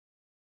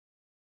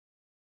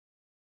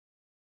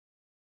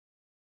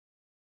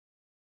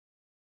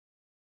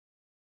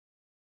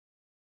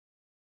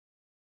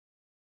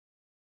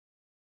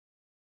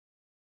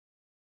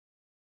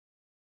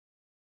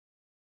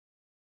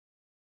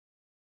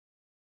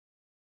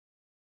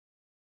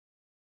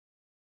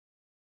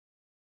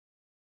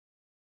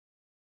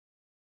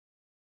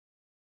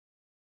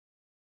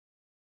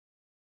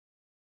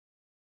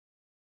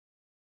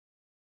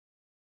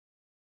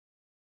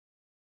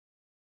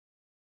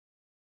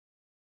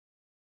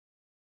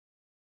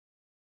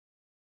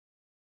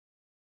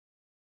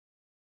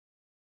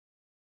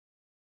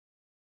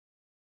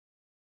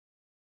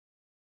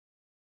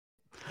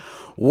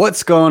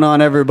What's going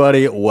on,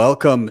 everybody?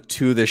 Welcome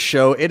to the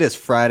show. It is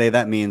Friday.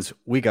 That means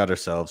we got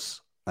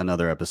ourselves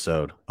another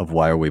episode of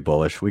Why Are We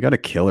Bullish? We got a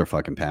killer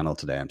fucking panel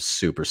today. I'm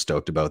super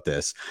stoked about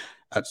this.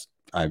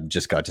 I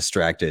just got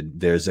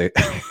distracted.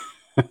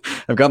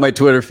 I've got my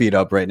Twitter feed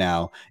up right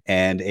now,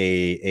 and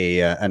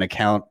an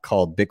account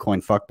called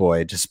Bitcoin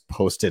Fuckboy just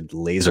posted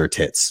laser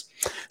tits.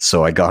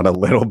 So I got a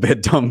little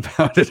bit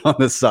dumbfounded on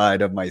the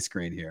side of my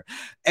screen here.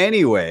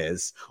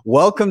 Anyways,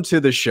 welcome to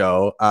the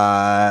show.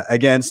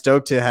 Again,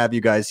 stoked to have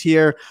you guys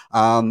here.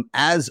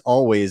 As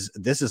always,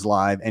 this is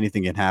live.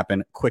 Anything can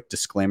happen. Quick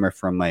disclaimer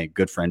from my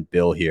good friend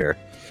Bill here.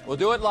 We'll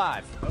do it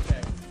live.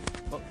 Okay.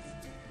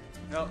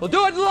 We'll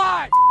do it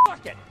live.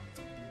 Fuck it.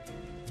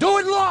 Do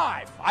it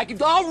live.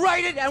 I'll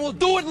write it and we'll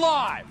do it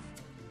live.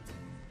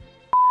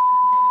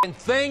 And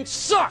thing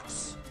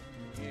sucks.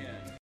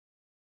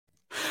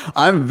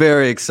 I'm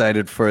very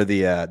excited for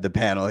the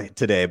panel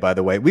today, by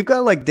the way. We've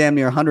got like damn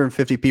near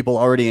 150 people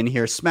already in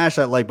here. Smash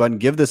that like button.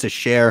 Give this a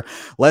share.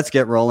 Let's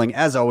get rolling.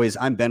 As always,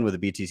 I'm Ben with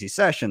the BTC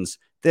Sessions.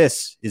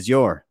 This is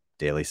your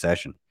daily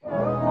session.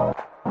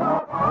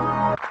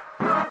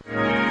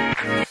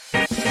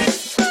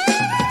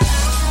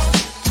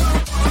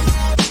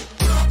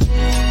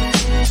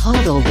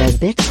 Hodl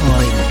the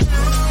Bitcoin.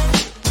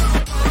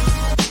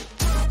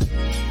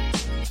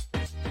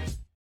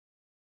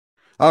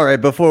 All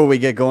right, before we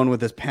get going with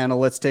this panel,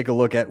 let's take a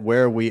look at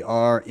where we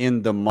are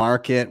in the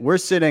market. We're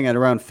sitting at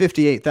around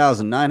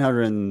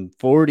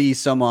 $58,940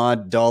 some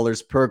odd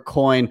dollars per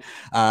coin.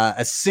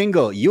 A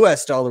single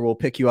US dollar will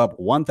pick you up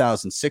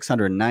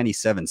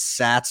 1,697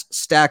 sats.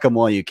 Stack them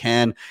while you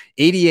can.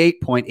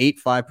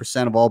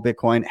 88.85% of all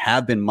Bitcoin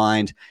have been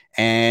mined.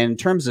 And in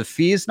terms of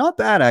fees, not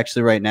bad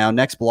actually right now.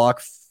 Next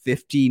block,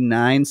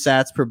 59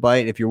 sats per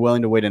byte. If you're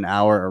willing to wait an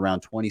hour,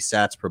 around 20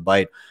 sats per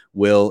byte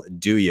will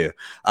do you.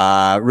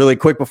 Really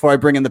quick before I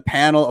bring in the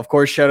panel, of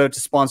course, shout out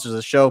to sponsors of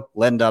the show,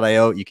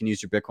 Ledn.io. You can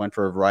use your Bitcoin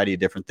for a variety of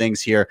different things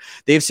here.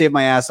 They've saved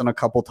my ass on a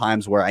couple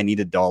times where I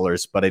needed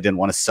dollars, but I didn't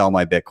want to sell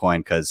my Bitcoin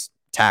because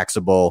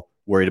taxable,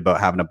 worried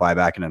about having to buy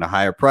back in at a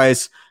higher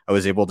price. I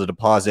was able to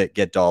deposit,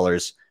 get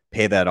dollars,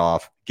 pay that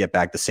off, get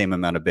back the same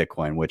amount of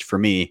Bitcoin, which for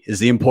me is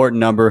the important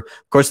number.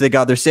 Of course, they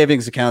got their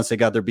savings accounts. They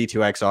got their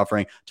B2X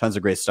offering, tons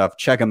of great stuff.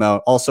 Check them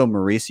out. Also,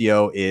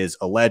 Mauricio is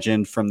a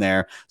legend from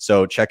there.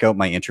 So check out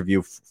my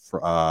interview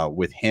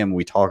with him.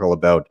 We talk all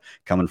about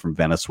coming from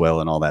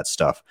Venezuela and all that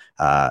stuff.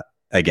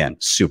 Again,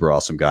 super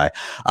awesome guy.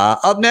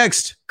 Up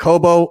next,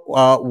 Kobo,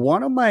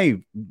 one of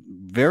my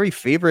very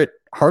favorite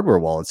hardware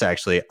wallets,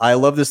 actually. I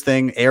love this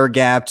thing, air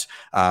gapped.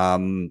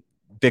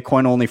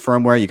 Bitcoin only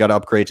firmware. You got to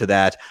upgrade to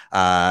that.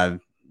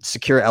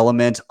 Secure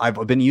Element.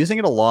 I've been using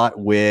it a lot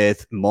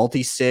with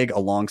multi-sig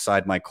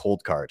alongside my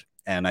cold card.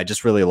 And I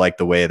just really like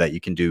the way that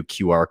you can do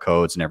QR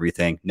codes and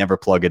everything. Never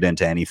plug it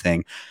into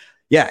anything.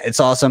 Yeah, it's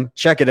awesome.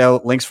 Check it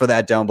out. Links for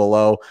that down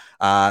below.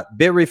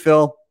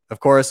 BitRefill. Of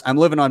course, I'm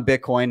living on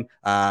Bitcoin.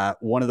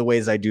 One of the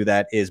ways I do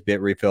that is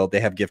BitRefill.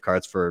 They have gift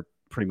cards for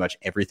pretty much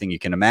everything you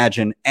can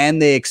imagine,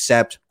 and they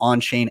accept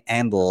on-chain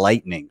and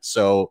Lightning.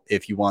 So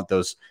if you want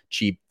those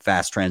cheap,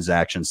 fast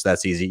transactions,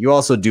 that's easy. You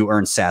also do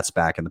earn sats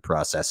back in the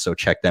process, so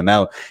check them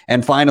out.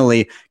 And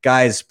finally,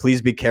 guys,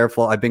 please be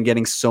careful. I've been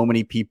getting so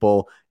many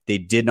people, they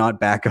did not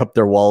back up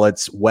their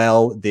wallets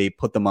well. They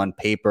put them on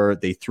paper.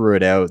 They threw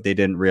it out. They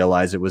didn't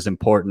realize it was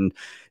important.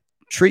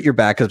 Treat your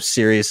backups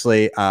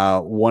seriously.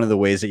 One of the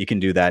ways that you can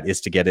do that is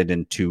to get it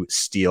into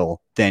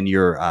steel. Then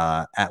you're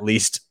at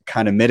least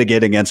kind of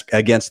mitigating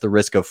against the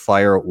risk of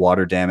fire,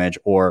 water damage,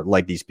 or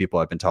like these people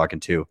I've been talking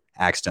to,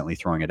 accidentally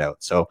throwing it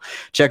out. So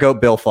check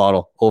out Bill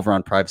Fodl over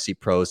on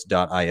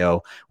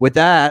privacypros.io. With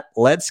that,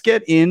 let's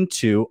get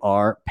into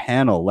our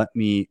panel. Let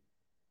me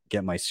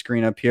get my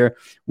screen up here.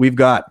 We've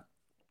got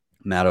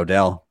Matt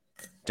Odell,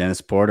 Dennis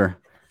Porter,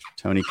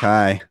 Tony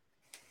Kai,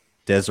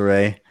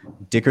 Desiree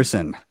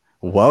Dickerson.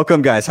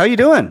 Welcome, guys. How you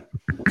doing?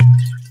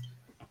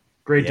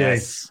 Great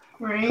yes.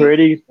 day.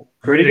 Pretty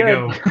Ready to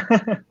good.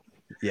 go.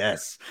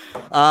 Yes.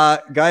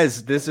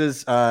 Guys, this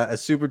is a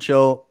super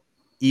chill,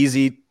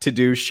 easy to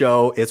do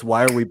show. It's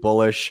Why Are We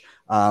Bullish?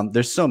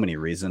 There's so many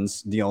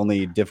reasons. The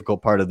only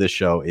difficult part of this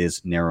show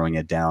is narrowing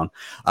it down.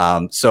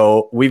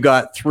 So we've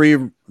got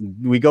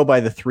we go by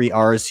the 3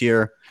 R's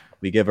here.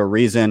 We give a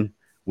reason,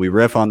 we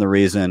riff on the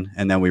reason,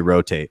 and then we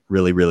rotate.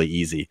 Really, really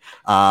easy.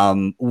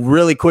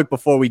 Really quick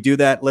before we do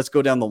that, let's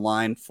go down the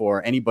line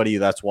for anybody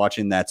that's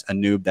watching that's a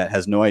noob that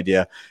has no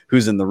idea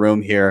who's in the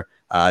room here.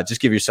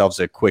 Just give yourselves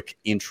a quick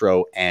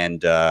intro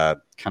and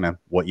kind of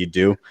what you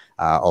do.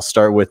 I'll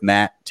start with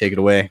Matt. Take it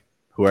away.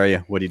 Who are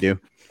you? What do you do?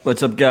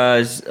 What's up,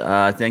 guys?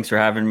 Thanks for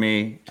having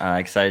me.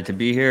 Excited to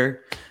be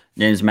here.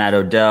 Name's Matt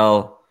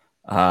Odell.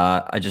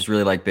 I just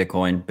really like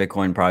Bitcoin.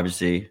 Bitcoin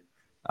privacy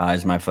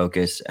is my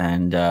focus,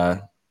 and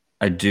I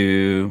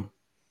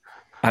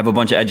have a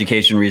bunch of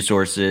education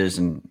resources,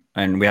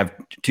 and we have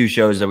 2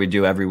 shows that we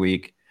do every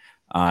week,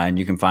 and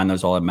you can find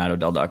those all at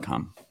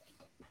mattodell.com.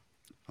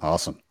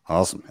 Awesome.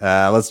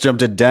 Let's jump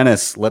to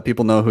Dennis. Let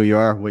people know who you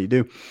are, what you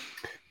do.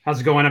 How's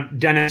it going? I'm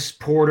Dennis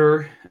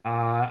Porter.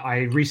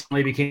 I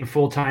recently became a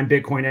full-time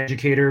Bitcoin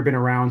educator, been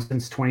around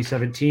since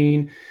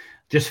 2017,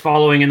 just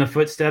following in the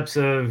footsteps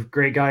of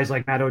great guys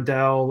like Matt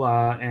Odell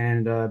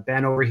and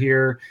Ben over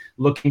here,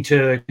 looking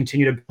to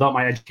continue to build up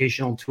my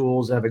educational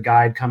tools. I have a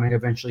guide coming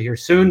eventually here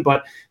soon,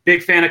 but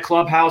big fan of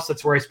Clubhouse.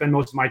 That's where I spend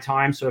most of my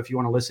time. So if you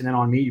want to listen in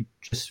on me,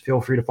 just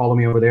feel free to follow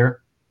me over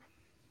there.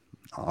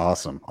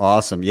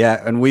 Awesome.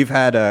 Yeah, and we've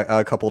had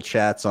a couple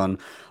chats on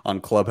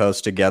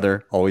Clubhouse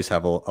together. Always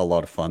have a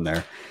lot of fun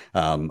there.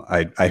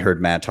 I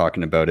heard Matt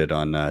talking about it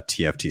on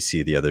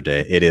TFTC the other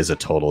day. It is a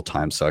total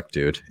time suck,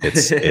 dude.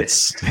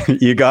 It's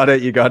you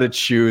gotta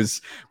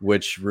choose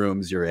which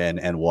rooms you're in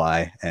and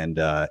why. And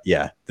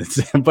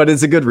but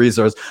it's a good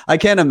resource. I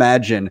can't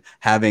imagine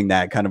having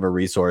that kind of a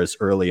resource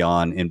early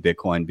on in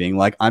Bitcoin, being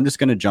like, I'm just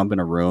gonna jump in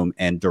a room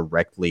and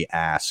directly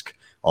ask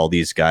all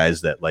these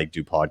guys that like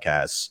do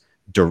podcasts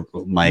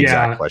my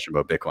exact question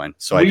about Bitcoin.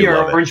 So we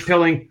are orange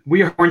pilling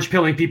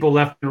people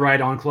left and right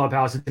on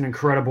Clubhouse. It's an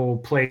incredible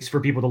place for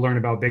people to learn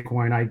about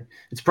Bitcoin.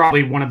 It's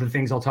probably one of the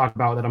things I'll talk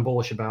about that I'm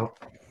bullish about.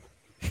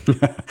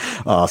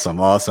 Awesome.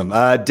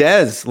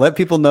 Des, let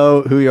people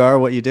know who you are,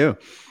 what you do.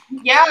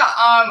 Yeah,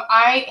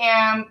 I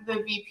am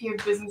the VP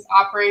of Business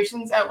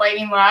Operations at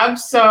Lightning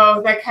Labs.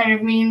 So that kind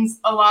of means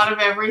a lot of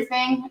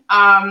everything.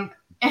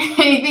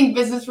 Anything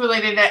business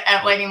related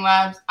at Lightning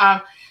Labs.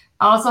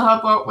 I also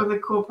help out with a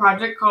cool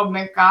project called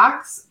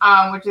McGox,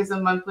 which is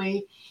a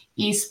monthly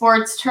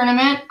esports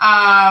tournament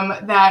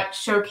that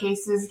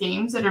showcases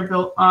games that are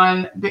built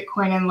on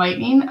Bitcoin and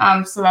Lightning.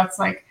 So that's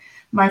like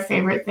my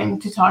favorite thing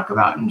to talk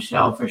about and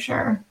show for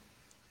sure.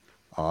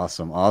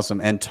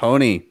 Awesome. And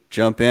Tony,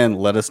 jump in.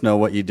 Let us know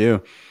what you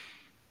do.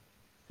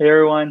 Hey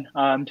everyone,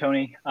 I'm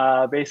Tony.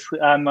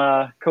 Basically, I'm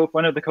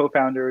one of the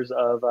co-founders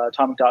of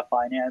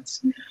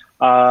Atomic.Finance.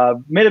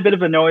 Made a bit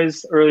of a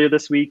noise earlier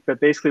this week,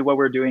 but basically what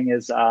we're doing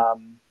is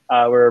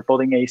we're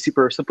building a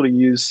super simple to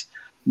use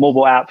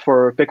mobile app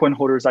for Bitcoin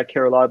holders that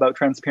care a lot about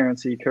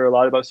transparency, care a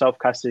lot about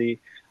self-custody,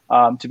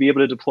 to be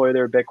able to deploy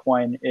their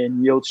Bitcoin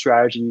in yield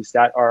strategies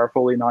that are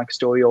fully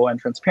non-custodial and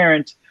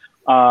transparent.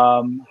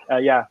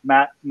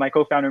 Matt, my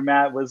co-founder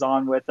Matt, was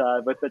on with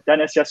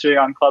Dennis yesterday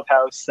on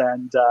Clubhouse,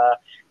 and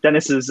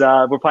Dennis is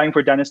we're planning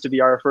for Dennis to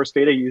be our first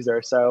beta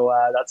user, so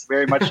that's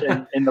very much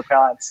in the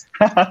plans.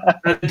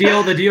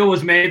 The deal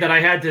was made that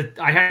I had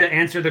to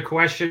answer the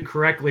question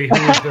correctly.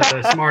 Who was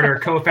the smarter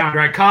co-founder?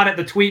 I caught it,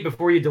 the tweet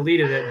before you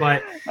deleted it,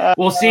 but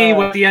we'll see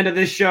at the end of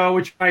this show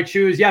which I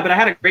choose. Yeah, but I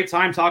had a great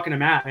time talking to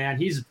Matt. Man,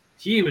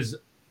 he was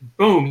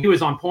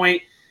on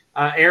point.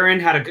 Aaron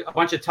had a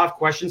bunch of tough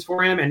questions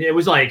for him, and it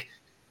was like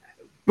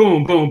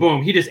boom, boom,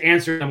 boom. He just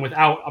answered them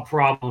without a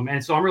problem.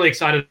 And so I'm really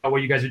excited about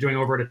what you guys are doing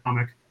over at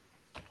Atomic.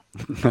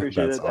 Appreciate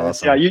That's it.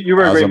 awesome. Yeah, you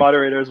were a great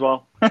moderator as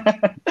well.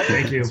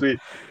 Thank you. Sweet.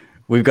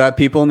 We've got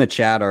people in the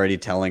chat already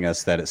telling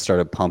us that it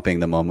started pumping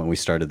the moment we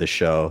started the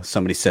show.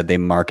 Somebody said they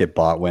market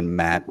bought when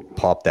Matt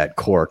popped that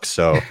cork.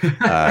 So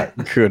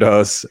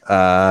kudos.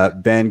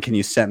 Ben, can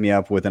you set me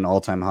up with an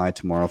all-time high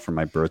tomorrow for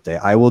my birthday?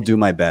 I will do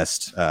my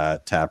best,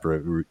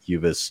 Taproot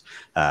Uvis.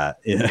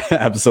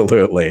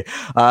 Absolutely.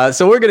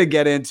 So we're going to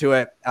get into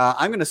it.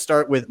 I'm going to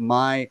start with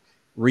my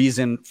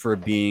reason for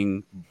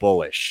being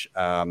bullish.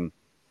 And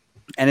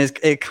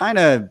it kind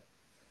of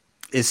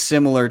is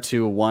similar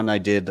to one I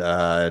did,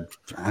 I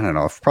don't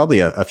know,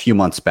 probably a few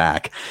months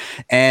back.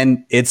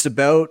 And it's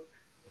about,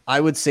 I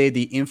would say,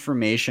 the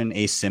information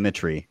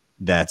asymmetry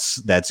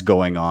that's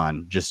going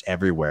on just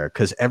everywhere,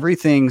 because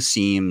everything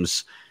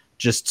seems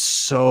just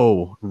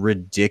so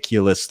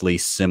ridiculously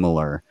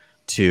similar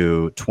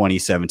to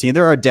 2017.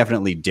 There are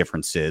definitely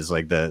differences,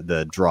 like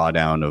the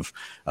drawdown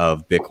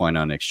of Bitcoin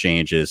on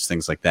exchanges,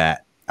 things like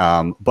that.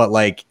 But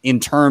like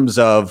in terms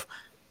of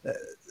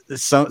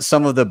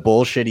some of the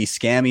bullshitty,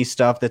 scammy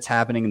stuff that's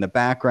happening in the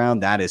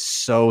background, that is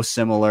so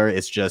similar.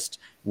 It's just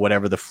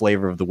whatever the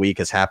flavor of the week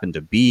has happened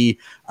to be.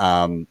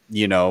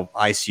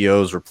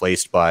 ICOs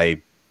replaced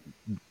by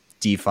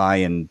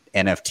DeFi and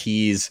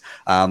NFTs,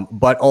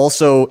 but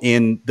also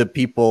in the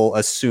people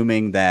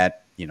assuming that,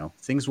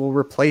 things will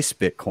replace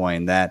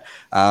Bitcoin, that,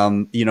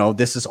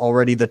 this is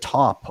already the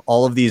top.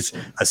 All of these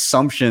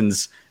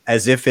assumptions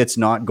as if it's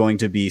not going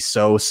to be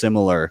so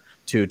similar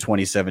to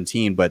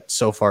 2017, but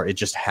so far it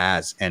just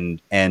has.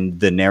 And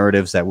the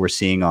narratives that we're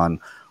seeing on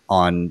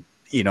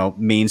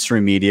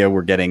mainstream media,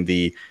 we're getting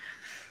the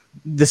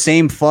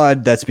same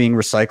FUD that's being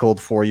recycled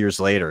 4 years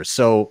later.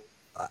 So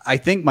I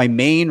think my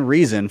main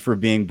reason for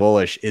being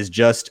bullish is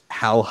just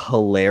how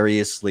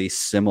hilariously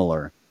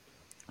similar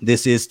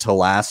this is to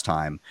last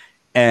time.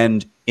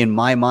 And in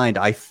my mind,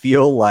 I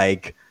feel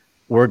like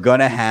we're going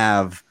to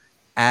have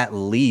at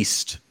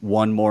least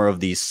one more of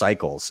these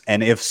cycles.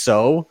 And if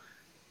so,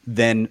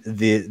 then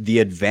the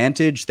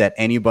advantage that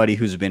anybody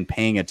who's been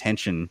paying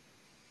attention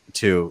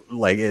to,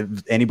 like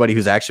anybody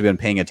who's actually been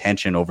paying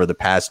attention over the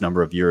past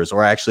number of years,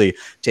 or actually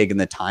taken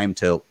the time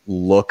to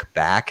look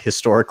back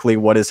historically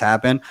what has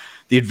happened,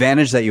 the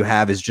advantage that you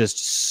have is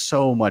just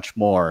so much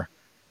more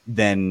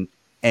than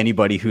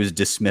anybody who's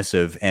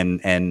dismissive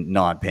and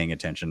not paying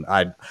attention.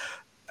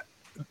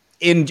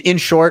 in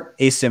short,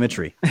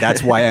 asymmetry.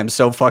 That's why I'm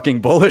so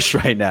fucking bullish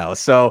right now.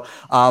 So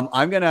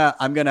I'm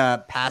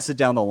gonna pass it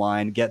down the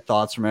line, get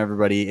thoughts from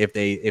everybody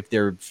if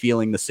they're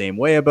feeling the same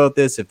way about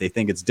this, if they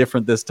think it's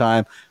different this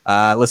time.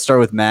 Let's start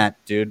with Matt,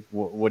 dude.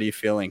 What are you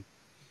feeling?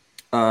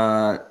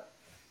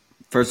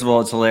 First of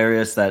all, it's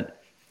hilarious that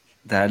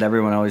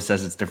everyone always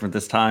says it's different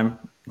this time.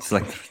 It's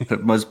like the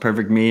most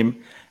perfect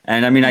meme.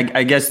 And I mean,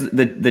 I guess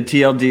the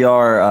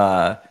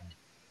TLDR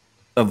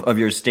of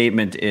your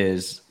statement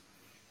is,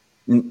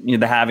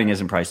 the halving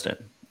isn't priced in,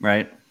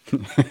 right?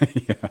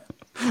 Yeah.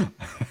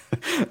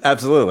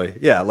 Absolutely.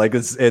 Yeah. Like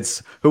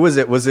it's who was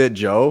it? Was it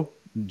Joe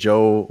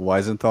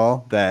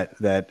Weisenthal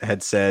that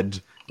had said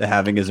the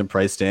halving isn't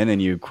priced in,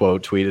 and you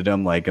quote tweeted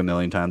him like a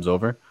million times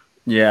over?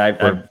 Yeah,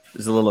 I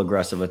was a little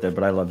aggressive with it,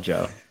 but I love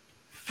Joe.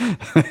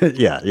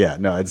 Yeah.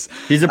 No,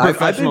 he's a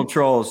professional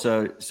troll,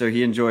 so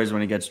he enjoys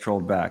when he gets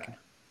trolled back.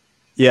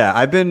 Yeah,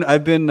 I've been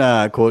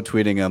quote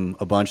tweeting him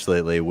a bunch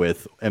lately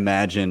with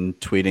imagine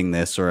tweeting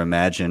this, or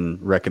imagine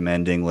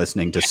recommending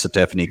listening to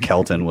Stephanie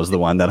Kelton was the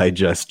one that I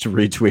just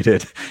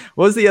retweeted.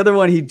 What was the other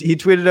one he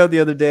tweeted out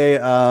the other day?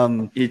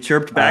 He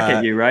chirped back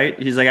at you, right?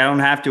 He's like, I don't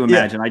have to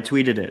imagine. Yeah. I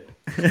tweeted it.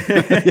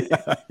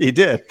 Yeah, he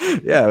did.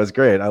 Yeah, it was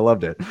great. I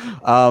loved it.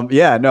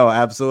 Yeah, no,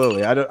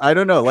 absolutely. I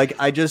don't know. Like,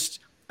 I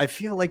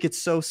feel like it's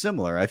so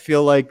similar. I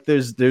feel like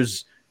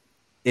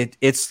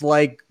it's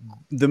like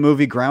the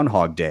movie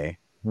Groundhog Day,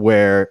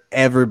 where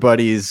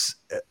everybody's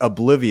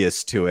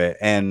oblivious to it,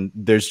 and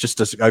there's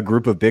just a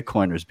group of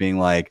Bitcoiners being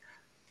like,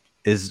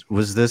 did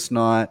this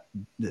not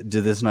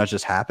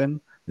just happen?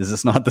 Is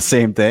this not the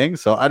same thing?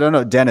 So I don't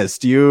know. Dennis,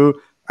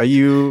 are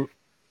you?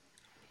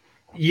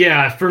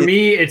 Yeah, for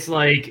me, it's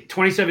like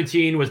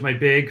 2017 was my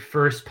big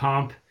first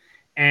pump,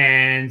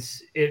 and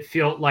it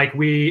felt like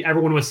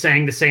everyone was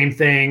saying the same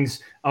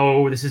things.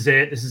 Oh, this is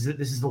it. This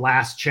is the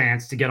last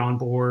chance to get on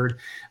board.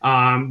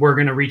 We're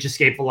going to reach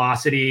escape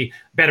velocity.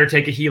 Better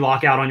take a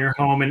HELOC out on your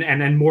home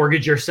and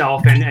mortgage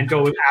yourself and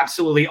go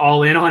absolutely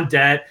all in on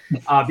debt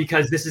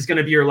because this is going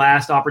to be your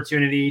last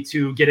opportunity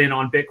to get in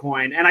on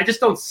Bitcoin. And I just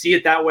don't see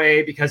it that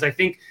way, because I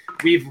think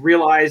we've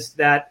realized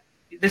that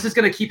this is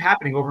going to keep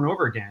happening over and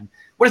over again.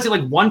 What is it,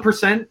 like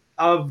 1%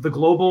 of the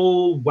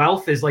global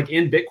wealth is like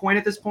in Bitcoin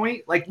at this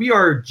point? Like, we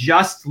are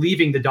just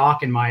leaving the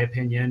dock, in my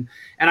opinion.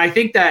 And I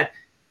think that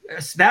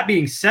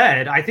being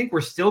said, I think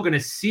we're still going to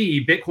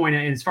see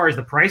Bitcoin, as far as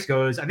the price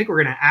goes, I think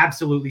we're going to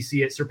absolutely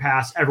see it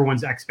surpass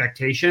everyone's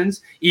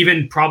expectations,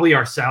 even probably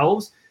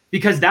ourselves,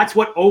 because that's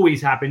what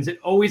always happens. It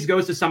always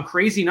goes to some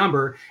crazy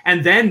number.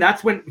 And then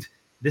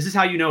this is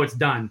how you know it's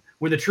done.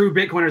 When the true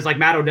Bitcoiners like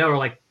Matt Odell are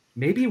like,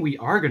 maybe we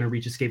are going to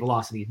reach escape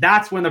velocity.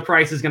 That's when the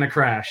price is going to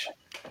crash.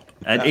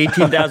 At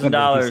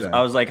 $18,000,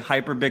 I was like,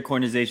 hyper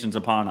Bitcoinization's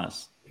upon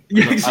us.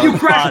 You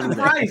crashed the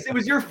price. It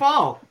was your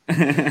fault.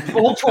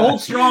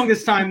 Hold strong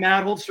this time,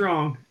 Matt. Hold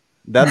strong.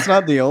 That's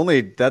not the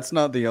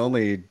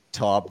only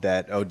top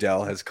that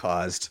Odell has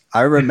caused.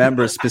 I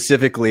remember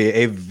specifically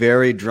a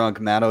very drunk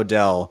Matt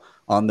Odell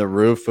on the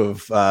roof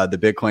of the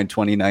Bitcoin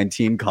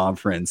 2019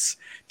 conference,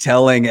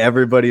 telling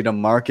everybody to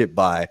market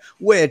buy,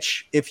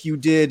 which if you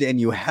did and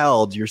you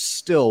held, you're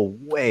still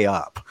way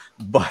up.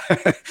 But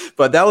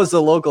that was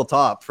the local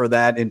top for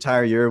that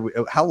entire year.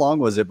 How long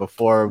was it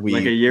before we?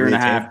 Like a year and a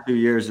half, 2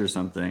 years or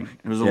something.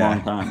 It was a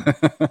long time.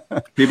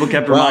 People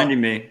kept reminding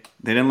me.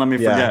 They didn't let me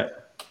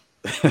forget.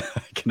 I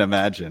can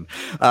imagine.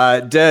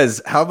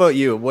 Des, how about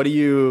you? What are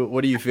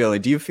you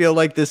feeling? Do you feel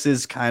like this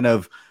is kind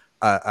of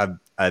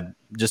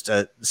just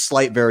a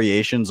slight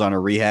variations on a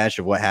rehash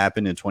of what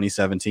happened in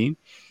 2017?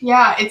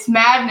 Yeah, it's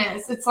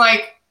madness. It's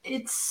like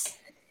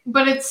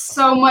but it's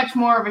so much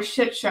more of a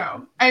shit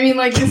show. I mean,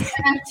 like, this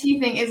NFT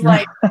thing is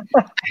like,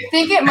 I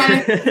think it might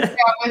have been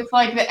with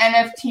like the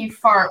NFT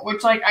fart,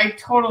 which like I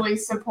totally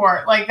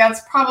support. Like,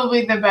 that's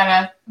probably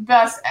the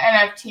best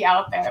NFT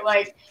out there.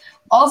 Like,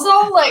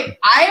 also, like,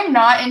 I am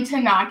not into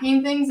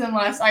knocking things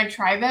unless I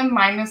try them,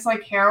 minus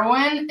like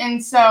heroin.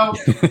 And so,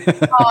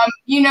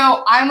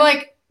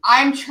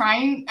 I'm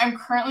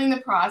currently in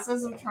the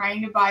process of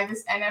trying to buy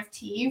this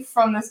NFT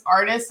from this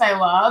artist I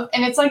love,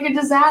 and it's like a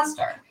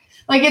disaster.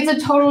 Like, it's a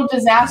total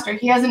disaster.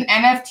 He has an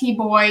NFT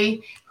boy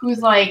who's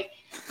like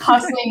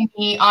hustling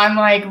me on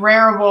like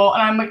Rarible,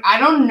 and I'm like, I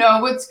don't know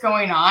what's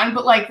going on,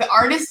 but like the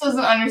artist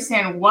doesn't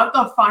understand what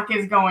the fuck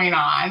is going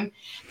on.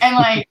 And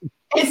like,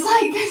 it's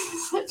like,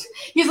 this is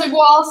he's like,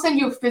 well, I'll send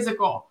you a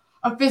physical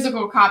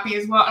copy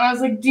as well. And I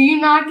was like, do you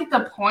not get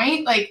the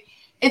point? Like,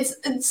 it's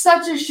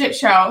such a shit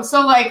show.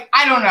 So like,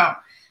 I don't know.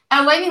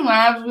 At Lightning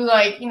Labs, we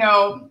like,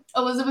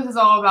 Elizabeth is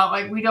all about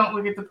like, we don't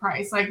look at the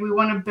price. Like, we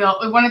want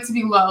it to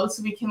be low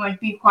so we can like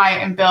be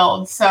quiet and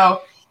build.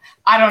 So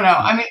I don't know.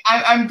 I mean,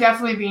 I'm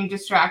definitely being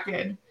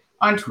distracted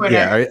on Twitter.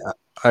 Yeah.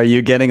 Are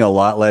you getting a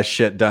lot less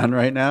shit done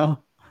right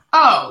now?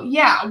 Oh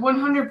yeah,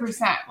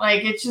 100%.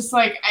 Like, it's just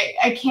like,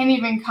 I can't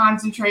even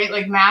concentrate.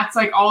 Like, Matt's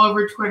like all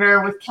over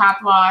Twitter with cap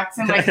locks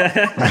and like,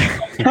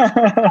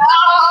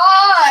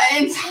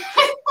 and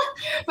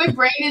my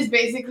brain is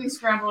basically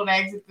scrambled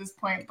eggs at this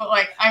point, but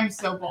like, I'm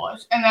so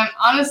bullish. And then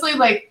honestly,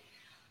 like,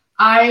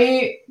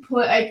 I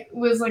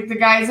was like the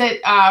guys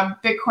at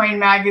Bitcoin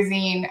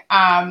Magazine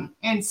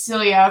and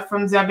Celia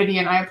from Zebedee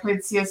and I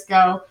played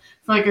CSGO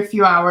for like a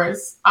few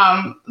hours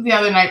the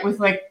other night with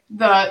like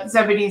the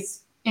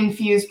Zebedee's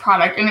infused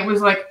product, and it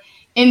was like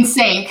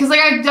insane because like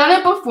I've done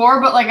it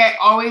before, but like I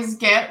always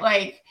get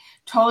like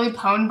totally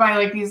pwned by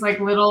like these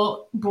like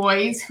little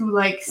boys who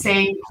like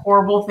say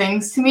horrible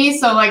things to me.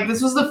 So like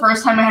this was the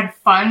first time I had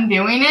fun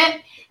doing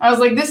it. I was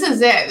like, this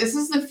is it. This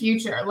is the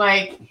future.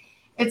 Like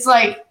it's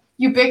like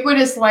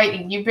ubiquitous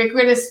Lightning,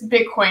 ubiquitous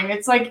Bitcoin.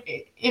 It's like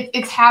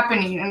it's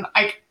happening, and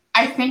I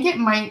think it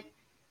might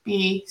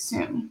be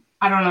soon.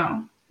 I don't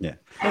know. Yeah,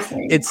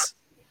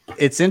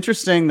 it's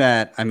interesting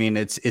that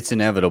it's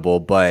inevitable,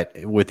 but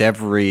with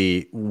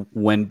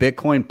when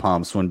Bitcoin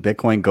pumps, when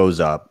Bitcoin goes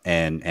up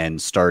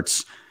and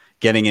starts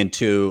getting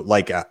into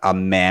like a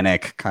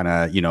manic kind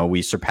of,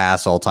 we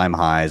surpass all-time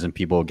highs and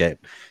people get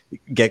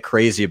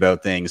crazy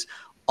about things.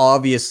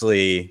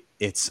 Obviously,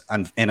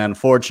 and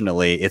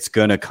unfortunately, it's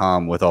going to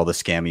come with all the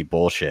scammy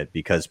bullshit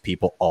because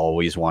people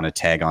always want to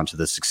tag onto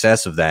the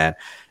success of that.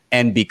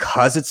 And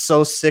because it's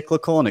so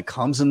cyclical and it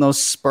comes in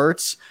those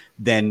spurts,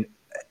 then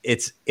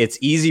it's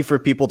easy for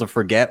people to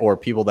forget, or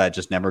people that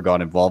just never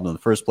got involved in the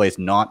first place,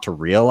 not to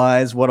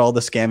realize what all the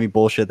scammy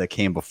bullshit that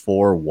came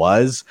before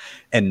was,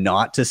 and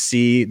not to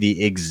see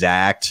the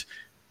exact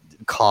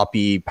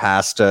copy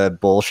pasta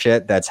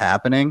bullshit that's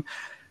happening.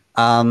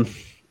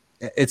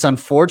 It's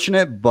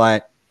unfortunate,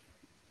 but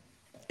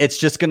it's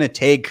just going to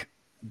take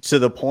to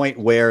the point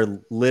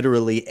where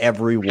literally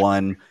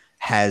everyone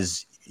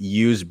has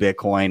used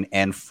Bitcoin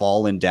and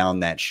fallen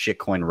down that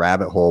shitcoin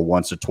rabbit hole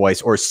once or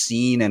twice, or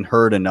seen and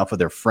heard enough of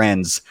their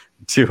friends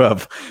to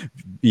have,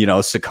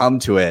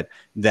 succumbed to it,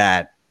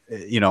 that,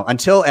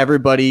 until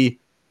everybody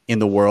in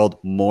the world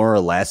more or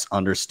less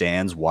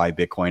understands why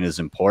Bitcoin is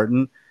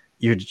important,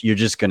 you're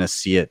just going to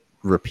see it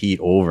repeat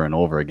over and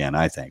over again,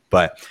 I think.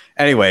 But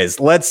anyways,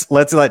 let's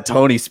let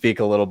Tony speak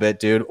a little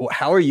bit, dude.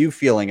 How are you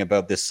feeling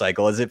about this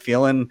cycle? Is it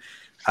feeling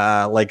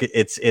like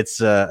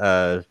it's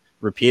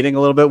repeating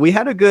a little bit? We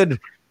had a good,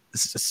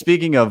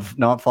 speaking of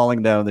not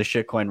falling down the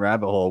shitcoin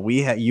rabbit hole,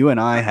 you and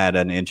I had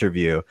an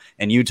interview,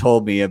 and you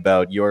told me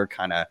about your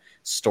kind of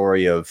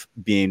story of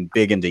being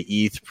big into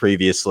ETH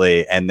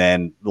previously, and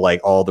then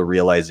like all the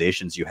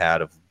realizations you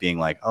had of being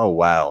like, oh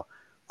wow,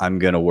 I'm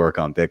gonna work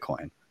on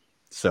Bitcoin.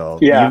 So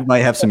you might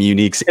have some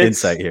unique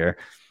insight here.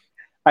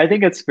 I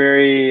think it's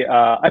very,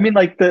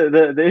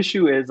 the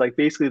issue is like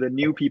basically the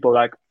new people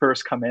that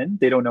first come in,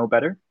 they don't know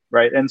better,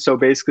 right? And so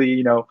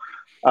basically,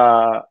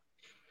 I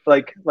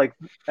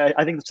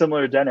think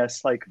similar to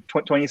Dennis, like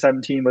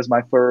 2017 was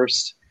my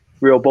first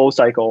real bull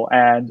cycle,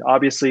 and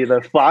obviously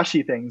the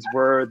flashy things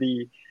were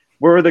the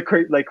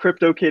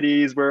crypto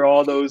kitties, were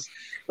all those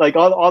like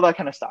all that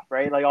kind of stuff,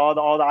 right? Like all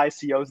the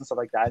ICOs and stuff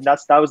like that. And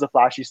that was the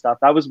flashy stuff.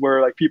 That was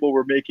where like people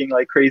were making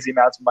like crazy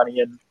amounts of money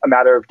in a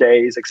matter of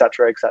days, et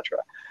cetera, et cetera.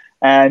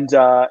 And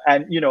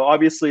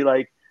obviously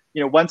like,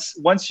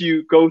 once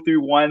you go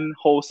through one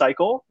whole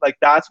cycle, like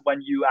that's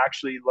when you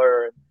actually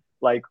learn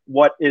like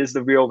what is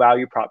the real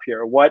value prop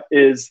here? What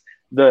is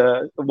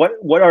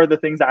what are the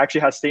things that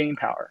actually has staying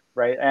power,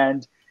 right?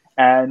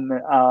 And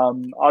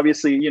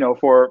obviously,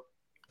 for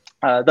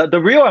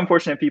the real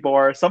unfortunate people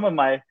are a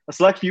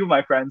select few of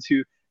my friends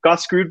who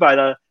got screwed by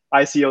the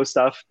ICO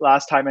stuff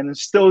last time and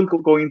still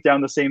going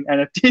down the same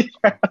NFT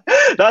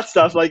that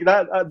stuff like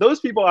that. Those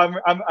people,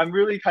 I'm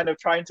really kind of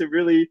trying to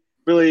really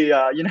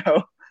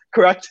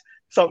correct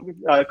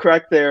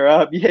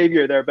their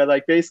behavior there. But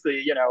like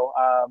basically,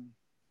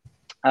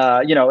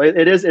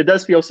 it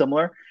does feel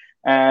similar.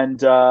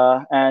 And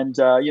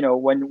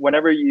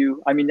whenever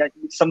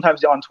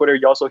sometimes on Twitter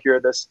you also hear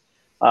this.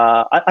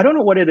 I don't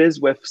know what it is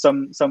with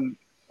some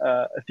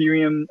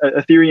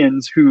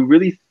Ethereans who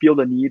really feel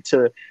the need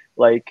to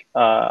like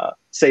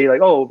say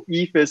like, oh,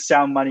 ETH is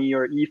sound money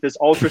or ETH is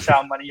ultra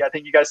sound money. I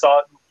think you guys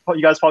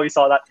probably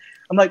saw that.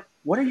 I'm like,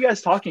 what are you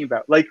guys talking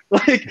about? Like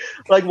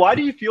why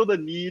do you feel the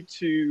need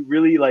to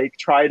really like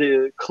try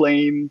to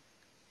claim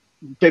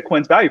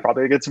Bitcoin's value prop?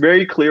 Like, it's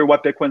very clear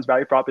what Bitcoin's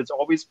value prop is. It's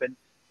always been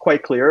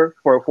quite clear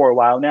for a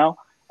while now.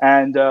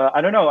 And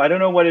I don't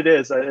know what it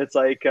is. It's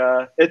like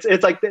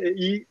it's like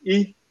the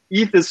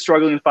ETH is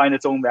struggling to find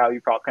its own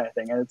value prop kind of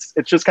thing, and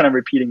it's just kind of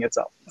repeating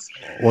itself.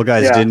 Well,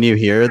 guys, didn't you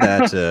hear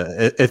that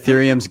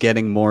Ethereum's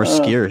getting more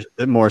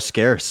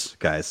scarce,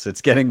 guys?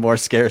 It's getting more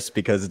scarce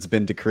because it's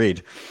been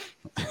decreed.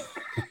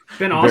 It's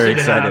been awesome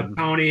to have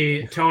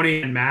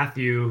Tony and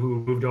Matthew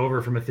who moved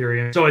over from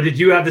Ethereum. So did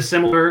you have the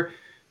similar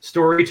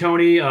story,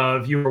 Tony,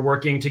 of you were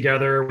working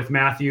together with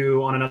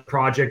Matthew on another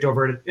project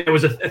it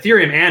was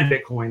Ethereum and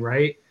Bitcoin,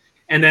 right?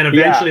 And then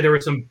eventually there were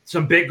some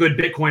good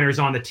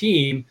Bitcoiners on the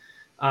team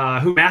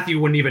who Matthew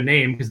wouldn't even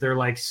name because they're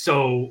like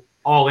so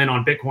all in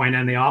on Bitcoin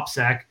and the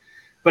OPSEC.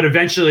 But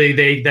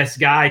eventually this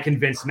guy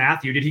convinced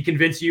Matthew. Did he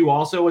convince you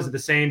also? Was it the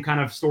same kind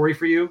of story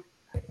for you?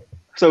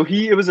 So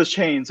it was a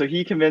chain. So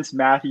he convinced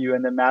Matthew,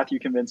 and then Matthew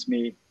convinced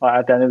me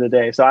at the end of the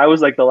day. So I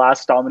was like the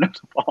last domino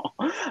to fall.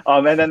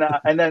 And then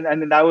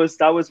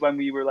that was when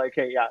we were like,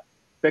 hey, yeah,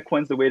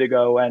 Bitcoin's the way to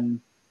go.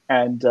 And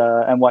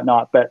and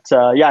whatnot. But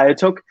yeah, it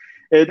took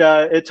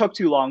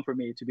too long for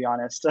me, to be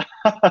honest,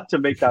 to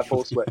make that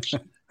full switch.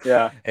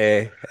 Yeah.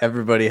 Hey,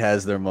 everybody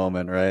has their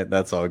moment, right?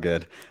 That's all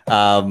good.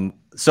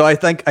 So I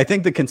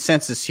think the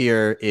consensus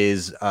here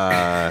is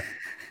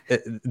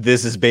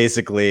this is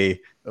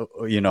basically,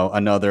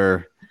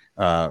 another.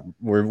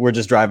 We're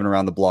just driving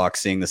around the block,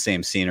 seeing the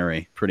same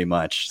scenery, pretty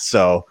much.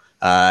 So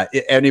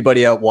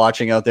anybody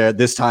watching out there,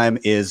 this time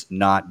is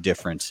not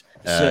different.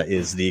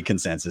 Is the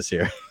consensus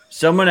here?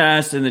 Someone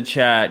asked in the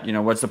chat,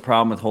 what's the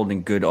problem with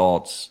holding good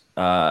alts?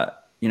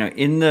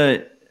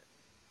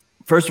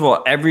 First of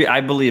all,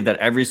 I believe that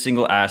every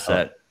single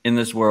asset in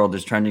this world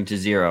is trending to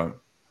zero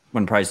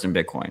when priced in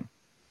Bitcoin.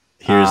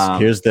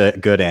 Here's the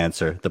good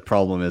answer. The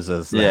problem is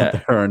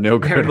that there are no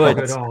good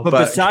alts. But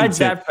besides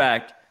that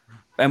fact,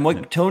 and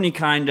what Tony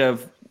kind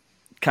of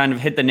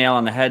hit the nail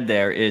on the head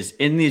there is,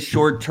 in these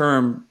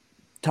short-term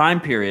time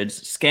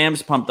periods,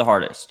 scams pump the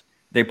hardest.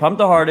 They pump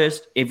the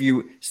hardest. If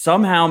you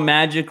somehow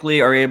magically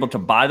are able to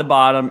buy the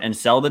bottom and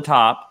sell the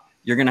top,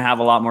 you're going to have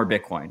a lot more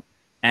Bitcoin.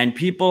 And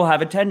people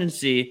have a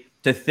tendency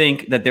to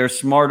think that they're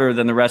smarter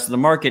than the rest of the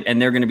market,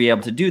 and they're going to be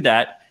able to do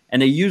that.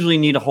 And they usually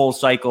need a whole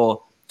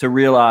cycle to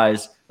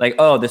realize, like,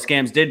 oh, the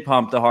scams did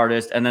pump the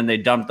hardest, and then they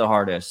dumped the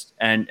hardest.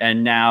 And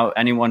now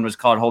anyone was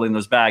caught holding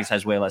those bags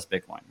has way less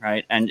Bitcoin,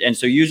 right? And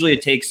so usually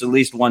it takes at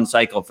least one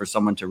cycle for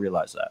someone to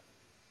realize that.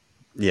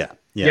 Yeah.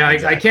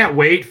 Exactly. I can't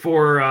wait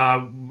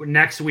for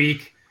next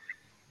week.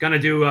 Gonna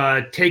do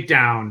a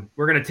takedown.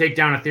 We're gonna take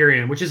down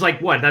Ethereum, which is like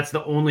what? That's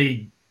the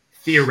only,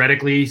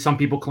 theoretically, some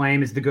people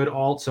claim is the good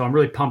alt. So I'm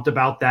really pumped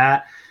about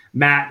that.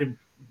 Matt,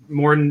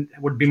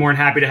 would be more than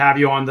happy to have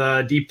you on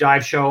the deep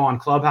dive show on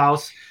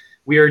Clubhouse.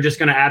 We are just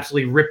going to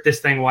absolutely rip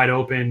this thing wide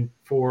open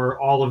for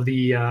all of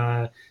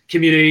the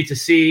community to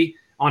see,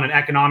 on an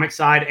economic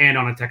side and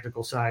on a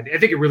technical side. I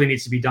think it really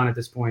needs to be done at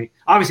this point.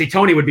 Obviously,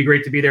 Tony would be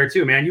great to be there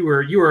too, man.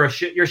 You're a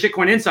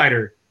shitcoin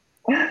insider.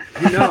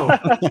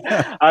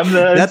 I'm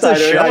the That's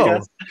insider,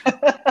 a show.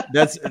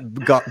 That's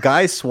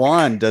Guy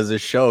Swan does a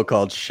show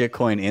called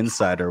Shitcoin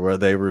Insider where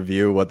they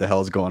review what the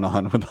hell's going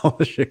on with all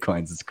the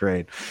shitcoins. It's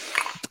great.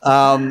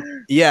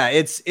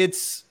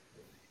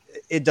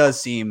 It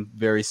does seem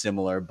very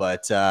similar,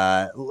 but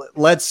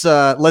let's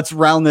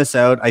round this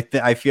out.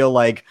 I feel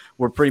like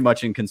we're pretty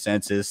much in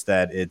consensus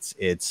that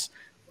it's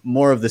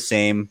more of the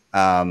same.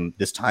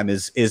 This time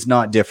is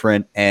not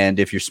different, and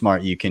if you're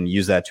smart, you can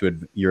use that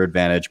to your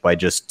advantage by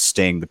just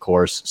staying the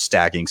course,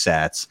 stacking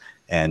sats,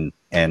 and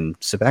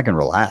sit back and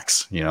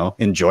relax.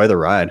 Enjoy the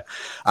ride.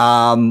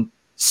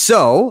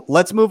 So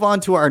let's move on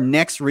to our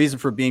next reason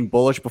for being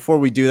bullish. Before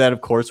we do that,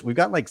 of course, we've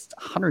got like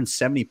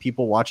 170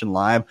 people watching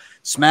live.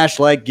 Smash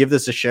like, give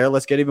this a share.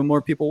 Let's get even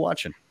more people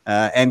watching,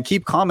 and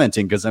keep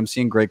commenting because I'm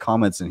seeing great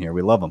comments in here.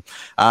 We love them.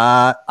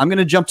 I'm going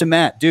to jump to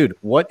Matt. Dude,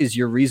 what is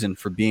your reason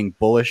for being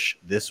bullish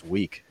this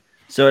week?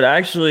 So it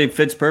actually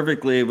fits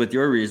perfectly with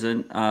your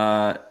reason.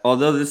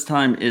 Although this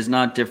time is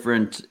not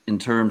different in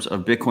terms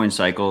of Bitcoin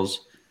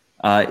cycles,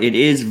 it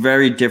is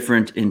very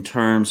different in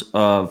terms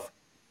of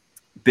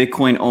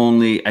Bitcoin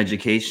only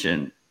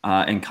education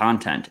and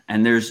content.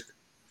 And there's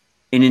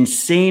an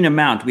insane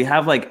amount. We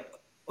have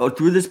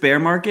through this bear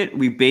market,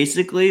 we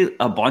basically,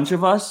 a bunch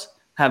of us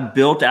have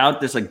built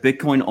out this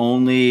Bitcoin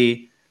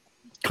only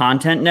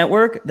content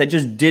network that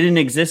just didn't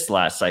exist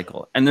last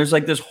cycle. And there's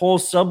this whole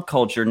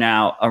subculture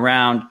now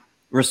around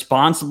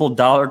responsible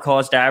dollar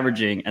cost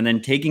averaging, and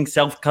then taking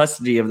self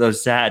custody of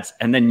those sats,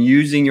 and then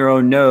using your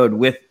own node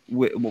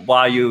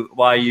while you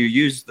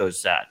use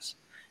those sats.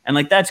 And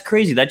that's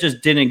crazy. That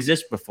just didn't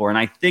exist before. And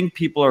I think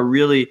people are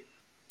really,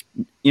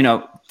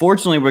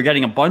 fortunately, we're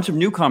getting a bunch of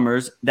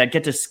newcomers that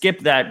get to skip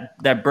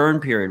that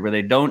burn period where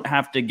they don't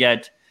have to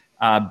get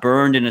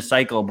burned in a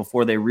cycle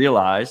before they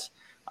realize.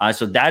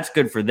 So that's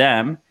good for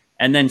them.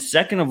 And then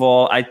second of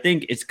all, I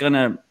think it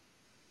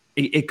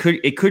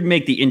could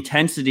make the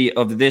intensity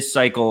of this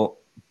cycle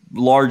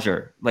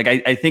larger.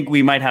 I think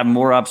we might have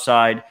more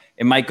upside.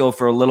 It might go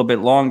for a little bit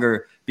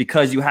longer,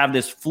 because you have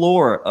this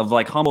floor of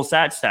humble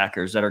sat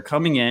stackers that are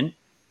coming in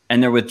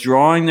and they're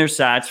withdrawing their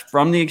sats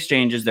from the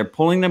exchanges. They're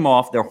pulling them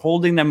off. They're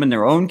holding them in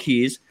their own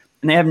keys,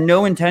 and they have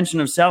no intention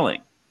of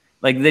selling.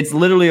 It's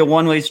literally a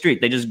one-way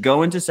street. They just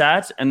go into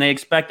sats and they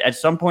expect at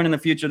some point in the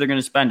future they're going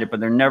to spend it, but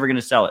they're never going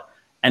to sell it.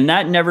 And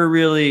that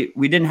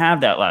we didn't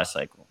have that last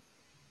cycle.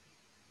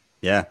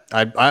 Yeah,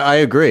 I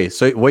agree.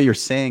 So what you're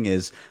saying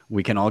is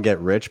we can all get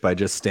rich by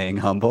just staying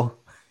humble.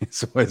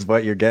 Is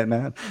what you're getting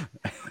at?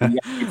 Yeah,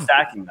 keep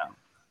stacking them.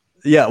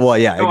 Yeah, well,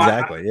 yeah,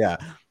 exactly. Yeah.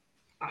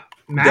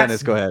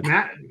 Dennis, go ahead.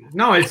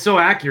 No, it's so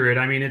accurate.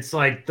 I mean, it's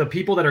the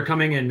people that are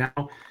coming in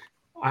now,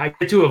 I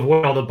get to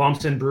avoid all the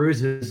bumps and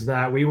bruises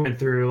that we went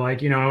through.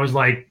 It was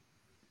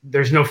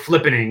there's no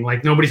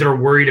flippening. Nobody's ever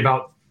worried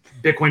about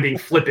Bitcoin being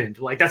flippant.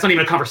 That's not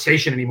even a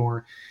conversation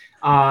anymore.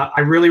 I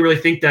really, really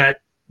think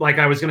that,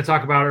 I was going to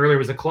talk about earlier,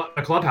 was a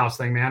Clubhouse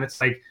thing, man. It's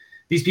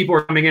these people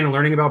are coming in and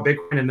learning about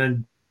Bitcoin, and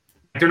then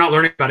they're not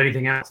learning about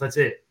anything else. That's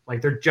it.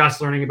 They're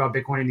just learning about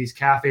Bitcoin in these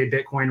cafe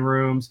Bitcoin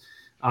rooms.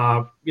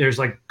 There's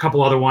a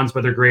couple other ones,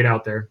 but they're great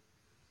out there.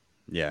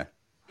 Yeah,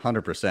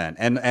 100%.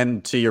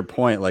 And to your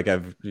point, like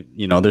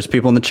there's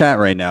people in the chat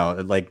right now,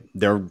 like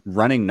they're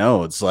running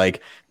nodes.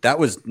 Like that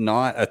was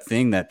not a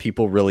thing that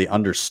people really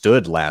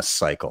understood last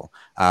cycle.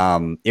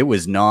 It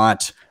was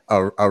not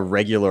a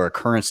regular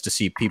occurrence to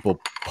see people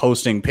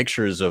posting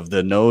pictures of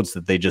the nodes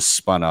that they just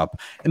spun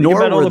up. Nor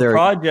were all the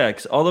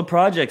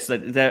projects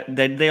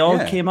that they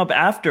all came up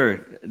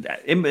after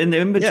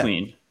in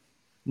between.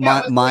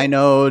 My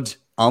node,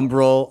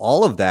 Umbral,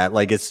 all of that,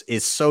 like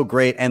is so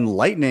great, and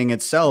Lightning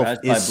itself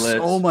is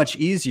so much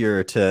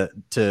easier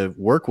to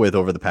work with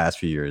over the past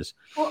few years.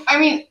 Well, I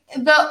mean,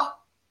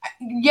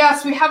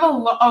 yes, we have a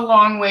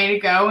long way to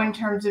go in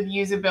terms of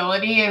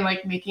usability and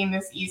like making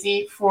this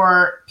easy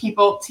for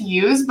people to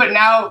use. But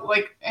now,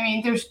 like, I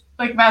mean, there's,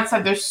 like Matt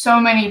said, there's so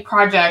many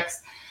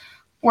projects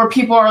where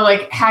people are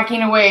like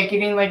hacking away,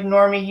 getting like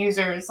normie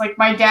users. Like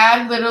my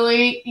dad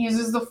literally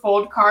uses the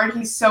Fold card.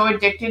 He's so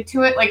addicted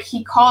to it. Like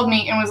he called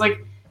me and was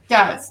like,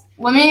 Dad,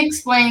 let me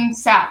explain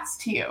sats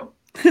to you.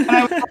 And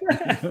I was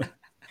like,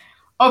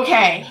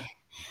 okay.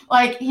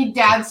 Like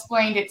dad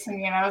explained it to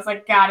me and I was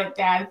like, got it,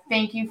 Dad.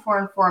 Thank you for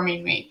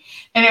informing me.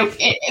 And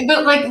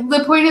but like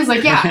the point is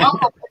like, yeah,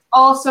 it's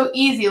all so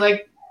easy.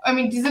 Like, I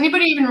mean, does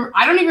anybody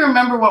I don't even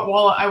remember what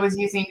wallet I was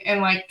using in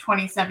like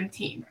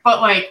 2017,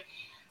 but like,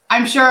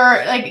 I'm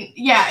sure like,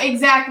 yeah,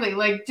 exactly.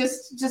 Like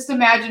just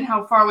imagine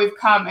how far we've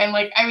come. And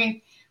like, I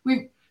mean,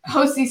 we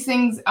host these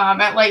things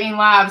at Lightning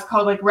Labs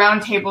called like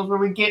roundtables where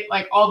we get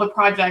like all the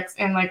projects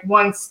in like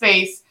one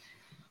space.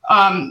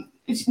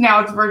 Now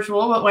it's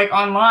virtual, but like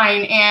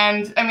online.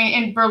 And I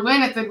mean, in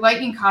Berlin at the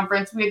Lightning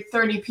conference, we had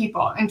 30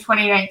 people in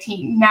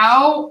 2019.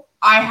 Now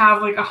I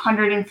have like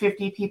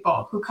 150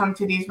 people who come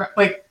to these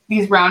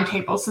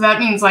roundtables. So that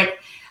means like,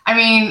 I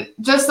mean,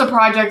 just the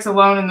projects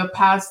alone in the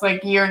past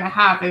like year and a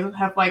half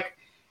have like,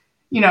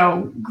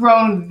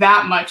 grown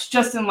that much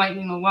just in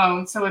Lightning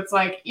alone. So it's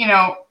like,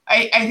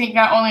 I think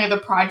not only are the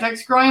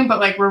projects growing, but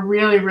like we're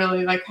really,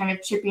 really like kind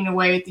of chipping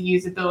away at the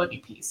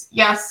usability piece.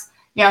 Yes,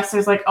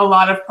 there's like a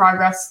lot of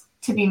progress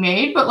to be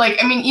made, but like,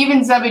 I mean,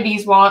 even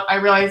Zebedee's wallet, I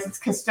realize it's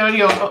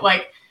custodial, but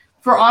like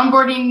for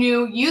onboarding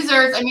new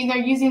users, I mean, they're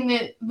using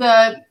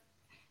the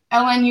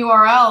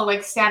LNURL,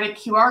 like static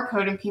QR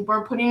code, and people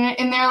are putting it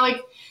in their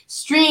like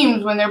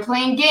streams when they're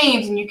playing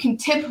games, and you can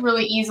tip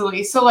really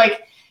easily. So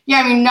like, yeah,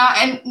 I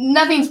mean,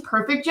 nothing's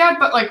perfect yet,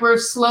 but like we're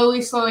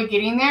slowly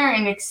getting there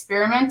and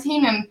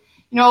experimenting. And,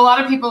 a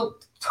lot of people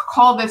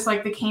call this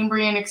like the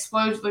Cambrian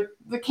explosion, like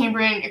the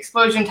Cambrian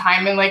explosion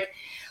time. And like,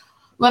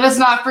 let us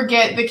not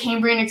forget the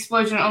Cambrian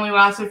explosion only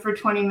lasted for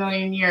 20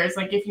 million years.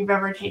 Like if you've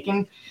ever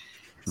taken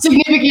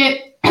significant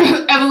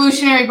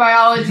evolutionary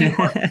biology,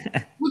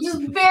 which is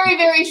very,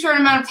 very short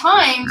amount of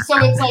time. So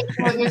it's like,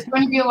 there's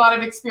going to be a lot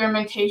of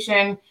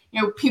experimentation.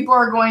 People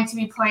are going to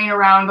be playing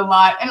around a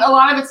lot, and a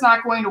lot of it's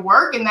not going to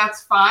work, and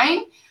that's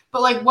fine.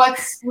 But like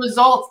what's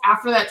results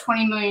after that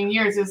 20 million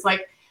years is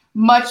like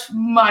much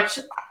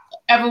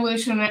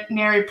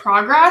evolutionary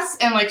progress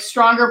and like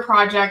stronger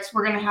projects.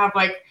 We're going to have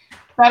like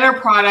better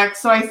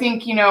products. So I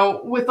think,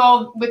 with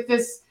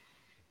this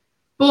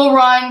bull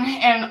run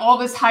and all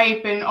this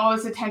hype and all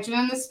this attention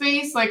in the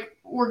space, like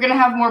we're going to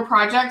have more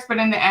projects, but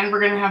in the end, we're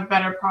going to have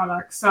better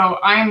products. So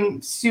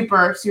I'm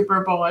super,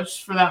 super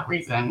bullish for that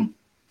reason.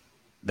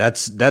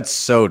 That's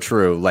so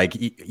true. Like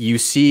you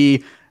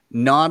see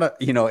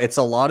it's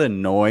a lot of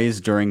noise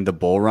during the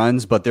bull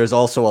runs, but there's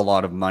also a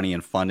lot of money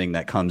and funding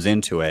that comes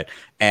into it.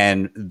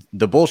 And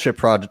the bullshit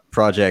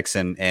projects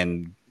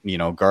and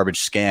garbage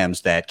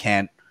scams that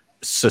can't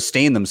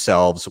sustain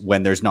themselves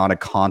when there's not a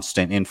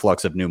constant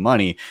influx of new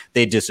money,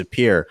 they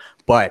disappear.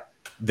 But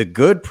the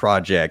good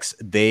projects,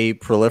 they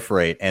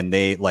proliferate, and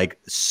they like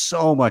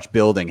so much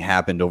building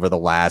happened over the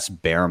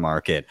last bear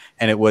market.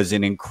 And it was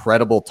an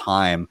incredible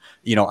time.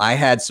 I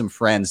had some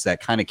friends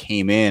that kind of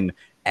came in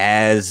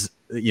as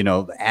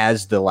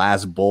the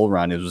last bull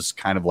run, it was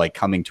kind of like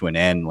coming to an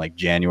end, like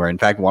January. In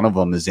fact, one of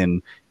them is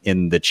in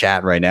the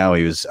chat right now.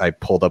 I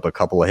pulled up a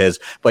couple of his,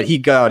 but he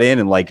got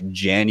in like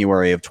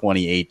January of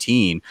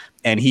 2018,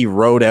 and he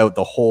rode out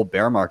the whole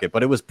bear market.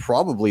 But it was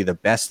probably the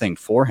best thing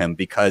for him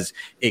because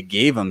it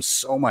gave him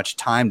so much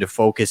time to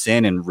focus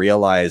in and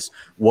realize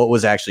what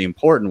was actually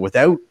important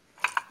without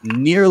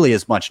nearly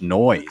as much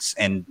noise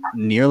and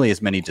nearly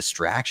as many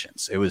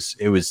distractions. It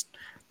was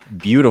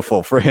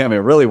beautiful for him. It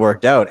really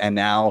worked out. And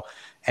now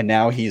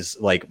he's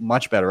like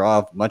much better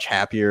off, much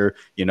happier.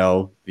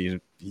 He's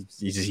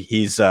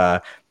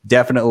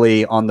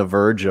definitely on the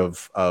verge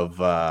of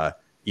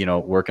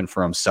working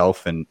for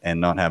himself and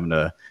not having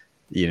to,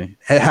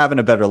 having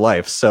a better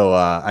life. So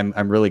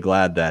I'm really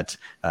glad that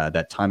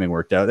that timing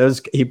worked out.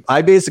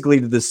 I basically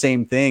did the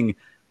same thing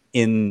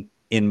in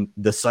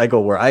the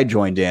cycle where I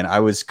joined in. I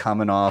was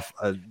coming off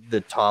the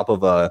top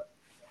of a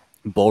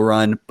bull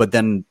run, but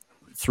then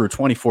through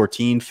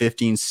 2014,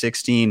 15,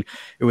 16,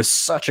 it was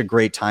such a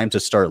great time to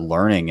start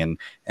learning.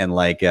 And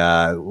like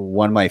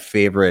one of my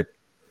favorite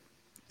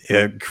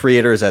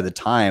creators at the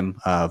time,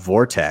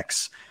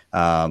 Vortex,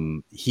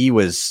 he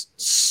was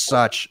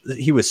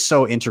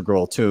so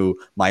integral to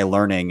my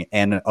learning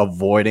and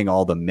avoiding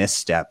all the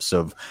missteps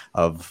of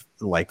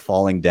like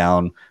falling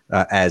down,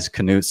 as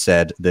Canute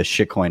said, the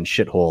shitcoin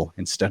shithole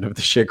instead of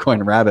the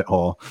shitcoin rabbit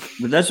hole.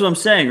 But that's what I'm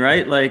saying,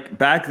 right? Like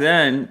back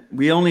then,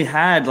 we only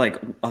had like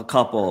a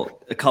couple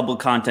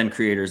content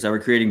creators that were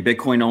creating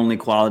Bitcoin only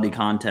quality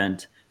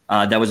content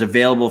that was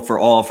available for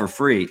all for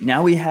free.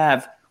 Now we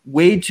have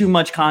way too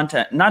much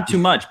content, not too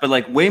much, but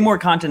like way more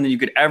content than you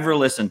could ever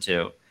listen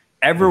to,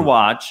 ever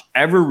watch,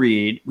 ever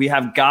read. We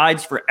have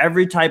guides for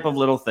every type of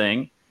little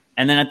thing.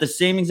 And then at the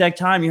same exact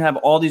time, you have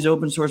all these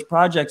open source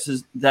projects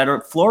that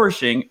are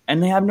flourishing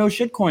and they have no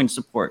shitcoin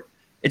support.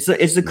 It's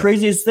the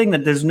craziest thing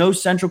that there's no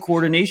central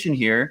coordination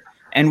here.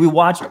 And we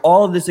watched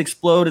all of this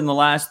explode in the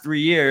last 3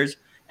 years.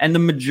 And the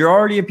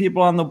majority of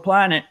people on the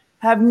planet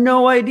have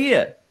no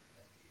idea.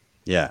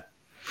 Yeah.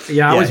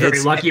 Yeah, I was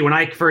very lucky when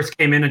I first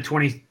came in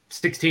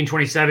 2016,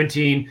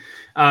 2017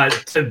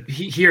 to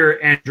hear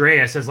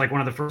Andreas as like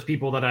one of the first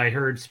people that I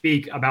heard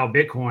speak about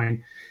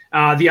Bitcoin.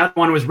 The other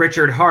one was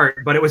Richard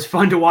Hart, but it was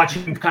fun to watch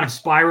him kind of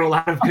spiral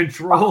out of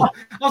control.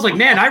 I was like,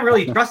 man, I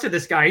really trusted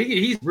this guy.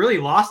 He's really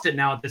lost it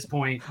now at this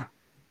point.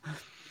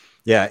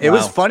 Yeah, it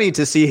was funny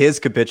to see his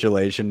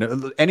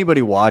capitulation.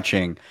 Anybody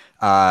watching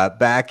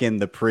back in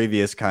the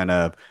previous kind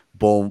of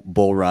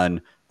bull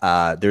run,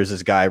 there's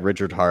this guy,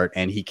 Richard Hart,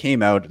 and he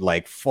came out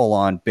like full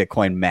on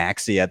Bitcoin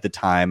maxi at the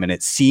time. And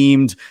it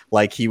seemed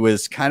like he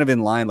was kind of in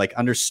line, like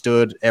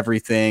understood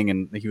everything.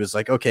 And he was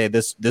like, okay,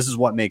 this is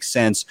what makes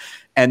sense.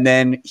 And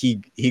then he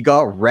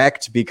got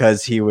wrecked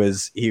because he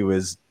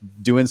was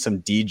doing some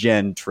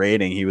degen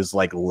trading. He was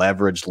like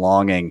leveraged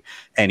longing,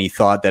 and he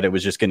thought that it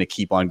was just going to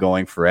keep on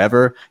going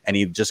forever. And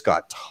he just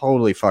got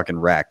totally fucking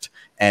wrecked.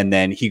 And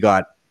then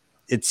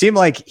it seemed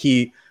like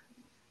he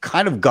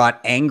kind of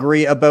got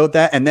angry about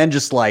that, and then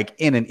just like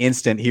in an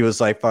instant he was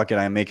like, fuck it,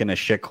 I'm making a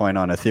shitcoin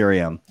on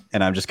Ethereum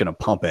and I'm just gonna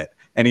pump it.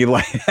 And he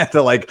like had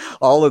to like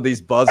all of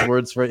these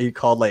buzzwords for he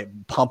called like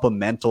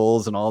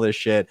pumpamentals and all this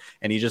shit,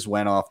 and he just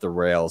went off the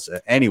rails.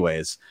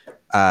 Anyways,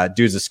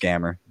 dude's a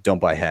scammer. Don't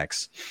buy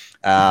Hex.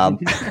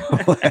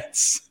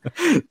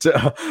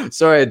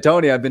 Sorry,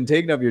 Tony, I've been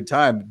taking up your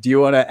time. Do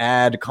you want to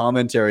add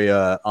commentary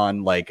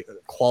on like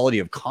quality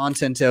of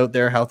content out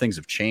there, how things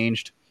have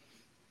changed?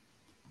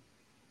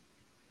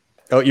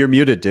 Oh, you're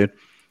muted, dude.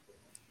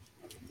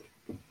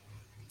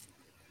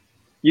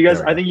 You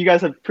guys, I think you guys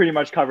have pretty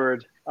much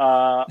covered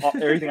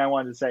everything I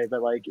wanted to say.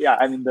 But like, yeah,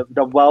 I mean,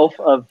 the wealth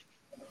of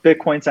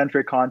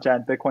Bitcoin-centric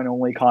content,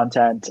 Bitcoin-only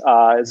content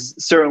is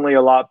certainly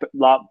a lot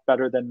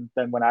better than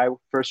when I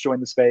first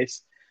joined the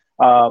space.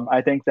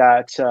 I think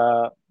that,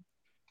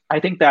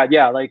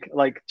 yeah,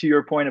 like to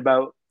your point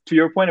about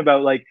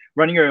like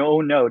running your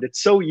own node,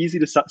 it's so easy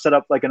to set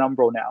up like an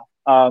Umbro now.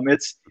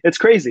 It's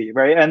crazy,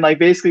 right? And like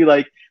basically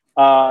like.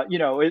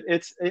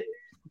 It's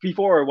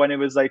before when it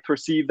was like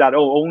perceived that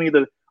only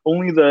the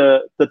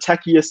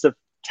techiest of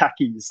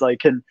techies like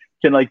can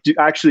like do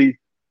actually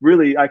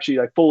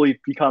like fully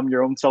become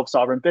your own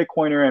self-sovereign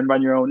Bitcoiner and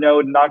run your own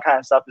node, and that kind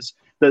of stuff is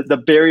the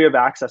barrier of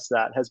access to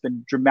that has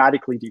been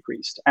dramatically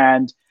decreased,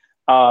 and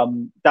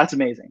that's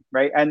amazing,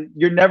 right? And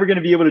you're never going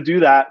to be able to do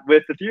that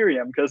with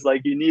Ethereum because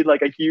like you need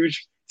like a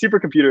huge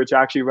supercomputer to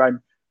actually run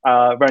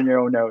your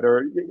own node,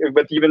 or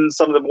with even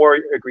some of the more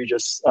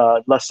egregious,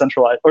 less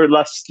centralized or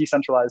less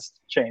decentralized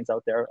chains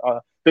out there.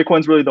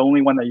 Bitcoin's really the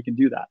only one that you can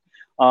do that.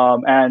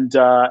 And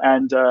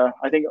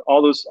I think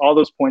all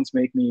those points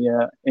make me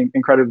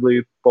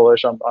incredibly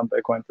bullish on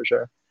Bitcoin for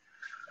sure.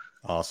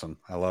 Awesome.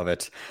 I love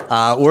it.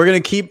 We're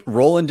going to keep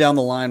rolling down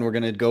the line. We're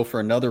going to go for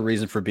another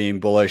reason for being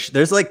bullish.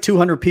 There's like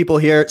 200 people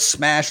here.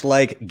 Smash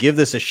like, give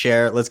this a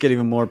share. Let's get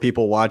even more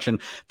people watching.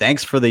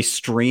 Thanks for the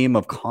stream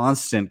of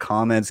constant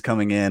comments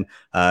coming in.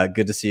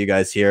 Good to see you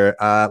guys here.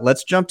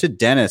 Let's jump to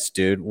Dennis,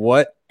 dude.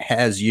 What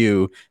has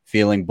you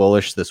feeling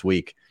bullish this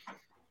week?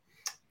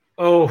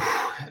 Oh,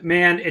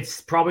 man, it's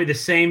probably the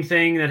same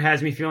thing that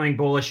has me feeling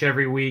bullish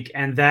every week,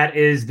 and that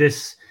is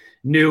this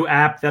new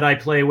app that I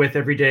play with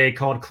every day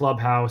called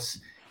Clubhouse.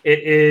 It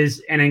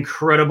is an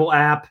incredible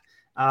app.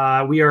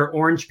 We are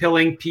orange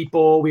pilling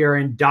people. We are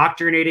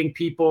indoctrinating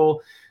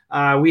people.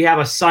 We have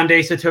a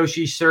Sunday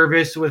Satoshi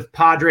service with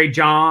Padre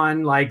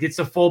John. Like, it's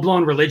a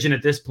full-blown religion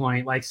at this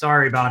point. Like,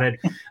 sorry about it.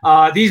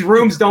 These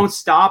rooms don't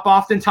stop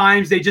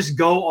oftentimes. They just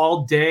go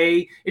all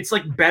day. It's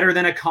like better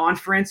than a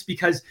conference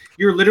because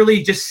you're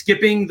literally just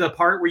skipping the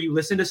part where you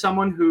listen to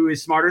someone who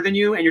is smarter than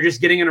you, and you're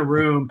just getting in a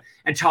room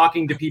and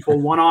talking to people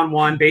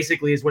one-on-one,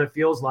 basically, is what it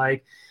feels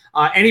like.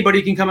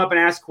 Anybody can come up and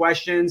ask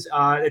questions.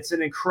 It's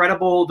an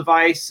incredible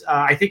device.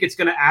 I think it's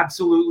going to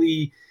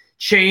absolutely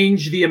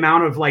change the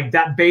amount of like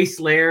that base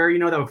layer,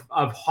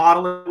 of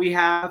hodler we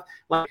have.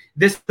 Like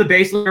this, the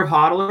base layer of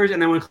hodlers.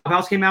 And then when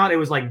Clubhouse came out, it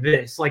was like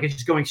this, like it's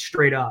just going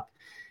straight up.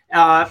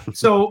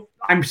 So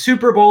I'm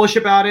super bullish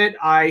about it.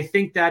 I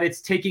think that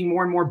it's taking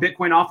more and more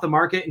Bitcoin off the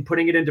market and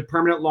putting it into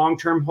permanent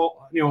long-term,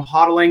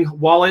 hodling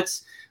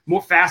wallets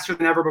more faster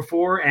than ever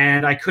before.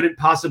 And I couldn't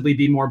possibly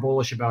be more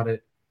bullish about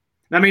it.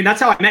 I mean,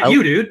 that's how I met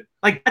you, dude.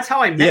 Like, that's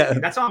how I met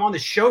you. That's how I'm on the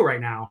show right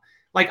now.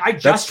 Like, I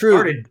just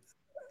started.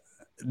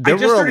 There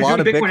were a lot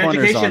of Bitcoin Bitcoiners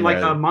education on like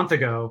there. a month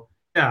ago.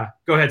 Yeah,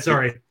 go ahead.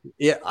 Sorry.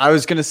 Yeah, I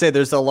was going to say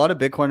there's a lot of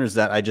Bitcoiners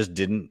that I just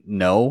didn't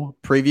know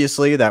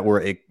previously that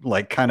were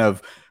like kind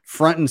of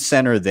front and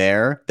center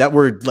there, that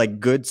were like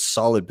good,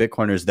 solid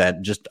Bitcoiners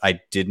that just I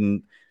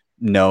didn't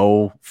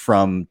know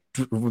from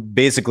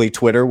basically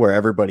Twitter, where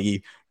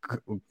everybody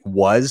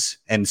was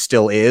and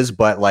still is.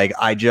 But like,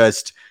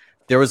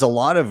 there was a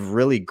lot of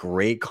really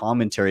great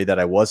commentary that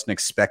I wasn't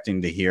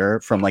expecting to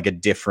hear from like a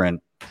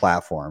different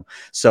platform.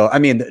 So, I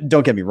mean,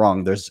 don't get me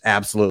wrong, there's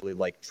absolutely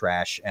like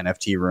trash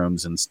NFT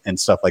rooms and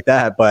stuff like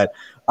that. But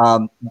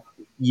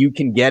you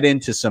can get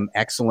into some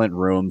excellent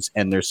rooms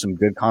and there's some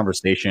good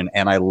conversation.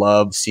 And I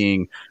love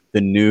seeing the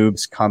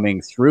noobs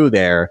coming through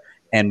there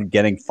and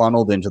getting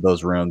funneled into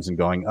those rooms and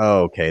going,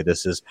 oh, okay,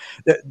 this is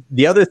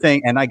the other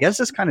thing. And I guess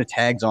this kind of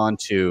tags on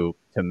to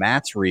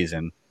Matt's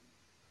reason,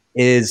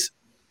 is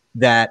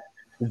that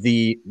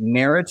the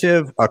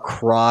narrative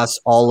across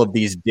all of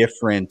these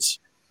different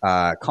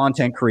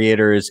content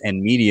creators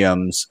and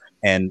mediums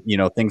and, you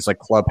know, things like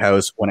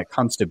Clubhouse, when it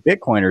comes to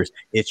Bitcoiners,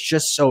 it's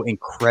just so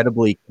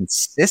incredibly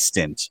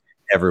consistent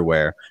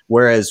everywhere.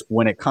 Whereas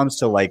when it comes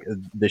to like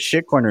the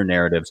shitcoiner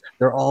narratives,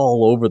 they're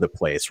all over the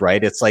place,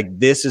 right? It's like,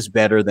 this is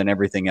better than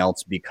everything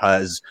else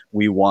because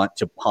we want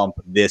to pump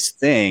this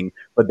thing.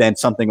 But then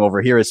something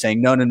over here is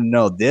saying,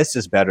 no, this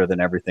is better than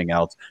everything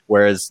else.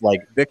 Whereas like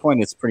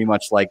Bitcoin is pretty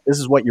much like, this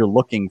is what you're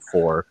looking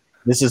for.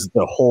 This is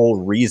the whole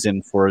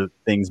reason for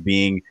things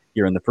being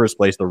here in the first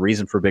place, the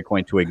reason for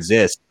Bitcoin to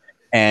exist.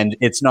 And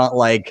it's not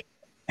like,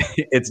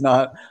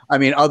 I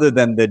mean, other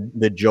than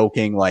the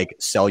joking, like,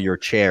 sell your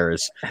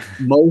chairs,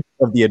 most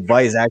of the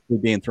advice actually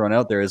being thrown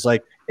out there is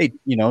like, hey,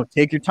 you know,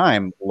 take your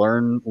time,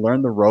 learn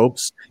the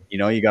ropes. You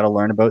know, you got to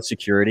learn about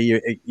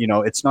security. You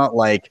know, it's not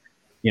like,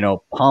 you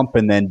know, pump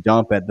and then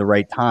dump at the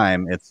right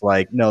time. It's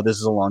like, no, this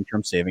is a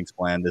long-term savings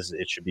plan.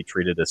 It should be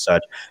treated as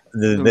such.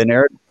 The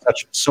narrative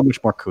is so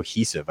much more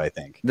cohesive, I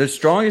think. The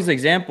strongest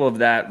example of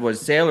that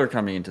was Saylor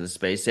coming into the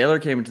space. Saylor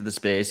came into the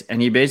space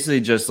and he basically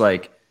just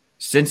like,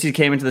 since he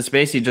came into the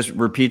space, he just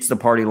repeats the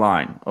party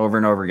line over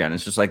and over again.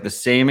 It's just like the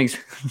same. It's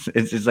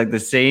just like the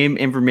same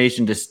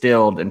information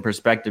distilled and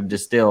perspective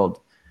distilled,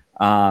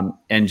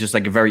 and just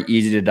like a very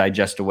easy to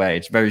digest away.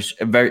 It's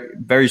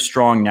very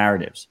strong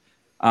narratives.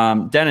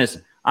 Dennis,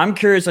 I'm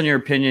curious on your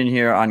opinion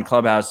here on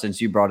Clubhouse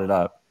since you brought it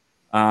up.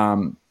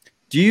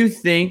 Do you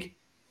think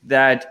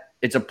that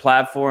it's a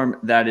platform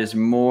that is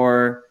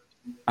more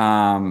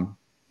prone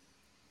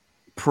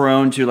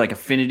to like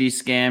affinity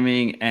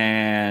scamming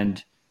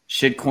and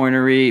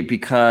shitcoinery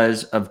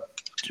because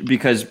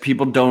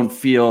people don't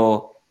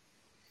feel,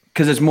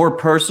 because it's more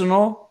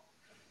personal?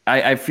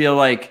 I feel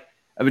like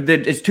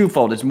it's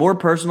twofold. It's more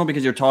personal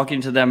because you're talking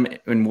to them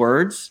in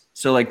words.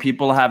 So like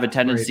people have a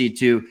tendency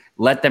to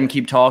let them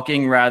keep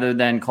talking rather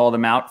than call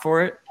them out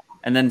for it.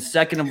 And then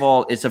second of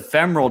all, it's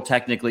ephemeral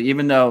technically,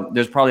 even though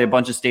there's probably a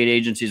bunch of state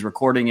agencies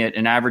recording it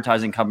and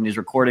advertising companies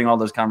recording all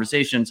those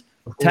conversations.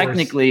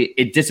 Technically,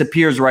 it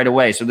disappears right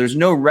away. So there's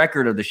no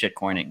record of the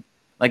shitcoining.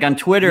 Like on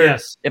Twitter,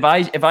 yes. If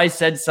I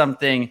said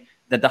something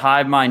that the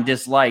hive mind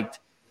disliked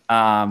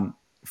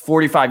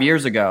 45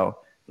 years ago,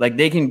 like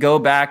they can go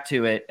back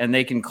to it and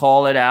they can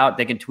call it out.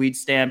 They can tweet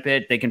stamp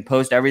it. They can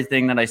post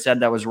everything that I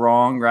said that was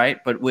wrong, right?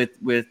 But with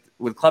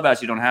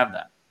Clubhouse, you don't have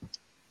that.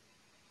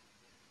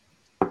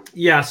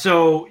 Yeah,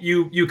 so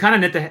you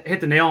kind of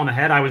hit the nail on the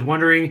head. I was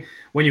wondering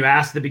when you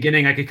asked at the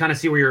beginning, I could kind of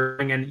see where you're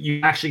going, and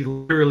you actually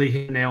literally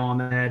hit the nail on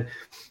the head.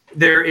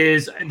 There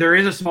is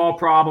a small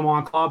problem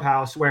on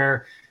Clubhouse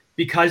where,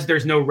 because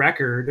there's no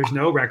record,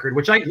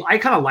 which I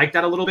kind of like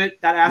that a little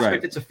bit, that aspect.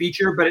 Right. It's a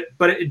feature,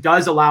 but it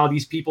does allow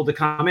these people to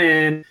come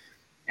in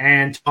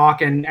and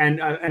talk and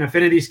an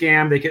affinity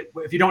scam. They could,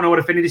 if you don't know what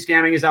affinity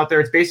scamming is out there,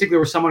 it's basically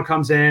where someone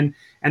comes in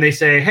and they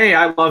say, hey,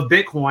 I love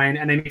Bitcoin,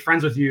 and they make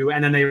friends with you.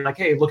 And then they're like,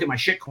 hey, look at my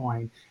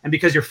shitcoin. And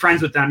because you're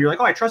friends with them, you're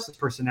like, oh, I trust this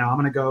person now. I'm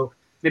going to go,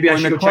 maybe I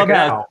should go check it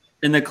out.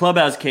 In the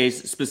Clubhouse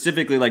case,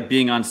 specifically like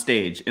being on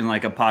stage in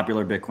like a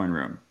popular Bitcoin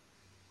room.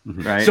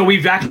 Right. So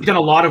we've actually done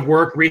a lot of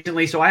work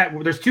recently. So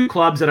there's two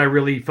clubs that I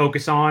really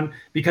focus on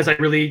because I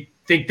really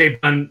think they've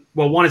done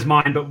well. One is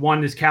mine, but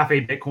one is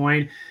Cafe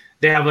Bitcoin.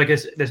 They have like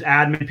this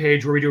admin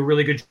page where we do a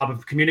really good job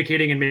of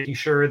communicating and making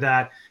sure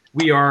that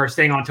we are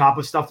staying on top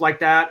of stuff like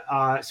that.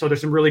 So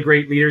there's some really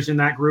great leaders in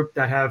that group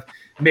that have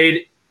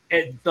made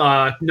it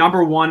the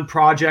number one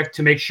project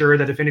to make sure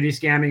that affinity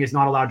scamming is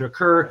not allowed to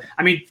occur.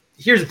 I mean,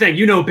 here's the thing,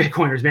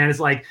 Bitcoiners, man, it's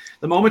like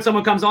the moment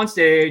someone comes on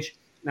stage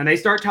and they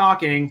start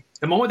talking,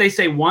 the moment they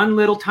say one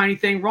little tiny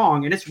thing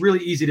wrong, and it's really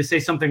easy to say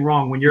something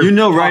wrong when you're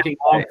talking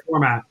long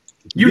format.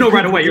 You know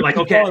right away. You're like,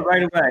 okay,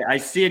 right away. I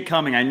see it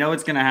coming. I know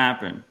it's going to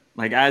happen.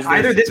 Like as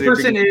either this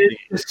person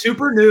is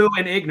super new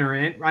and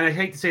ignorant. Right? I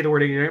hate to say the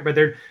word ignorant, but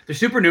they're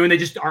super new and they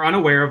just are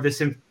unaware of this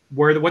and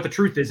what the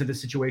truth is of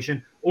this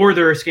situation, or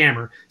they're a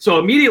scammer. So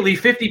immediately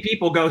 50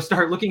 people go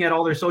start looking at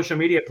all their social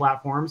media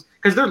platforms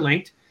because they're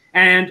linked.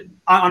 And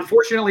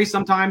unfortunately,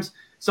 sometimes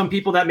some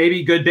people that may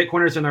be good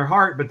Bitcoiners in their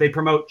heart, but they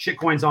promote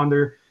shitcoins on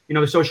their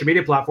social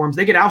media platforms,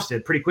 they get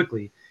ousted pretty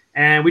quickly.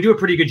 And we do a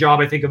pretty good job,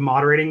 I think, of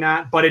moderating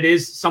that. But it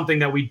is something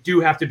that we do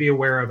have to be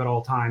aware of at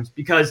all times,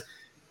 because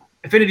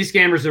affinity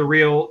scammers are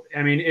real.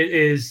 I mean, it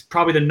is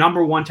probably the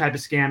number one type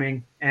of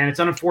scamming, and it's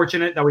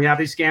unfortunate that we have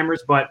these scammers,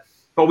 but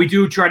we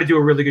do try to do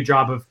a really good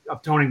job of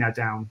toning that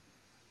down.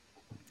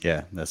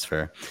 Yeah, that's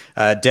fair.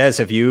 Des,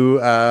 have you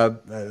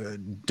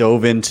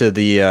dove into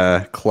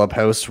the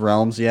Clubhouse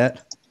realms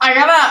yet? I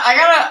got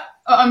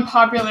a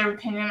unpopular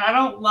opinion. I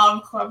don't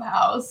love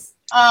Clubhouse.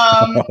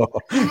 I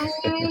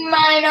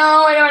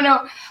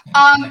know.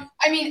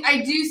 I mean,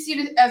 I do see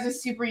it as a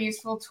super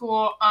useful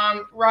tool.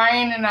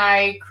 Ryan and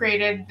I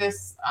created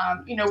this,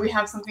 we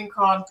have something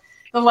called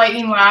the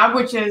Lightning Lab,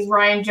 which is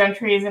Ryan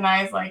Gentry's and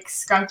I's like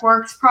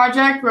Skunkworks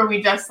project, where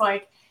we just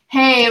like,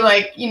 hey,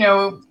 like,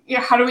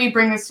 how do we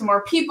bring this to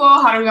more people?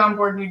 How do we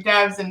onboard new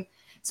devs? And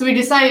so we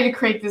decided to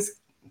create this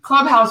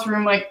Clubhouse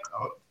room. Like,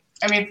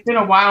 I mean, it's been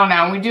a while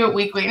now. We do it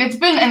weekly, and it's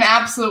been an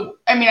absolute.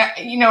 I mean,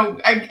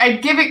 I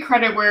give it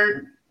credit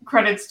where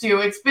credit's due.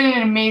 It's been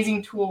an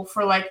amazing tool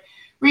for like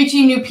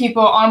reaching new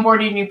people,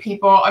 onboarding new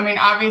people. I mean,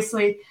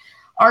 obviously,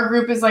 our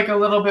group is like a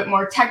little bit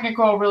more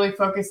technical, really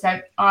focused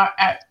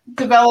at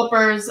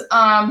developers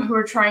who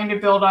are trying to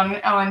build on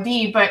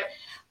L&D. But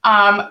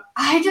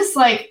I just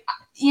like.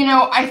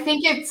 I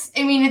think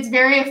it's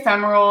very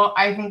ephemeral.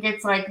 I think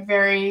it's like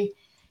very,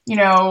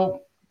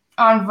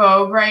 on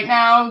vogue right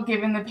now,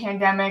 given the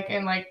pandemic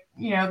and like,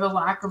 the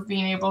lack of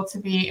being able to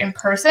be in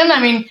person. I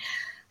mean,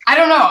 I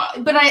don't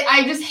know, but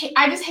I just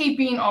hate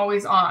being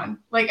always on.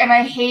 Like, and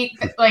I hate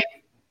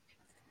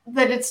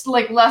that it's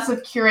like less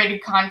of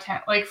curated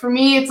content. Like for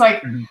me, it's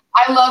like,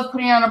 I love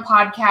putting on a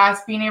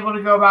podcast, being able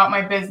to go about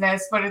my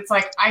business, but it's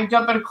like, I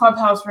jump in a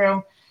Clubhouse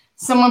room,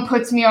 someone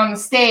puts me on the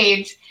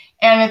stage,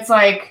 and it's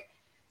like,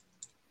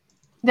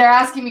 they're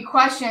asking me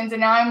questions, and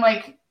now I'm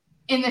like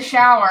in the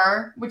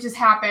shower, which has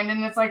happened,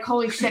 and it's like,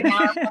 holy shit, now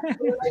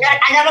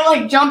I gotta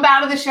like jump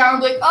out of the shower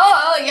and be like,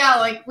 oh yeah,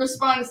 like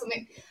respond to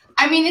something.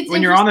 I mean, it's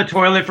when you're on the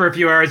toilet for a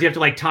few hours, you have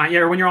to like time. Yeah,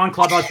 or when you're on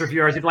Clubhouse for a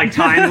few hours, you have to like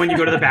time when you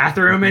go to the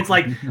bathroom. It's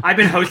like I've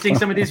been hosting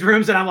some of these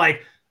rooms, and I'm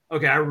like,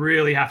 okay, I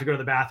really have to go to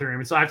the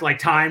bathroom, and so I have to like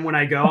time when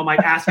I go. I'm like,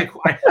 I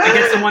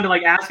get someone to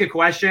like ask a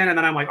question, and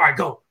then I'm like, all right,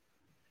 go.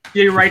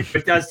 Yeah, you're right.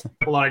 It does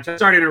a lot.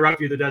 Sorry to interrupt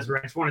you, the Desiree.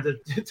 I just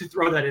wanted to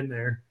throw that in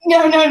there.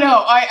 No.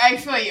 I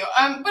feel you.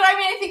 But I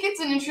mean, I think it's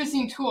an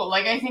interesting tool.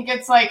 Like, I think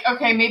it's like,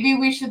 okay, maybe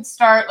we should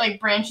start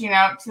like branching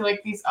out to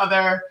like these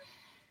other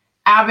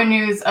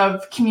avenues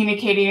of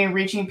communicating and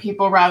reaching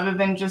people rather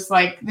than just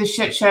like the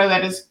shit show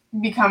that has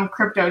become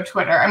crypto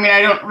Twitter. I mean,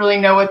 I don't really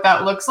know what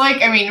that looks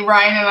like. I mean,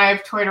 Ryan and I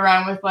have toyed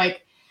around with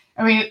like,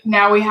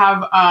 now we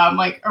have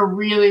like a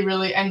really,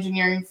 really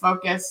engineering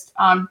focused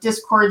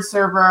Discord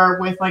server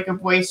with like a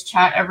voice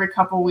chat every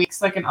couple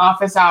weeks, like in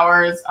office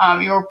hours.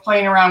 You're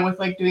playing around with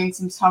like doing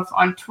some stuff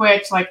on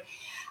Twitch. Like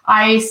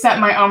I set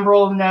my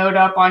Umbral node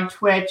up on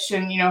Twitch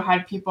and,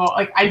 had people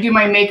like I do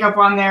my makeup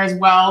on there as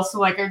well. So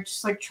like I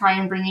just like try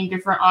and bring in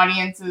different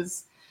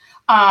audiences.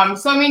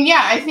 So, I mean,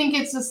 yeah, I think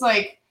it's just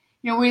like,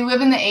 we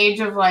live in the age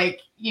of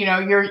like,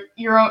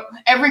 your own,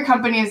 every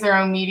company is their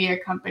own media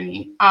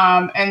company.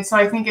 And so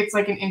I think it's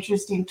like an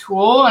interesting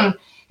tool. And,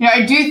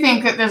 I do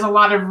think that there's a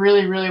lot of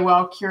really, really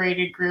well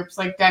curated groups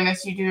like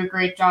Dennis, you do a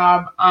great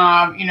job.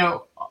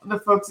 The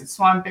folks at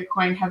Swan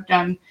Bitcoin have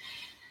done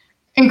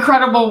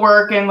incredible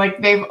work and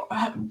like they've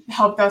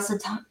helped us a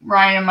ton,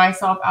 Ryan and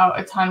myself out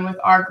a ton with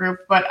our group.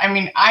 But I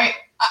mean, I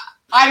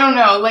don't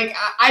know, like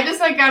I just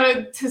like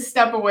gotta to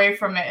step away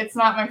from it. It's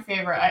not my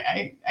favorite.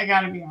 I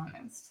gotta be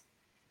honest.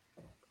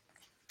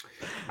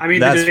 I mean,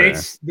 the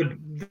debates, the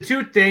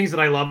two things that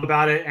I love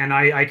about it, and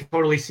I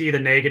totally see the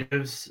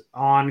negatives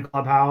on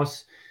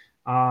Clubhouse.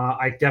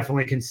 I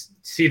definitely can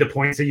see the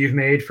points that you've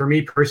made. For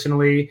me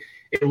personally,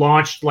 it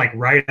launched like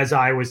right as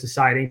I was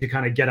deciding to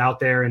kind of get out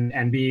there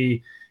and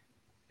be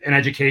an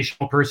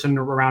educational person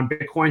around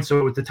Bitcoin.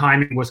 So the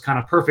timing was kind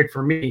of perfect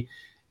for me.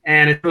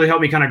 And it really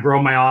helped me kind of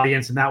grow my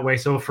audience in that way.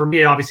 So for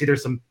me, obviously,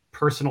 there's some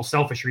personal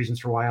selfish reasons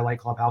for why I like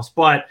Clubhouse.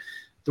 But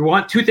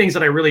two things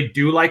that I really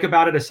do like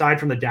about it, aside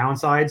from the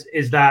downsides,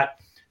 is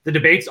that the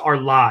debates are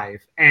live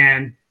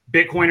and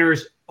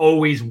Bitcoiners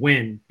always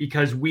win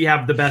because we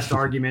have the best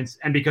arguments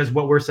and because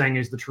what we're saying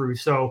is the truth.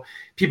 So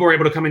people are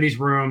able to come in these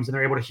rooms and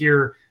they're able to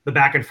hear the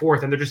back and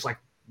forth and they're just like,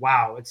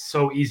 wow, it's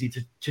so easy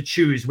to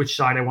choose which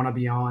side I want to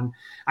be on.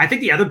 I think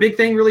the other big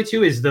thing really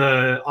too is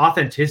the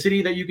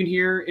authenticity that you can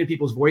hear in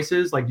people's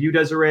voices, like you,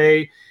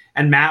 Desiree,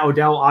 and Matt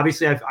Odell.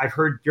 Obviously, I've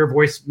heard your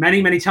voice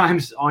many, many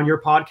times on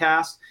your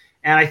podcast.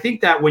 And I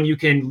think that when you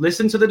can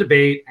listen to the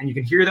debate and you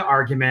can hear the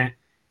argument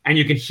and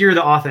you can hear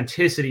the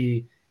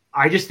authenticity,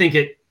 I just think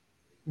it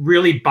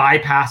really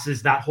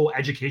bypasses that whole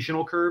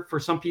educational curve for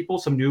some people,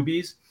 some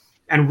newbies,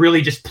 and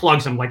really just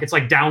plugs them. Like it's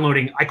like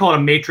downloading, I call it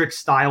a matrix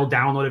style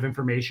download of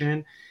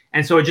information.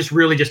 And so it just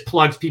really just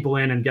plugs people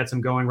in and gets them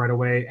going right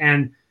away.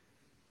 And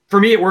for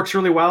me, it works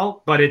really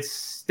well, but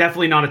it's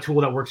definitely not a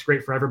tool that works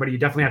great for everybody. You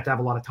definitely have to have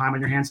a lot of time on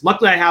your hands.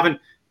 Luckily, I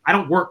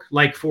don't work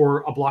like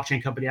for a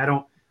blockchain company.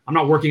 I'm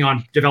not working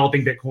on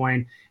developing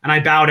Bitcoin, and I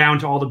bow down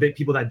to all the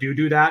people that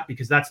do that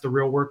because that's the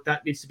real work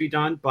that needs to be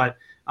done. But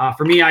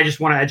for me, I just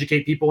want to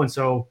educate people. And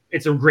so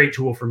it's a great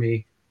tool for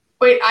me.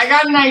 Wait, I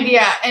got an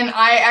idea, and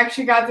I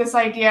actually got this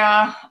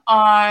idea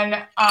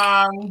on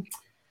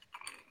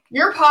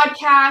your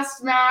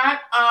podcast,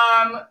 Matt,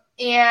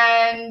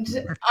 and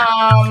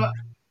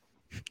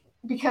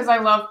because I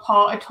love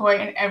Paul Atoy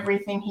and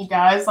everything he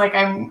does. Like,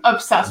 I'm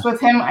obsessed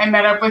with him. I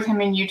met up with him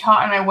in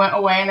Utah, and I went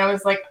away, and I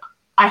was like,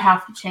 I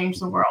have to change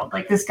the world.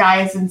 Like, this guy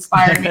has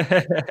inspired me.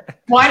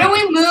 Why don't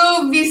we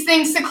move these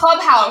things to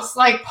Clubhouse?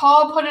 Like,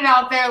 Paul put it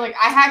out there. Like,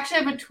 I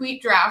actually have a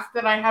tweet draft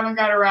that I haven't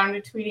got around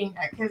to tweeting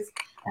yet because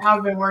I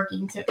have been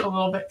working a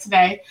little bit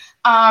today.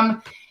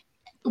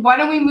 Why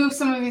don't we move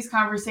some of these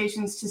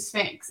conversations to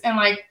Sphinx and,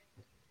 like,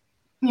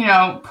 you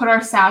know, put our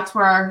sats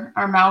where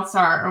our mouths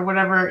are, or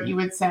whatever you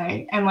would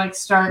say, and like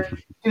start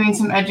doing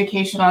some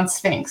education on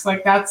Sphinx.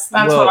 Like that's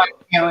what I'm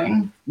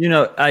feeling. You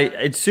know,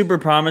 it's super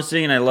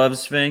promising, and I love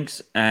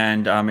Sphinx,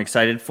 and I'm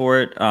excited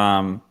for it.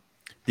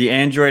 The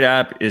Android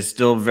app is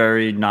still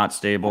very not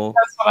stable.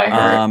 That's what I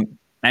heard.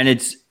 And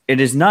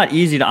it is not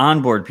easy to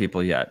onboard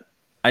people yet.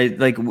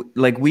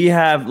 We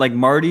have like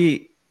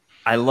Marty.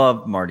 I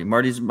love Marty.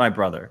 Marty's my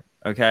brother.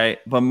 Okay.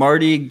 But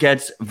Marty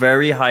gets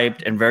very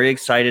hyped and very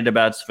excited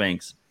about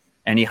Sphinx,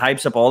 and he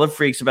hypes up all the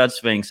freaks about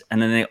Sphinx.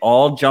 And then they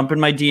all jump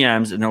in my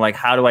DMs and they're like,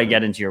 how do I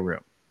get into your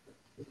room?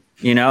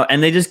 You know,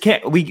 and they just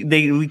can't,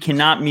 we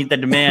cannot meet the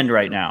demand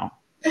right now.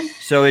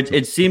 So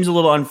it seems a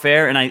little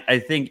unfair. And I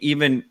think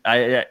even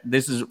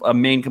this is a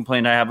main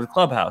complaint I have with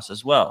Clubhouse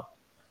as well.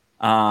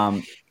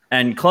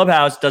 And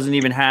Clubhouse doesn't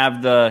even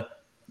have the,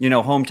 you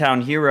know,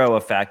 hometown hero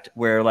effect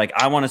where like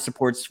I want to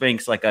support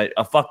Sphinx like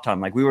a fuck ton.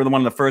 Like we were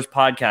one of the first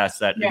podcasts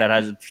that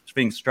has a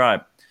Sphinx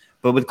tribe.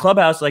 But with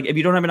Clubhouse, like if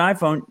you don't have an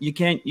iPhone, you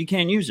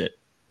can't use it.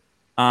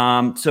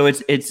 So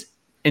it's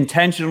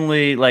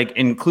intentionally like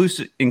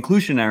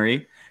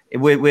inclusionary.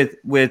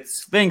 With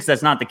Sphinx,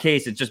 that's not the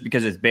case. It's just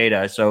because it's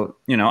beta. So,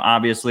 you know,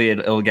 obviously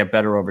it'll get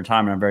better over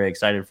time, and I'm very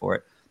excited for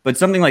it. But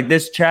something like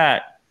this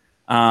chat,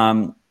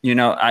 you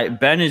know,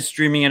 Ben is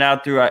streaming it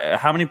out through.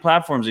 How many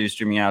platforms are you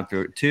streaming out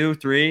through? 2,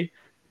 3?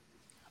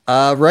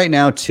 Right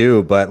now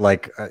 2, but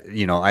like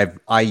you know,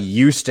 I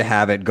used to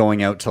have it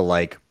going out to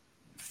like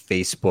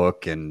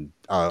Facebook and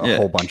a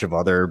whole bunch of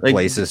other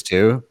places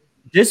too.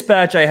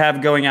 Dispatch I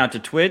have going out to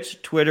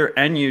Twitch, Twitter,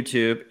 and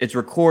YouTube. It's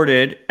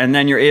recorded, and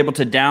then you're able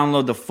to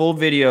download the full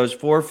videos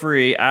for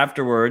free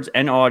afterwards,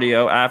 and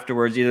audio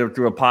afterwards, either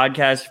through a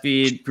podcast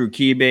feed, through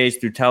Keybase,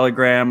 through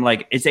Telegram.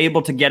 Like it's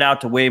able to get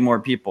out to way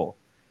more people.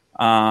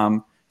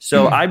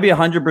 So I'd be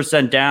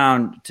 100%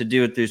 down to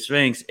do it through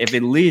Sphinx if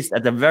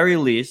at the very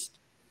least,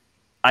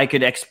 I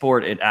could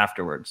export it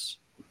afterwards.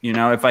 You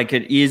know, if I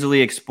could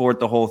easily export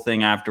the whole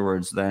thing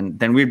afterwards, then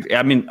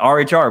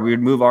RHR, we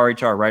would move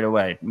RHR right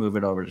away, move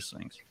it over to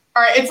Sphinx.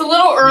 All right, it's a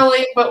little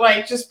early, but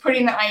like just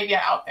putting the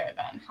idea out there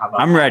then. How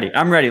about I'm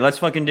ready. Let's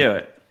fucking do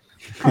it.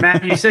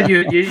 Matt, you said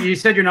you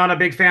said you're not a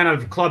big fan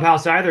of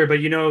Clubhouse either, but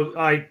you know,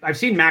 I've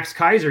seen Max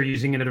Kaiser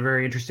using it in a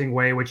very interesting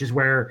way, which is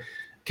where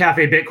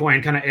Cafe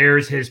Bitcoin kind of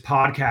airs his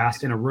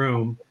podcast in a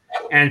room,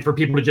 and for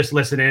people to just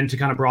listen in to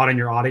kind of broaden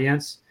your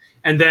audience.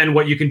 And then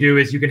what you can do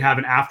is you can have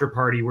an after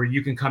party where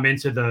you can come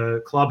into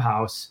the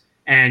Clubhouse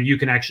and you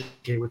can actually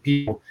communicate with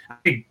people. I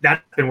think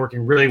that's been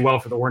working really well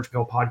for the Orange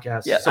Pill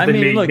podcast. Yeah,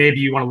 Something maybe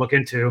you want to look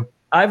into.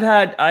 I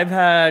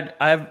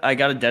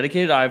got a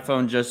dedicated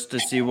iPhone just to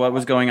see what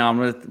was going on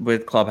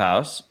with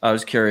Clubhouse. I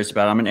was curious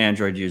about it. I'm an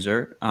Android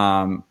user.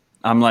 I'm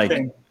like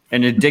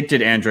an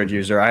addicted Android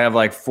user. I have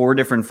like 4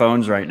 different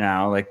phones right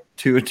now. Like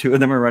two of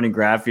them are running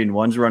Graphene.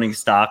 One's running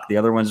stock. The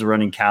other one's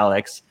running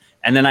Calyx.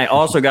 And then I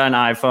also got an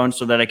iPhone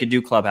so that I could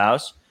do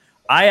Clubhouse.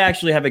 I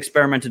actually have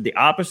experimented the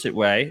opposite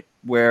way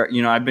where,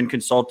 you know, I've been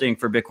consulting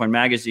for Bitcoin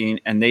Magazine,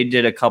 and they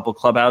did a couple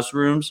Clubhouse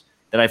rooms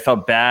that I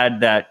felt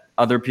bad that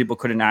other people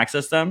couldn't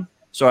access them.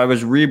 So I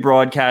was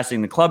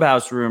rebroadcasting the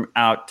Clubhouse room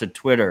out to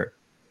Twitter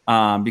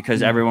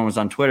because everyone was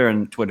on Twitter,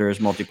 and Twitter is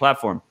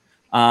multi-platform.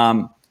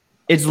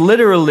 It's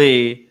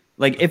literally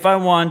like if I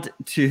want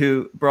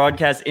to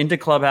broadcast into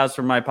Clubhouse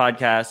from my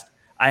podcast,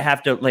 I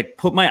have to like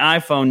put my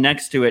iPhone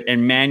next to it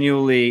and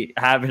manually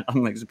have it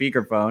on like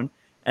speakerphone.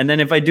 And then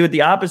if I do it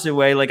the opposite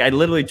way, like I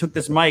literally took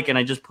this mic and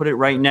I just put it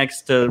right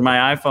next to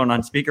my iPhone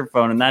on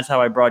speakerphone, and that's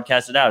how I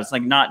broadcast it out. It's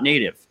like not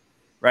native,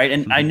 right?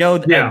 And I know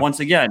that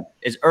once again,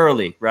 it's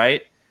early,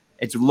 right?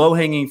 It's low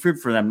hanging fruit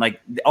for them. Like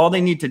all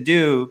they need to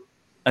do,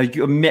 a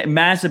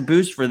massive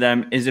boost for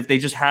them is if they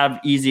just have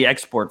easy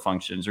export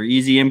functions or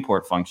easy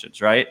import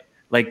functions, right?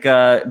 Like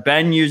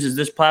Ben uses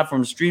this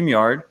platform,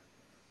 StreamYard.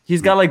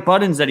 He's got like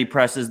buttons that he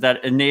presses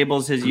that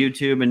enables his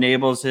YouTube,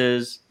 enables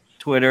his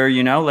Twitter,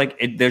 you know,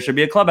 like there should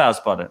be a Clubhouse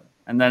button,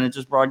 and then it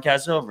just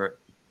broadcasts over.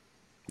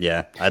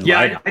 Yeah. I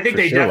think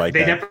they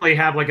definitely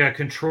have like a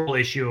control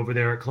issue over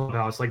there at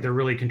Clubhouse. Like they're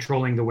really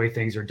controlling the way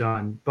things are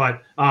done.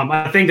 But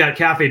I think that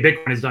Cafe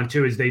Bitcoin has done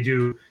too is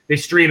they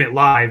stream it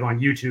live on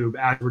YouTube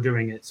as we're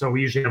doing it. So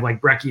we usually have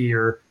like Brecky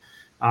or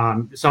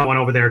someone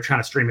over there trying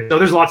to stream it. So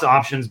there's lots of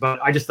options, but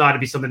I just thought it'd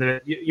be something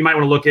that you might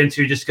want to look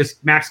into just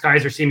because Max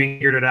Kaiser seemingly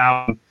figured it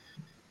out.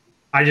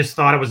 I just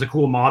thought it was a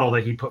cool model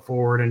that he put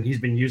forward, and he's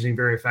been using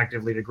very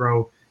effectively to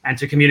grow and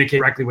to communicate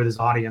directly with his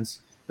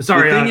audience.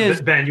 Sorry, The thing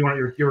is- Ben, you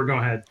were go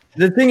ahead.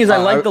 The thing is, I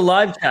like the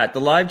live chat.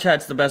 The live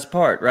chat's the best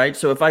part, right?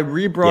 So if I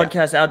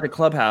rebroadcast out to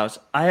Clubhouse,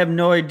 I have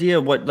no idea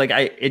what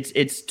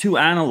it's too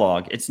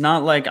analog. It's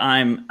not like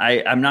I'm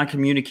not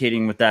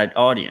communicating with that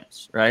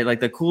audience, right? Like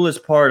the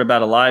coolest part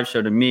about a live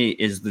show to me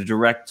is the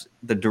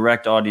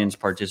direct audience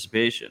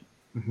participation.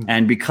 Mm-hmm.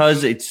 And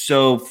because it's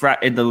so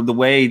the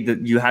way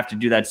that you have to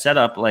do that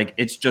setup, like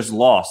it's just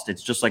lost.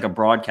 It's just like a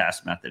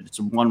broadcast method. It's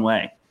one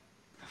way.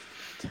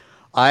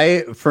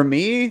 For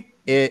me,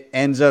 it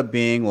ends up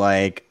being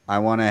like I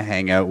want to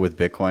hang out with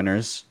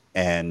Bitcoiners,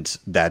 and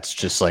that's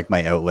just like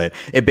my outlet.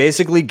 It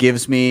basically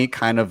gives me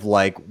kind of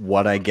like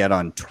what I get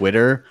on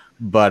Twitter,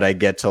 but I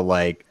get to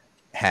like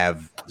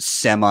have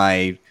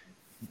semi,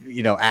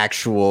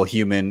 actual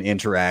human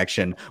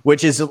interaction,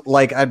 which is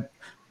like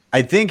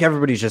I think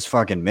everybody's just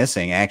fucking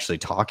missing actually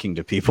talking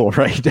to people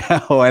right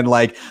now, and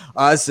like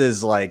us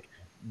is like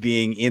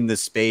being in the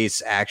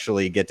space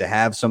actually get to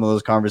have some of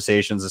those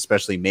conversations,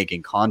 especially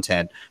making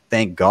content.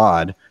 Thank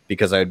God,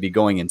 because I would be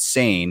going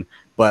insane.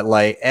 But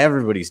like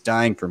everybody's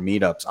dying for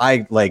meetups.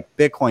 I like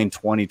Bitcoin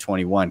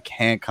 2021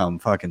 can't come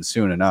fucking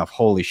soon enough.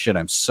 Holy shit,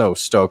 I'm so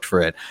stoked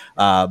for it.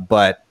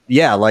 But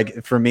yeah,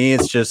 like for me,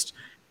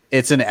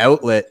 it's an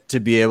outlet to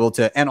be able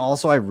to, and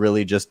also I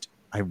really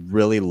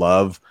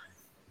love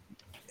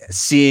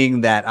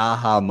seeing that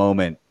aha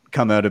moment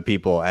come out of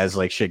people as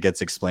like shit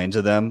gets explained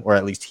to them, or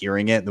at least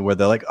hearing it where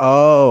they're like,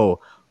 oh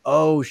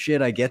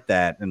shit, I get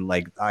that. And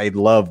like I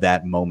love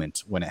that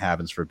moment when it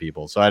happens for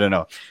people. So I don't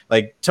know,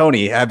 like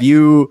Tony,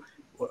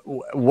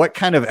 what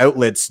kind of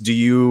outlets do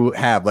you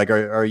have? Like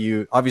are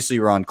you, obviously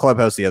you were on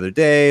Clubhouse the other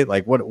day,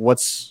 like what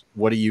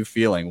are you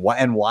feeling?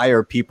 Why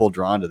are people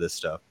drawn to this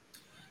stuff?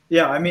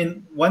 Yeah, I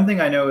mean, one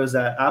thing I know is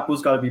that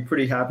Apple's got to be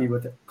pretty happy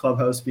with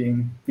Clubhouse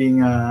being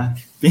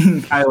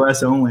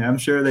iOS only. I'm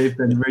sure they've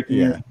been raking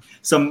in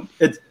some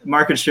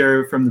market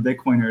share from the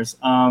Bitcoiners.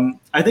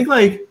 I think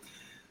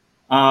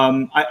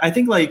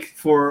like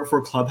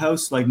for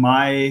Clubhouse, like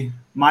my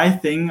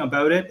thing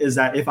about it is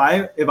that if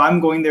I'm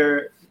going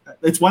there,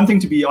 it's one thing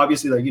to be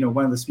obviously like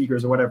one of the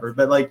speakers or whatever,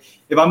 but like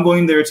if I'm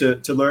going there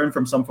to learn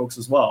from some folks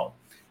as well,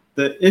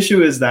 the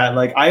issue is that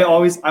like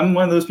I'm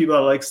one of those people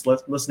that likes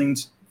listening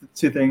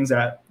to things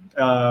at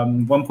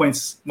 1.5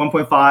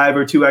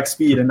 or 2x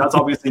speed, and that's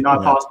obviously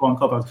not possible on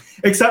Clubhouse.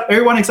 Except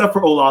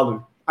for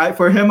Olalu.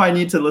 For him, I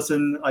need to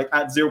listen like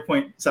at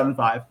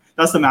 0.75.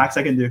 That's the max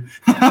I can do.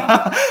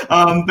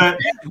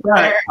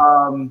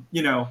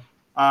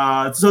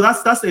 So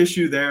that's the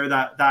issue there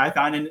that I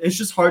found, and it's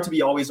just hard to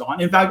be always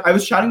on. In fact, I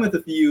was chatting with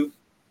a few,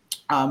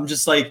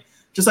 just like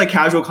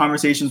casual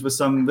conversations with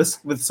some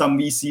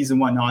VCs and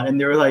whatnot, and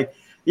they were like,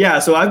 yeah.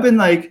 So I've been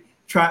like.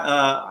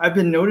 I've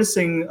been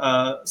noticing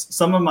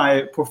some of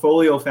my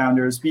portfolio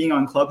founders being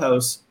on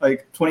Clubhouse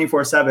like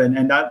 24/7,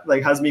 and that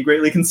like has me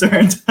greatly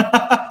concerned.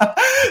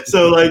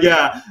 So like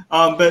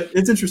but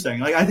it's interesting.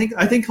 Like I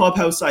think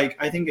Clubhouse, like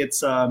I think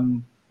it's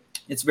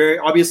very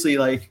obviously,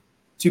 like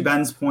to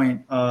Ben's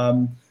point,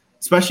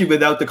 especially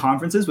without the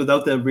conferences,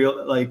 without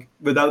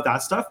that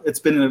stuff, it's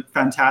been a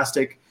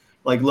fantastic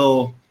like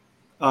little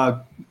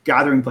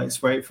gathering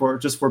place, right, for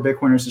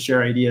Bitcoiners to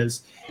share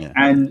ideas. Yeah.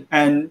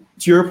 And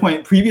to your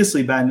point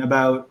previously, Ben,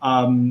 about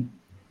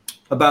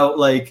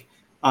like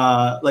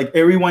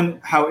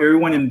everyone, how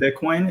everyone in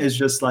Bitcoin is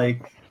just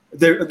like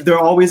they're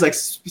always like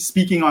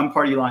speaking on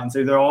party lines.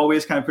 They're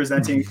always kind of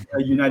presenting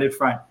a united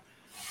front.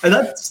 And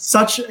that's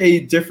such a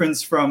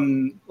difference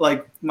from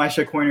like my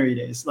shitcoinery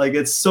days. Like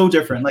it's so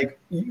different. Like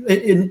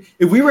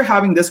if we were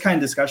having this kind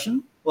of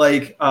discussion,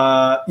 like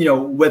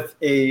with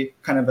a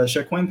kind of a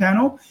shitcoin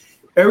panel,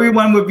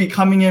 everyone would be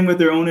coming in with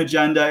their own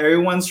agenda.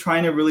 Everyone's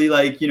trying to really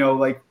like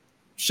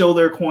show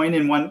their coin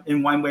in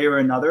one way or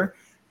another.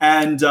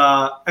 And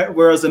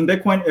whereas in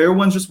Bitcoin,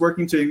 everyone's just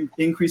working to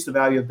increase the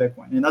value of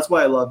Bitcoin, and that's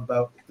what I love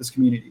about this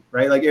community,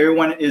 right? Like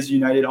everyone is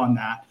united on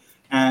that,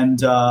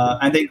 and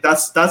I think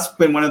that's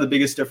been one of the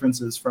biggest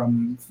differences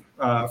from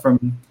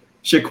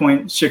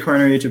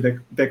shitcoinery to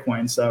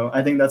Bitcoin. So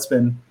I think that's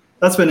been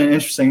an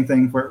interesting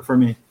thing for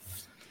me.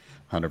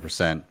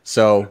 100%.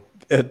 So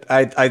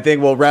I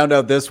think we'll round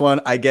out this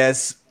one. I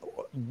guess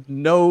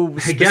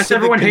I guess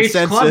everyone hates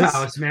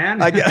Clubhouse,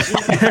 man. I guess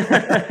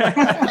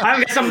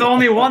I'm the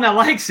only one that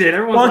likes it.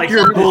 Everyone's like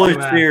your bullish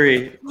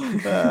theory.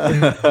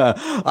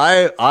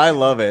 I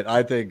love it.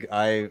 I think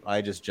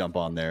I just jump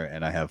on there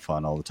and I have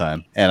fun all the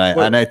time, and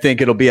I think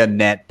it'll be a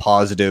net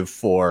positive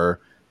for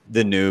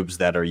the noobs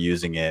that are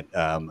using it,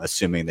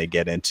 assuming they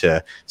get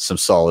into some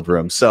solid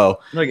rooms.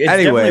 So, look, it's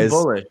definitely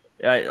bullish.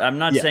 I'm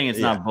not saying it's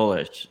not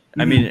bullish.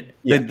 I mean,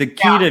 the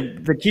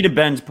key to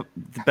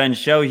Ben's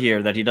show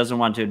here that he doesn't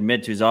want to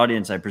admit to his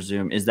audience, I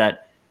presume, is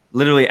that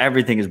literally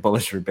everything is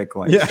bullish for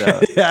Bitcoin. Yeah, So.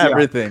 yeah,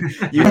 everything.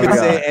 You Oh, can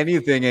say God.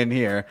 anything in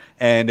here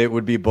and it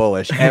would be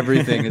bullish.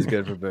 Everything is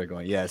good for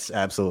Bitcoin. Yes,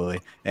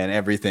 absolutely. And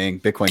everything,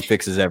 Bitcoin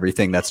fixes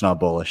everything that's not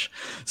bullish.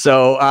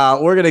 So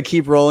we're going to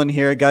keep rolling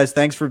here. Guys,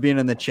 thanks for being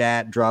in the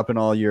chat, dropping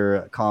all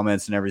your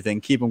comments and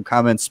everything. Keep them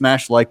coming.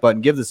 Smash the like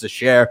button. Give this a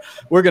share.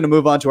 We're going to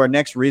move on to our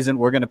next reason.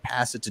 We're going to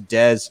pass it to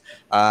Des.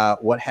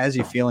 What has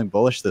you feeling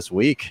bullish this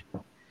week?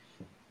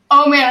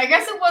 Oh man, I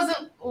guess it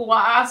wasn't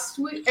last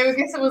week. I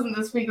guess it wasn't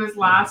this week. It was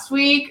last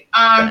week.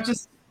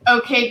 Just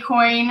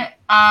OKCoin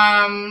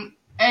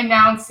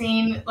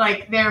announcing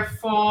like their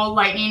full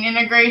Lightning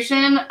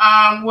integration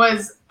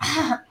was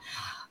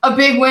a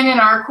big win in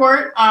our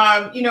court.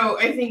 I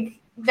think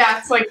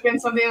that's like been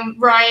something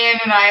Ryan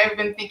and I have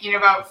been thinking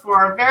about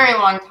for a very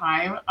long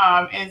time,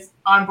 is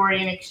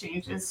onboarding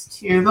exchanges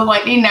to the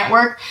Lightning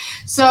Network.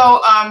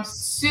 So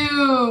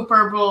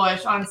super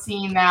bullish on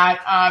seeing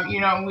that.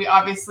 We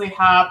obviously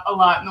have a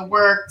lot in the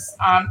works.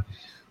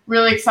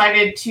 Really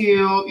excited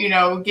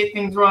to, get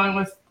things rolling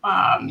with,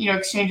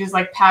 exchanges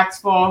like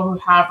Paxful, who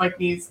have like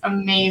these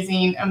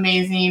amazing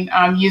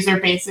user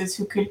bases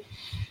who could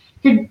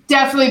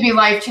definitely be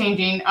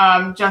life-changing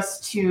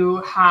just to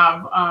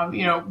have,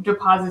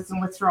 deposits and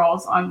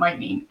withdrawals on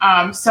Lightning.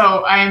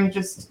 So I'm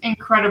just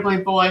incredibly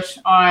bullish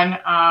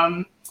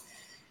on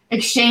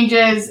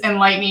exchanges and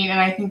Lightning, and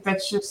I think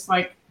that's just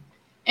like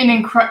an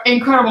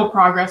incredible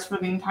progress for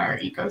the entire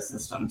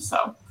ecosystem.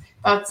 So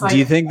that's like. Do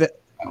you think that?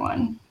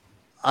 One.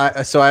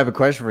 So I have a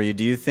question for you.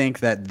 Do you think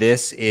that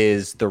this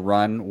is the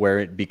run where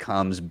it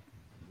becomes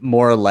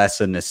more or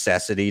less a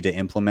necessity to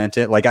implement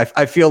it? Like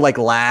I feel like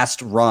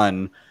last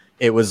run,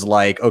 it was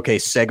like, okay,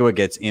 Segwit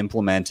gets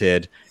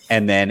implemented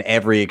and then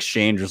every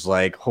exchange was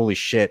like, holy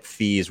shit,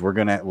 fees,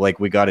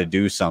 we got to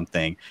do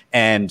something.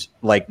 And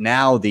like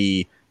now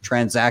the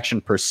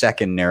transaction per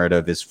second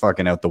narrative is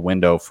fucking out the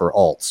window for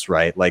alts,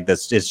 right? Like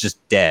it's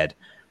just dead.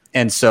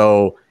 And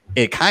so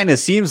it kind of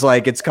seems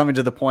like it's coming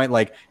to the point,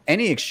 like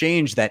any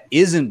exchange that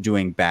isn't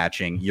doing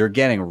batching, you're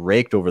getting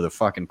raked over the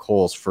fucking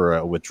coals for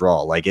a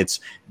withdrawal. Like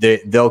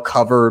they'll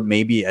cover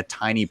maybe a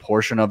tiny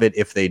portion of it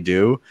if they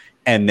do.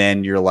 And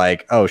then you're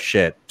like, oh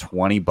shit,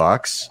 $20,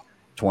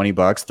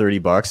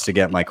 $30 to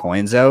get my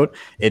coins out.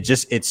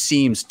 It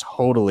seems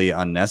totally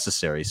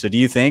unnecessary. So do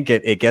you think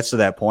it gets to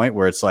that point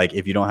where it's like,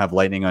 if you don't have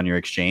Lightning on your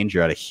exchange,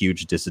 you're at a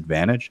huge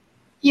disadvantage?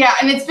 Yeah,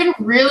 and it's been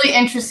really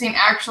interesting,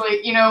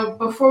 actually.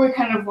 Before we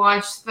kind of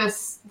launched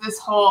this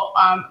whole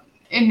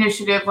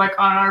initiative, like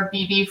on our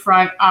BD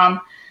front,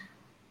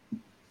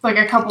 like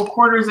a couple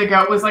quarters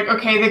ago, it was like,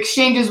 okay, the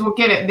exchanges will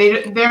get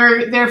it.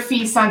 They're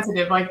fee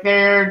sensitive. Like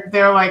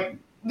they're like,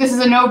 this is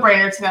a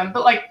no-brainer to them.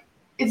 But like,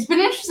 it's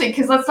been interesting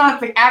because that's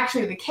not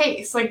actually the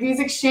case. Like these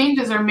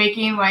exchanges are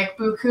making like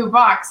buku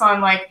bucks on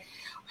like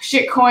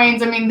shit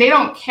coins. I mean, they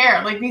don't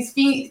care. Like these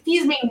fees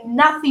mean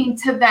nothing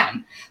to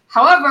them.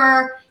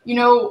 However,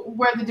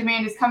 where the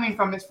demand is coming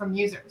from is from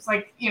users.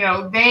 Like,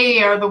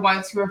 they are the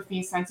ones who are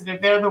fee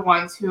sensitive. They're the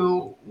ones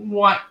who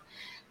want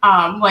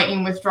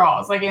Lightning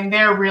withdrawals. Like, and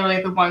they're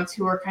really the ones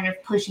who are kind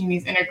of pushing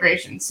these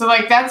integrations. So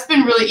like, that's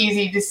been really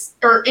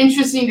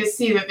interesting to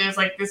see that there's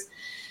like this,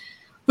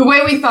 the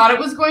way we thought it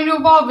was going to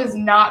evolve has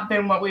not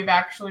been what we've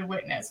actually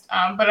witnessed.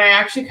 But I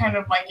actually kind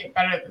of like it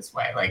better this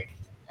way. Like,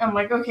 I'm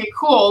like, okay,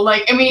 cool.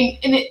 Like, I mean,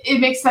 and it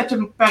makes such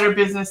a better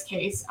business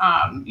case,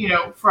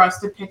 for us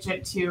to pitch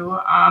it to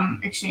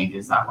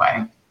exchanges that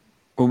way.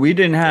 Well,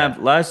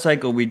 last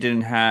cycle, we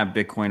didn't have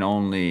Bitcoin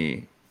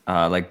only,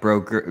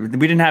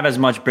 we didn't have as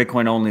much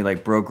Bitcoin only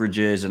like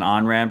brokerages and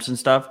on-ramps and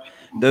stuff.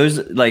 Those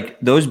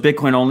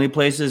Bitcoin only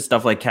places,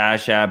 stuff like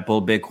Cash App,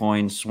 Bull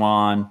Bitcoin,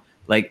 Swan,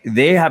 like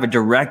they have a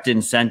direct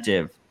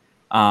incentive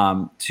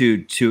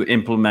to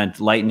implement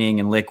Lightning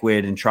and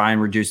Liquid and try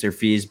and reduce their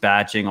fees,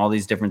 batching, all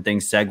these different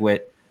things,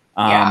 Segwit.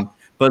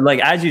 But like,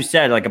 as you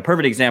said, like a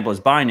perfect example is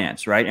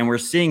Binance, right? And we're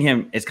seeing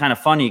him, it's kind of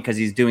funny because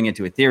he's doing it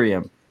to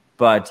Ethereum,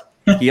 but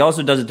he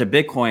also does it to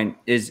Bitcoin,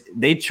 is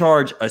they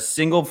charge a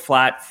single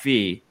flat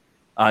fee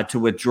to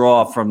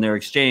withdraw from their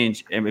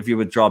exchange. And if you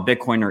withdraw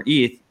Bitcoin or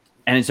ETH,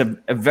 and it's a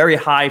very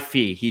high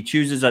fee. He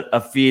chooses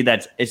a fee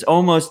it's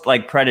almost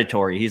like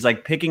predatory. He's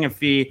like picking a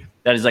fee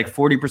that is like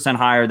 40%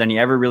 higher than he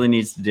ever really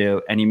needs to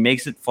do, and he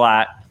makes it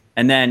flat.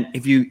 And then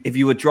if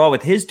you withdraw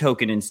with his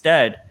token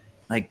instead,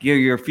 like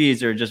your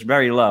fees are just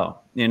very low,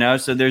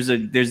 So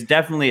there's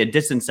definitely a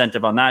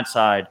disincentive on that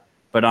side,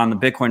 but on the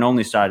Bitcoin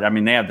only side, I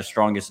mean, they have the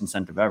strongest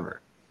incentive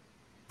ever.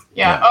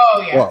 Yeah.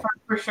 Oh yeah, well,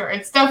 for sure.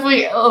 It's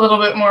definitely a little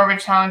bit more of a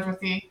challenge with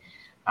the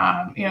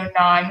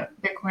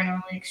non-Bitcoin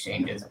only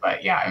exchanges,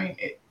 but yeah, I mean,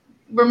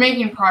 we're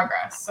making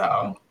progress.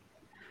 So.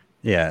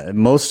 Yeah,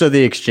 most of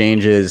the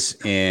exchanges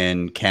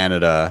in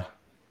Canada,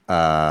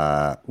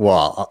 the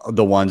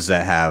ones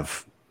that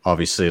have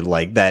obviously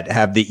like that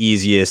have the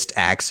easiest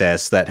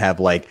access, that have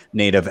like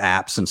native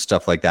apps and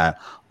stuff like that,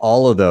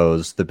 all of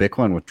those, the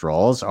Bitcoin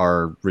withdrawals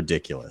are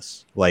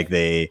ridiculous. Like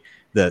the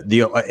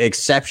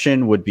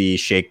exception would be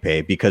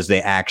ShakePay because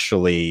they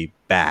actually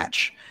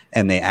batch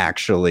and they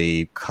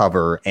actually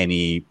cover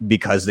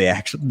because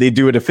they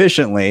do it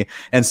efficiently,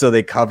 and so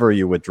they cover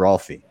your withdrawal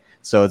fee.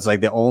 So it's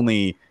like the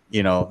only,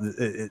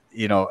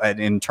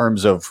 in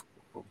terms of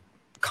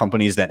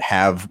companies that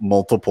have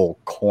multiple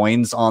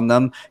coins on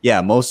them,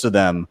 most of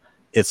them,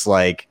 it's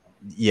like,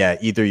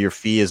 either your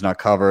fee is not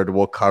covered,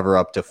 we'll cover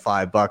up to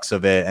 $5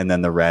 of it, and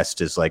then the rest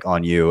is like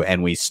on you,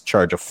 and we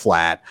charge a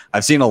flat.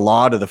 I've seen a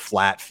lot of the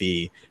flat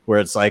fee where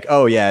it's like,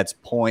 it's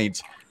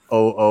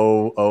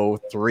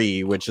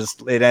 0.0003, which is,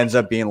 it ends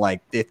up being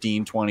like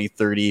 15, 20,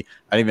 30.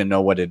 I don't even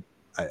know what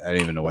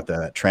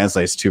that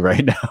translates to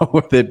right now,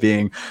 with it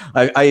being,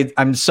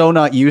 I'm so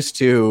not used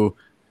to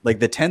like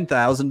the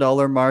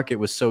 $10,000 mark. It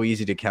was so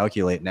easy to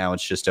calculate. Now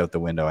it's just out the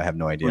window. I have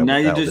no idea. Well, now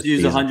you just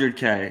use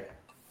 100K.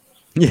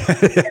 Yeah,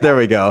 there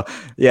we go.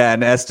 Yeah,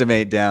 and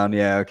estimate down.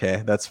 Yeah,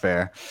 okay, that's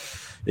fair.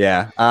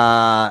 Yeah,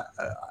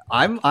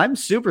 I'm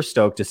super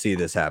stoked to see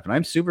this happen.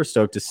 I'm super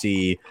stoked to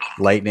see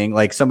Lightning.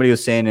 Like somebody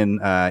was saying in,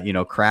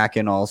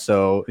 Kraken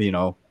also,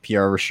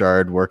 Pierre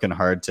Richard working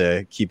hard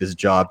to keep his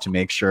job to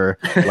make sure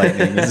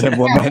Lightning is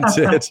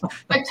implemented.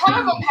 A ton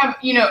of them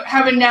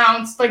have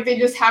announced, like they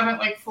just haven't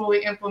like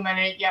fully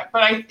implemented it yet.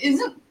 But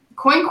isn't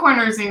Coin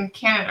Corners in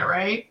Canada,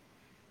 right?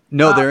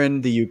 No, they're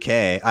in the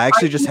UK. I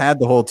actually just had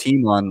the whole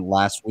team on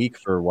last week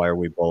for Why Are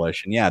We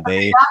Bullish, and that's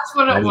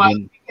what it was,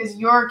 because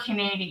you're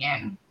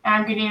Canadian, and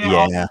I'm getting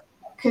it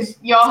because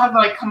y'all have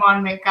like come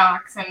on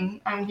McGox,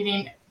 and I'm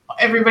getting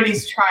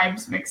everybody's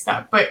tribes mixed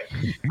up. But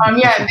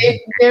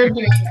they're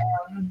doing.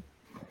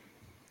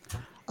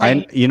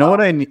 You know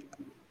what I need?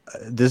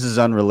 This is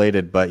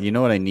unrelated, but you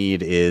know what I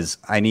need is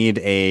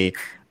a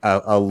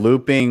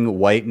looping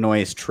white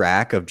noise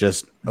track of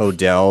just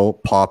Odell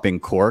popping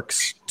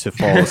corks to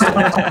fall asleep.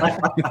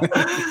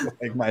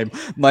 Like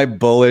my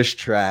bullish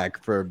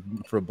track for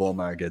bull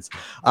markets.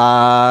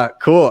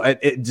 Cool.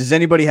 Does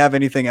anybody have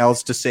anything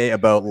else to say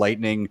about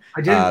Lightning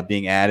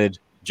being added?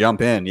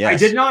 Jump in. Yes. I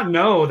did not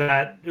know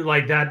that,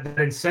 like that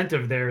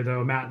incentive there,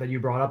 though, Matt, that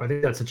you brought up. I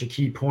think that's such a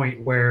key point,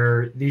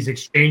 where these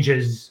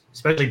exchanges,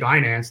 especially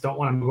Binance, don't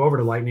want to move over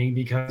to Lightning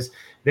because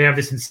they have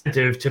this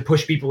incentive to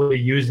push people into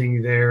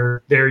using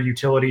their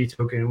utility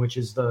token, which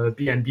is the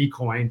BNB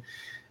coin.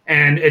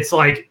 And it's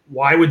like,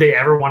 why would they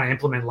ever want to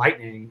implement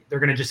Lightning? They're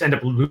going to just end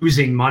up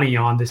losing money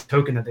on this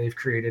token that they've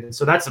created. And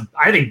so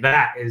I think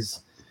that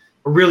is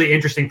a really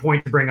interesting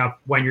point to bring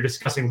up when you're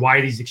discussing why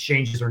these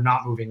exchanges are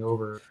not moving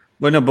over.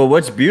 Well, no, but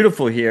what's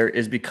beautiful here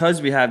is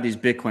because we have these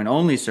Bitcoin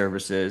only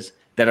services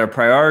that are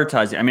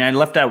prioritizing. I mean, I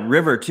left out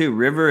River too.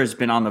 River has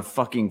been on the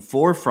fucking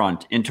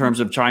forefront in terms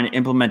of trying to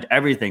implement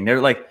everything.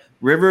 They're like,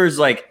 River is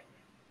like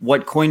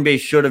what Coinbase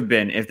should have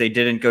been if they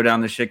didn't go down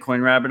the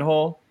shitcoin rabbit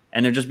hole.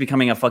 And they're just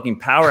becoming a fucking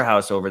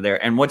powerhouse over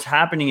there. And what's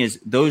happening is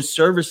those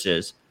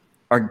services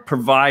are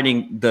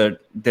providing the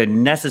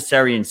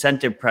necessary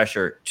incentive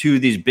pressure to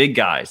these big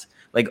guys.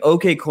 Like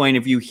OKCoin,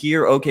 if you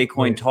hear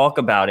OKCoin talk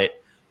about it,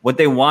 what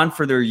they want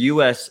for their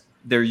US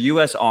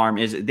arm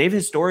is they've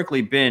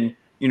historically been,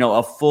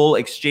 a full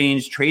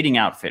exchange trading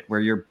outfit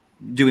where you're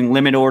doing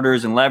limit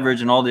orders and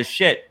leverage and all this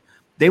shit.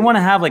 They want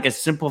to have like a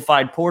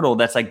simplified portal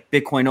that's like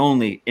Bitcoin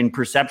only in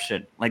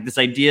perception. Like this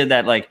idea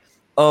that like,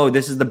 oh,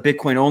 this is the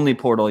Bitcoin only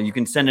portal you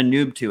can send a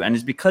noob to. And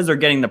it's because they're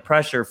getting the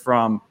pressure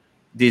from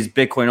these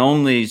Bitcoin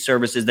only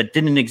services that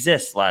didn't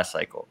exist last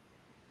cycle.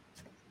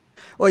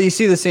 Well, you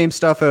see the same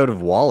stuff out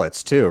of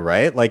wallets too,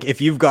 right? Like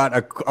if you've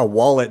got a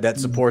wallet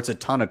that supports a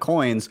ton of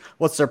coins,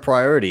 what's their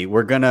priority?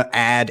 We're going to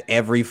add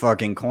every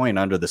fucking coin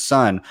under the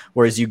sun.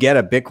 Whereas you get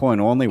a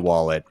Bitcoin only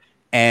wallet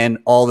and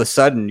all of a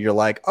sudden you're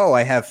like, oh,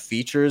 I have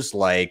features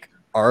like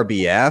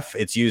RBF.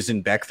 It's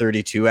using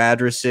Bech32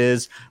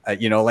 addresses.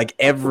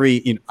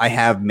 I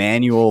have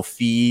manual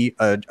fee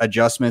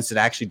adjustments. It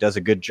actually does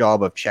a good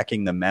job of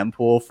checking the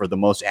mempool for the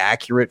most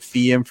accurate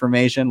fee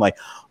information. Like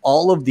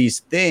all of these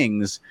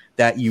things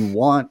that you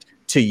want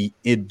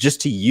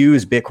just to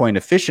use Bitcoin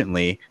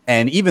efficiently.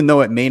 And even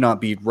though it may not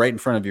be right in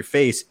front of your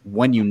face,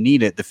 when you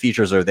need it, the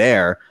features are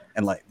there.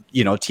 And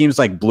teams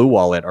like Blue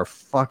Wallet are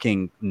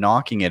fucking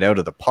knocking it out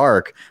of the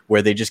park,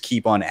 where they just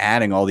keep on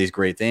adding all these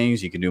great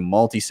things. You can do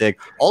multi-sig,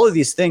 all of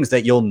these things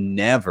that you'll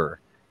never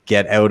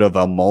get out of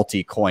a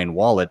multi-coin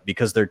wallet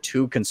because they're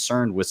too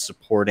concerned with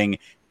supporting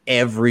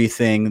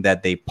everything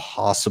that they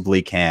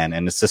possibly can.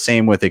 And it's the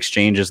same with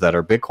exchanges that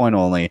are Bitcoin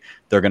only.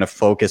 They're going to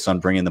focus on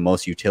bringing the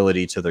most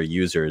utility to their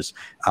users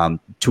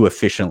to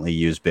efficiently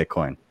use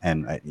Bitcoin.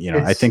 And,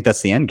 I think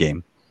that's the end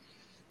game.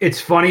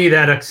 It's funny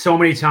that so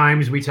many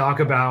times we talk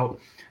about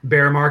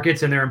bear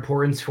markets and their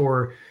importance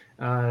for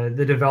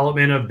the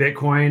development of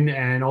Bitcoin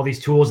and all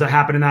these tools that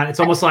happen in that.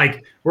 It's almost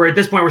like we're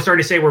starting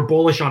to say we're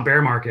bullish on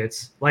bear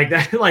markets. Like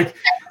that, like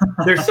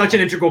they're such an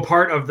integral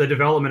part of the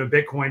development of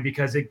Bitcoin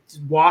because it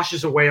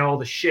washes away all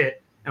the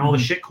shit and all the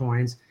shit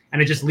coins,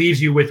 and it just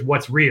leaves you with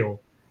what's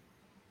real.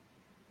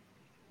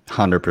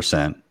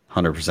 100%.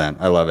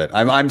 I love it.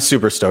 I'm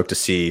super stoked to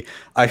see.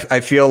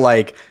 I feel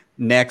like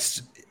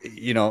next,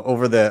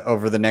 over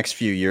the next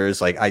few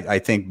years, like I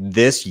think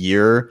this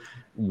year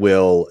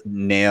will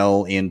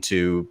nail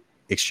into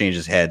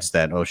exchanges' heads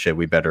that, oh shit,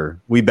 we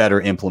better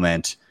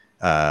implement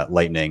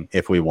Lightning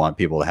if we want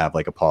people to have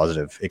like a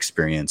positive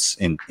experience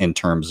in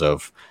terms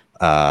of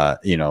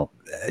you know,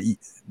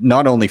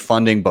 not only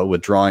funding but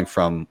withdrawing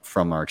from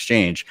our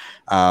exchange.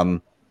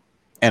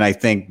 And I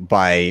think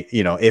by,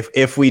 you know,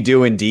 if we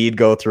do indeed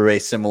go through a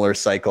similar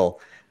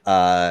cycle,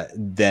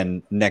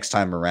 then next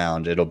time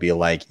around it'll be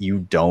like, you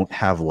don't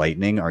have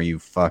Lightning? Are you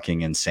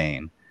fucking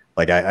insane?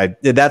 Like I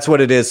that's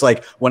what it is.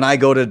 Like when I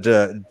go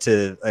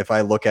to if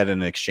I look at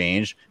an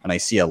exchange and I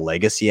see a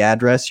legacy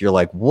address, you're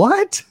like,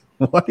 what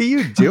are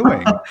you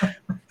doing?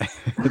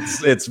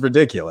 it's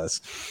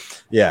ridiculous.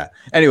 Yeah.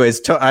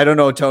 Anyways, I don't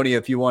know, Tony,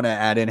 if you want to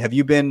add in, have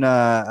you been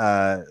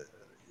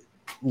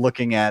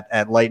looking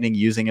at Lightning,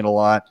 using it a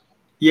lot?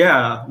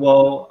 Yeah,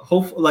 well,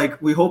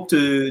 we hope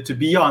to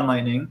be on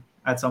Lightning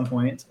at some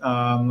point.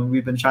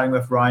 We've been chatting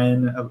with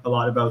Ryan a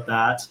lot about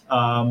that.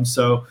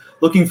 So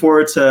looking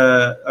forward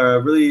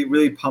to really,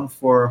 really pumped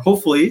for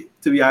hopefully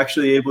to be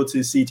actually able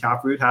to see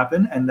Taproot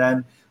happen, and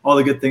then all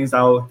the good things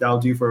that'll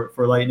do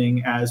for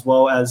Lightning, as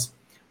well as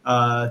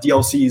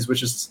DLCs,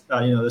 which is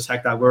the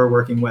tech that we're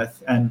working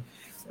with, and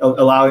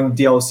allowing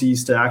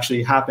DLCs to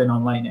actually happen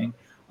on Lightning.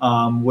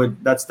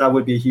 That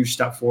would be a huge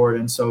step forward,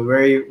 and so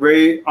very,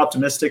 very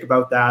optimistic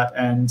about that.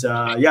 And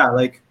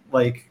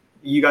like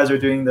you guys are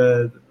doing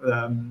the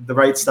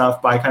right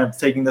stuff by kind of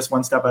taking this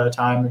one step at a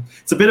time.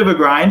 It's a bit of a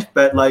grind,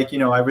 but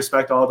I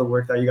respect all the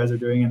work that you guys are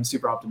doing, and I'm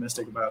super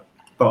optimistic about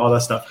all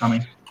that stuff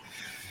coming.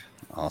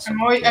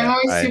 Awesome. I'm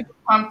always super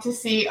pumped to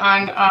see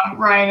on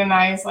Ryan and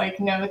I's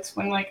notes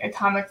when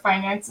Atomic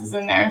Finance is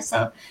in there.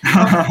 So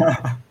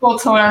cool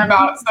to learn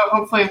about. So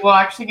hopefully we'll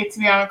actually get to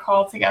be on a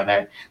call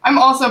together. I'm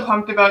also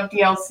pumped about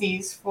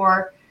DLCs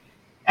for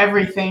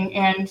everything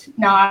and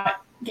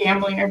not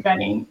gambling or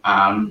betting.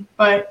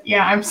 But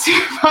yeah, I'm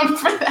super pumped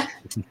for that.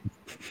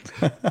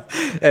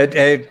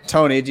 Hey,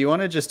 Tony, do you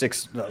want to just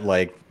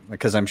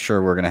because I'm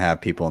sure we're going to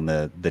have people in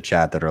the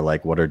chat that are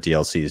like, what are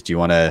DLCs? Do you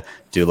want to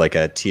do like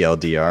a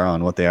TLDR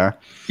on what they are?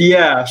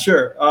 Yeah,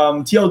 sure.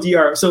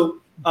 TLDR. So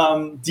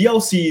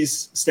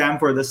DLCs stand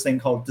for this thing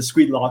called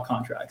discrete log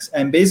contracts.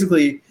 And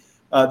basically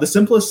the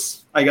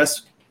simplest, I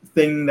guess,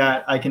 thing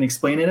that I can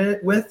explain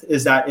it with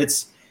is that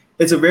it's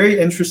a very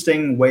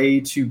interesting way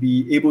to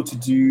be able to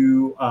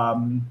do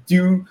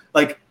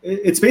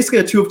it's basically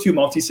a 2 of 2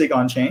 multi-sig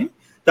on chain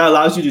that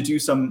allows you to do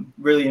some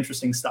really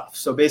interesting stuff.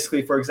 So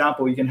basically, for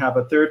example, you can have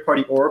a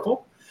third-party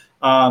oracle.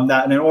 And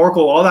an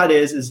oracle, all that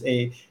is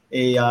a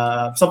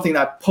something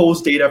that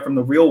pulls data from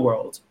the real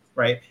world,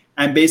 right?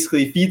 And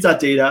basically feeds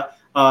that data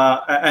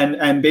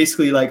and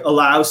basically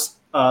allows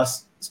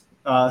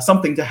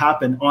something to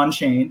happen on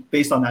chain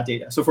based on that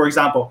data. So for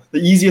example,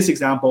 the easiest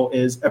example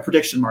is a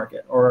prediction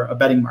market or a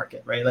betting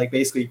market, right? Like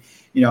basically,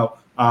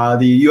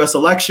 the U.S.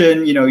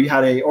 election, you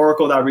had a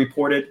oracle that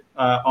reported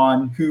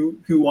on who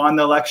won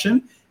the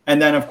election. And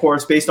then, of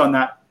course, based on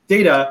that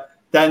data,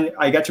 then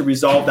I get to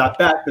resolve that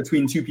bet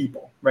between two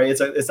people, right?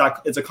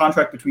 It's a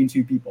contract between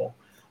two people.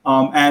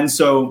 And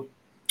so,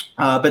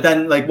 but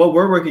then what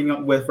we're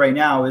working with right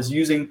now is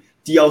using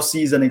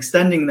DLCs and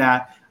extending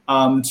that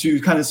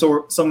to kind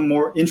of some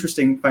more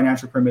interesting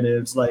financial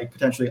primitives, like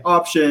potentially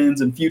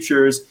options and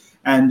futures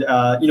and,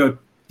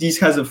 these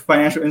kinds of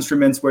financial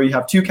instruments where you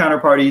have two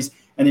counterparties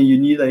and then you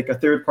need a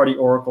third-party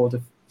oracle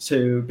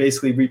to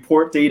basically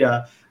report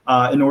data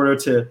in order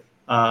to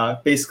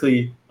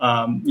basically,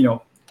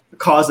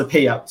 cause a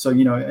payout. So,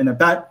 in a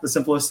bet, the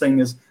simplest thing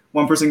is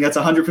one person gets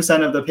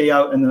 100% of the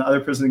payout and the other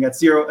person gets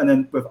 0. And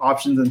then with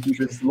options and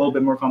futures, it's a little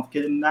bit more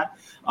complicated than that.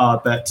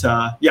 But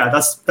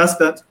that's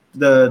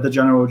the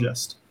general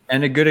gist.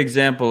 And a good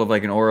example of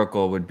an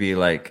oracle would be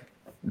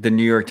the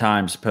New York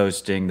Times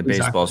posting the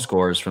baseball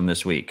scores from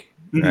this week,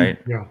 right?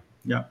 Yeah.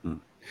 Yeah.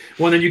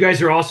 Well, then you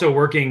guys are also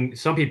working,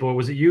 some people,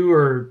 was it you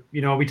or,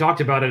 we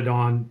talked about it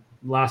on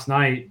last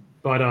night,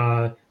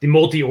 but the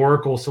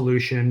multi-oracle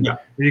solution, where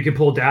you can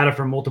pull data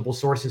from multiple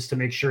sources to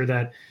make sure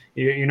that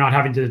you're not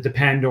having to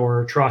depend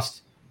or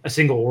trust a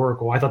single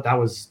oracle. I thought that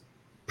was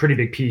a pretty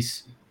big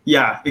piece.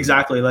 Yeah,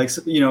 exactly. In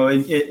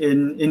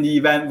the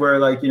event where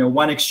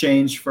one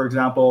exchange, for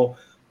example,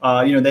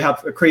 they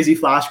have a crazy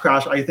flash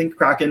crash. I think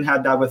Kraken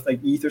had that with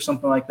ETH or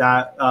something like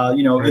that. Right.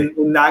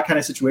 In that kind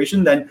of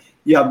situation, then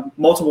you have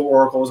multiple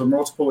oracles or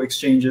multiple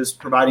exchanges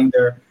providing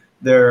their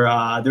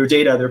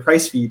data, their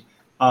price feed,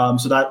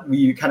 so that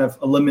we kind of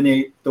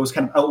eliminate those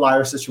kind of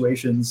outlier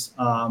situations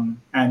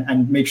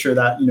and make sure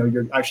that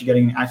you're actually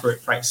getting an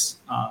accurate price.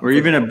 Or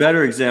even a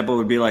better example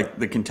would be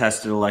the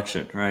contested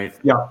election, right?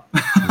 Yeah,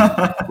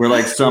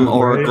 where some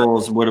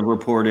oracles would have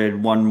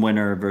reported one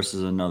winner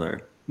versus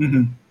another.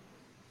 Mm-hmm.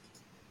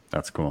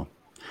 That's cool.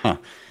 Huh.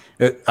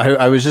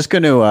 I was just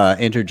going to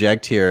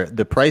interject here.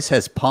 The price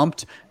has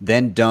pumped,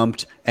 then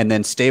dumped, and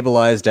then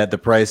stabilized at the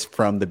price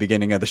from the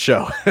beginning of the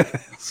show.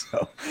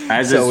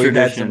 As is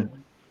tradition.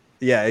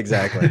 Yeah,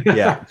 exactly.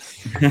 Yeah.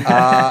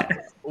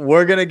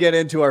 We're going to get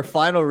into our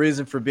final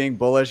reason for being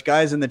bullish.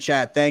 Guys in the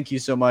chat, thank you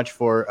so much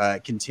for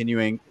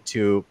continuing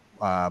to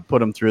put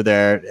them through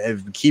there.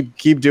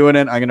 Keep doing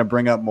it. I'm going to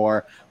bring up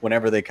more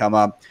whenever they come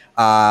up.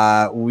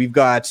 We've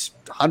got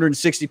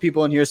 160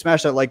 people in here.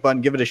 Smash that like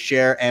button, give it a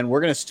share, and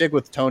we're going to stick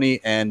with Tony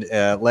and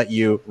let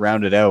you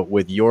round it out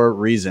with your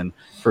reason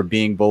for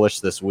being bullish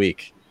this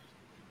week.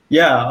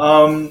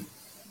 Yeah.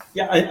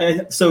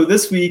 So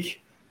this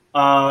week,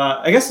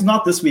 I guess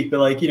not this week, but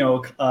like,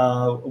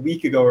 a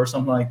week ago or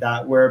something like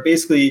that, where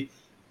basically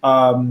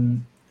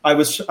I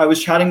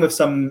was chatting with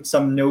some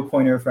no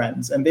coiner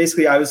friends, and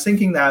basically I was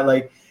thinking that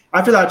like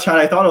after that chat,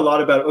 I thought a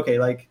lot about, okay,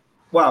 like,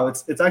 wow,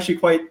 it's actually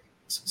quite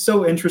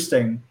so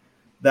interesting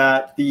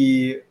that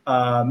the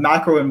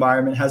macro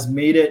environment has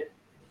made it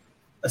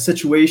a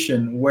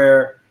situation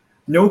where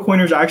no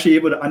coiners are actually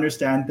able to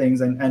understand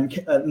things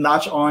and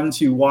latch on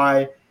to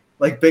why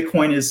like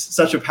Bitcoin is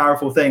such a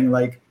powerful thing,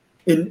 like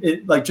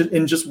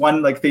in just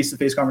one like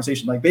face-to-face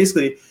conversation. Like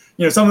basically,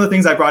 some of the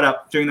things I brought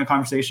up during the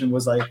conversation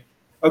was like,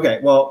 okay,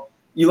 well,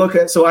 you look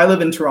at, so I live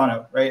in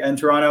Toronto, right? And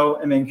Toronto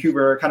and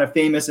Vancouver are kind of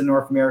famous in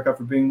North America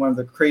for being one of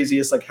the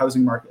craziest like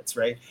housing markets,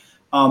 right?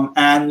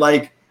 And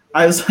like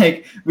I was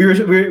like,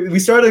 we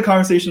started a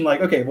conversation like,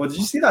 okay, well, did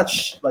you see that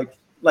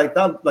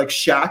that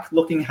shack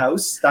looking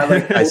house that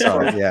like I saw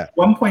it, yeah,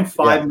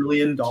 $1.5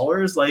 million,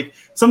 like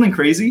something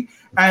crazy,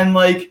 and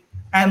then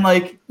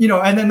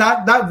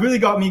that really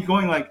got me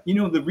going. Like,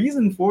 the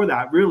reason for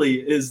that really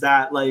is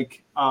that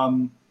like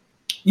and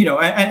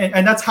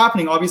that's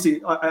happening obviously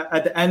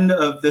at the end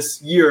of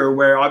this year,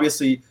 where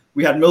obviously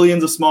we had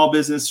millions of small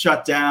business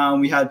shut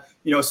down. We had,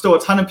 still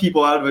a ton of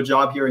people out of a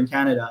job here in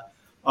Canada.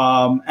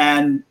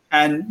 And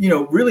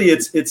really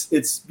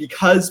it's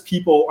because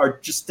people are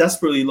just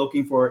desperately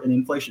looking for an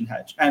inflation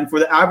hedge. And for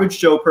the average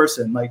Joe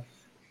person, like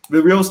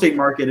the real estate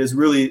market is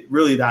really,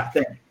 really that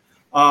thing.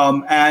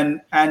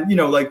 And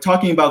like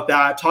talking about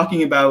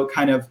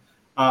kind of,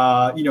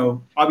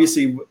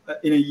 obviously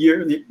in a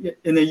year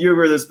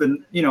where there's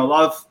been, a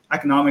lot of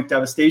economic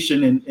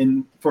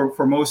devastation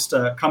for most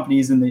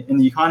companies in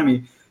the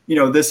economy,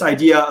 this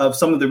idea of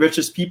some of the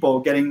richest people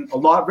getting a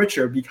lot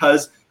richer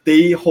because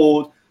they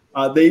hold,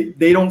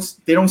 they don't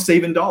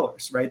save in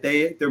dollars, right?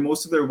 Their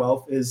most of their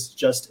wealth is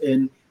just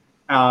in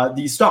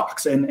these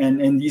stocks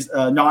and these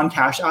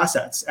non-cash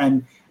assets.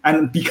 And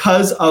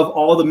because of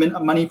all the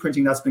money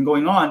printing that's been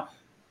going on,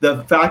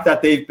 the fact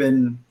that these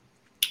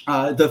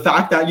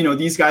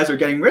guys are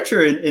getting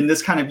richer in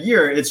this kind of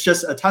year, it's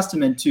just a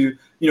testament to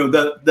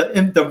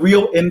the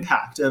real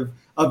impact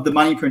of the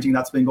money printing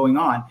that's been going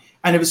on.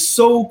 And it was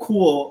so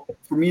cool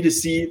for me to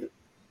see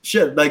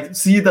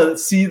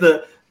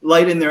the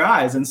light in their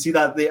eyes and see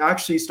that they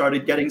actually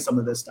started getting some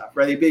of this stuff,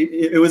 right?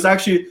 It was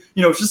actually,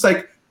 it's just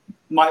like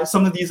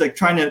some of these like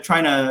trying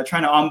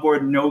to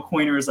onboard no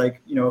coiners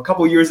like a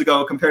couple of years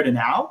ago compared to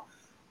now.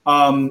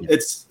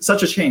 It's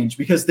such a change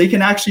because they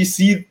can actually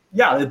see,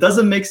 it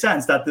doesn't make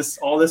sense that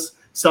all this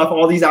stuff,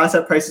 all these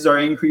asset prices are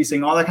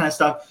increasing, all that kind of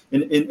stuff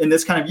in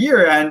this kind of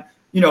year. And,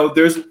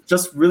 there's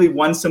just really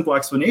one simple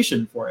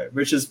explanation for it,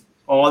 which is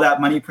all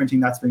that money printing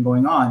that's been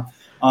going on.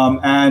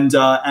 And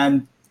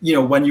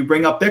when you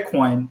bring up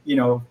Bitcoin,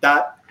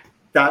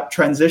 that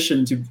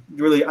transition to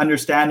really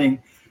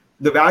understanding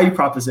the value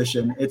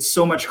proposition, it's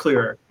so much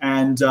clearer.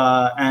 It's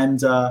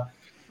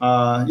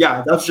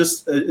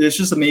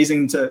just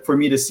amazing for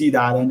me to see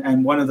that.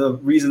 And one of the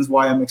reasons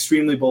why I'm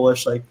extremely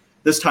bullish, like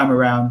this time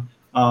around,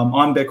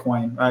 on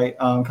Bitcoin, right?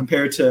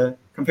 Compared to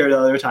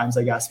other times,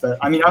 I guess. But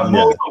I mean, I'm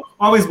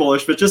always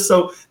bullish, but just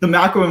so the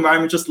macro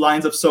environment just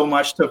lines up so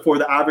much for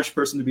the average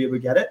person to be able to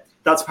get it.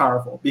 That's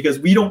powerful because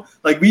we don't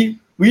like, we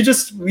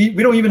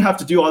don't even have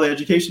to do all the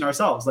education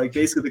ourselves. Like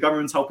basically the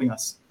government's helping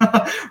us,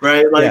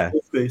 right?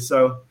 Basically.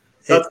 So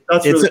that's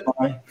really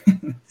why.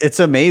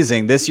 It's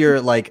amazing this year.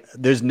 Like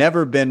there's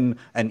never been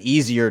an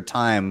easier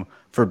time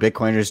for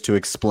Bitcoiners to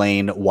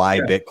explain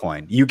why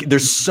Bitcoin.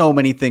 There's so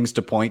many things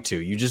to point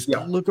to. You just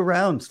look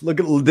around.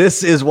 Look at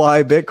this is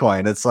why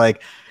Bitcoin. It's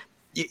like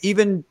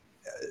even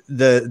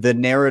the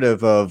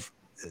narrative of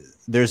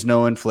there's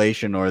no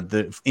inflation or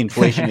the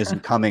inflation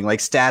isn't coming. Like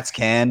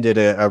StatsCan did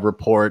a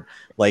report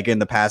like in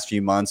the past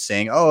few months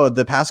saying, oh,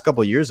 the past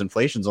couple of years,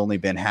 inflation's only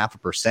been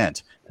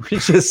 0.5%,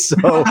 which is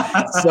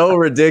so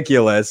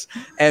ridiculous.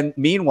 And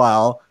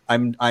meanwhile,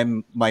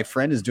 my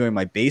friend is doing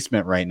my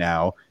basement right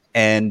now.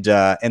 And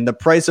the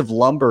price of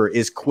lumber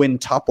is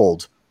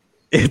quintupled.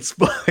 It's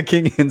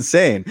fucking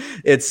insane.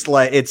 It's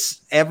like,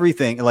 it's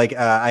everything. Like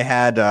I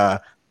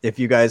had, if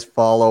you guys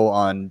follow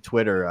on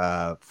Twitter,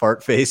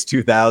 Fartface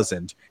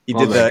 2000, he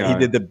did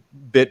the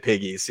Bit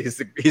Piggies.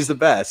 He's the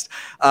best.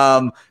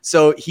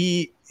 So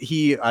he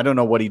I don't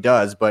know what he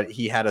does, but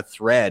he had a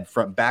thread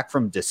back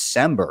from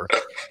December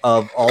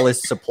of all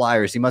his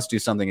suppliers. He must do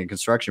something in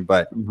construction,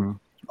 but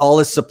all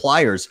his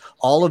suppliers,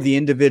 all of the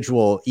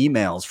individual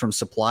emails from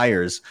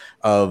suppliers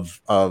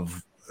of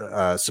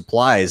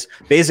supplies,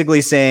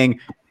 basically saying,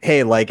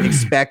 hey, like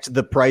expect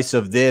the price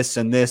of this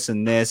and this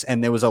and this.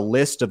 And there was a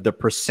list of the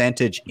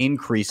percentage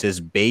increases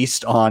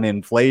based on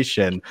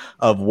inflation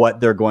of what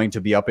they're going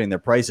to be upping their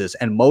prices.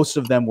 And most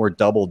of them were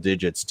double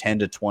digits, 10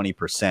 to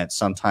 20%,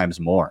 sometimes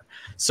more.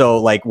 So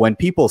like when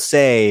people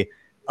say,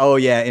 oh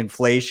yeah,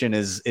 inflation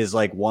is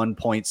like 1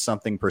 point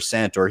something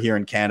percent, or here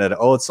in Canada,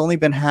 oh, it's only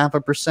been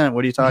 0.5%.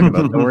 What are you talking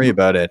about? Don't worry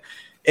about it.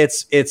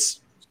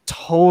 It's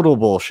total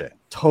bullshit.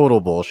 Total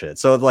bullshit.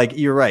 So like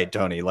you're right,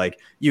 Tony. Like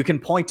you can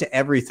point to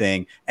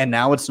everything, and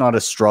now it's not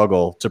a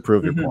struggle to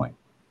prove your point.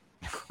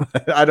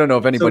 I don't know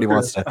if anybody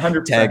wants to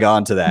 100%. tag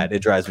on to that. It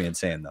drives me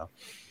insane though.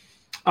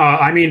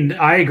 I mean,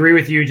 I agree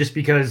with you just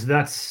because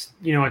that's,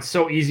 it's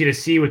so easy to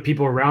see with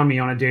people around me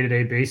on a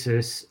day-to-day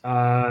basis.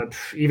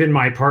 Even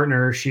my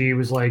partner, she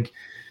was like,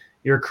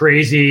 you're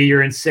crazy,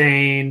 you're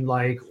insane.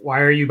 Like,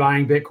 why are you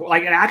buying Bitcoin?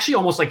 Like, it actually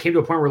almost like came to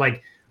a point where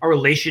like our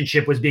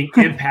relationship was being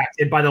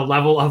impacted by the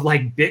level of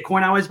like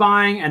Bitcoin I was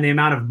buying and the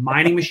amount of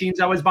mining machines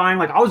I was buying.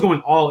 Like I was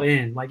going all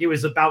in, like it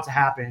was about to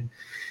happen.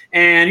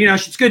 And,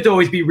 it's good to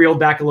always be reeled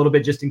back a little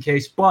bit just in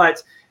case.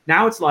 But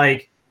now it's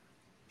like,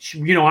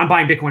 I'm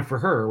buying Bitcoin for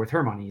her with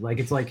her money. Like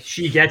it's like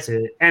she gets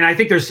it, and I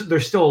think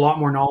there's still a lot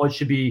more knowledge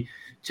to be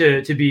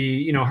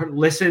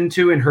listened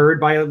to and heard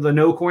by the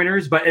no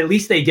coiners, but at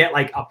least they get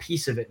like a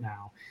piece of it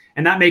now,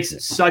 and that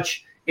makes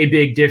such a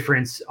big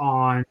difference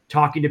on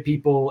talking to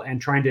people and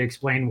trying to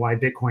explain why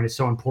Bitcoin is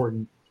so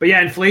important. But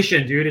yeah,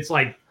 inflation, dude, it's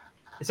like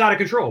it's out of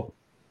control,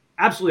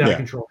 absolutely out of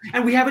control,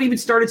 and we haven't even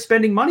started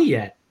spending money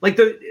yet. Like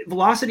the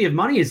velocity of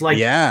money is like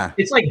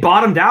it's like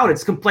bottomed out.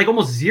 It's like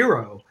almost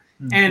zero.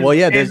 And well,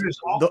 yeah,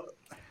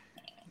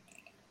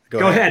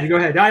 go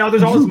ahead. I know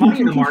there's all this money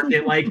in the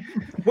market. Like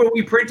when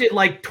we printed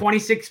like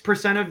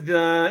 26% of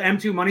the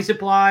M2 money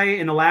supply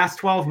in the last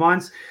 12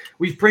 months,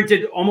 we've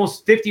printed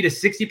almost 50 to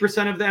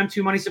 60% of the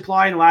M2 money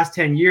supply in the last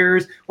 10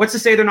 years. What's to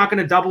say they're not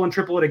going to double and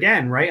triple it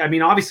again, right? I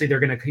mean, obviously they're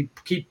going to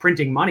keep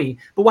printing money,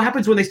 but what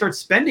happens when they start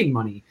spending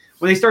money?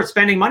 When they start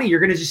spending money, you're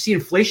going to just see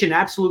inflation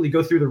absolutely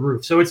go through the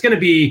roof. So it's going to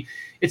be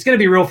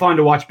real fun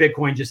to watch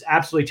Bitcoin just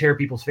absolutely tear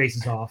people's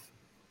faces off.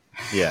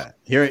 Yeah,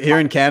 here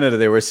in Canada,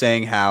 they were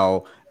saying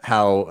how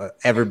all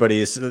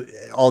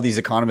these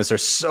economists are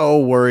so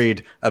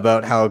worried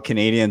about how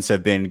Canadians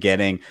have been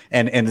getting,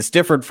 and it's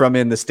different from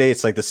in the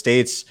States. Like the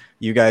States,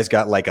 you guys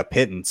got like a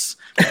pittance,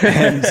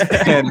 and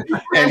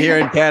here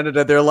in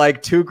Canada, they're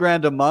like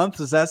 $2,000 a month.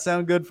 Does that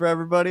sound good for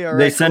everybody? All right,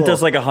 they sent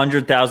us like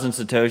 100,000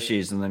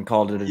 satoshis and then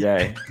called it a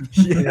day.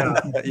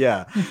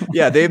 Yeah.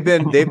 They've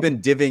been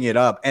divvying it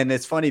up, and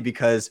it's funny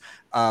because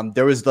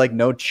there was like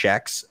no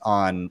checks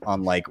on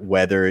like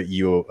whether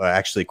you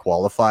actually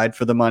qualified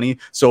for the money.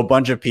 So a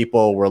bunch of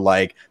people were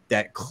like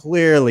that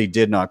clearly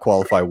did not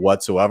qualify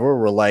whatsoever.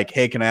 Were like,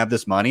 hey, can I have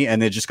this money?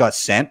 And they just got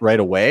sent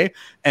right away.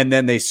 And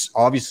then they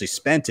obviously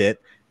spent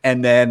it.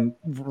 And then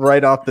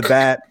right off the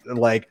bat,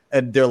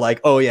 and they're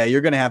like, oh yeah, you're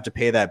going to have to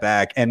pay that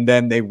back. And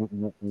then they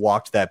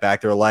walked that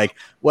back. They're like,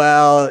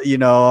 well,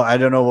 I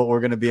don't know what we're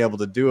going to be able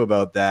to do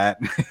about that.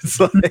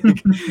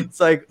 It's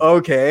like,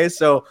 okay.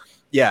 So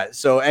yeah.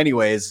 So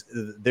anyways,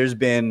 there's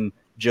been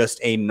just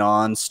a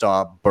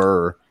nonstop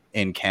burr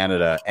in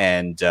Canada,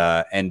 and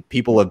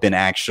people have been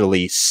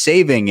actually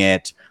saving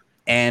it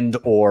and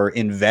or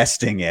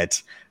investing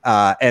it.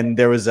 And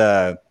there was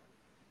a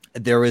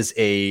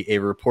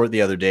report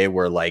the other day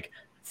where like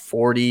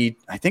 40 to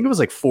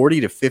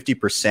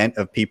 50%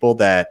 of people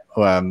that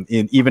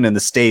even in the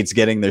States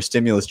getting their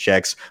stimulus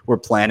checks were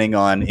planning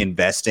on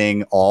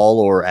investing all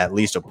or at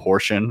least a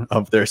portion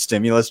of their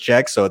stimulus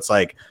check. So it's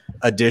like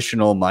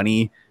additional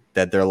money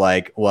that they're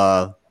like,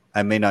 well,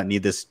 I may not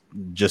need this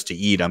just to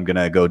eat. I'm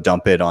gonna go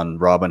dump it on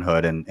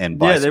Robinhood and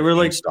buy. Yeah, they were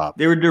like GameStop.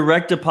 They were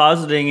direct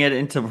depositing it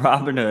into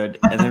Robinhood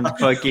and then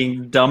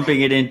fucking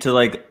dumping it into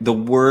like the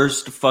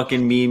worst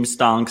fucking meme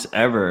stonks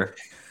ever.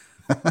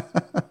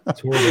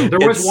 There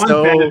was one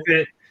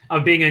benefit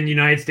of being in the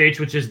United States,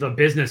 which is the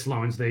business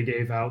loans they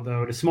gave out,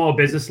 though, the small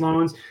business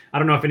loans. I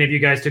don't know if any of you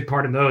guys took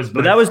part in those,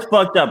 but that was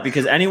fucked up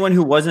because anyone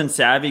who wasn't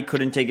savvy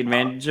couldn't take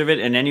advantage of it,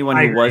 and anyone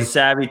who was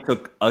savvy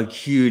took a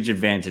huge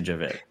advantage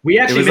of it. We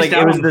actually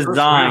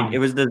it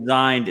was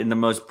designed in the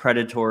most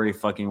predatory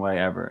fucking way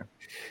ever.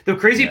 The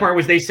crazy part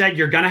was they said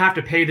you're gonna have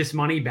to pay this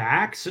money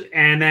back,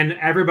 and then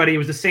everybody, it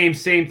was the same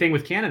thing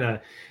with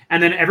Canada.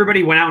 And then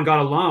everybody went out and got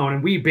a loan,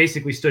 and we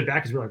basically stood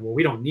back because we were like, well,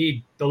 we don't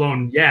need the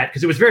loan yet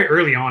because it was very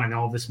early on in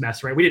all of this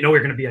mess, right? We didn't know we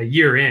were going to be a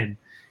year in.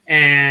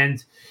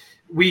 And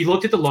we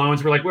looked at the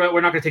loans. We're like, we're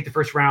not going to take the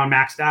first round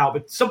maxed out.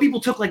 But some people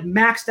took like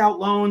maxed out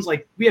loans.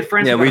 Like we had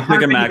friends. Yeah, we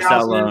took a maxed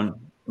out loan.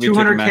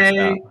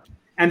 200K.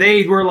 And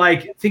they were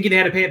like thinking they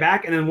had to pay it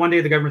back. And then one day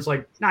the government's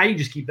like, nah, you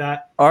just keep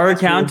that. Our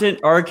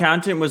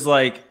accountant was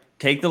like,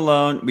 take the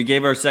loan. We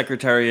gave our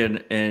secretary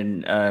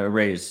a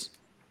raise.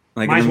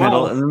 Like in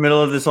the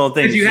middle of this whole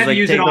thing. You had to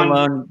use it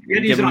on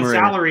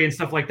salary and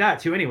stuff like that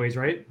too anyways,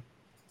 right?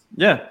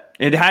 Yeah.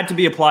 It had to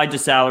be applied to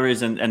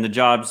salaries and the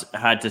jobs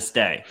had to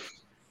stay.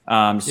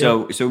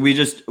 So we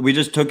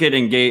just took it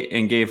and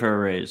gave her a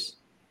raise.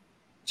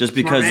 Just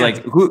because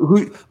like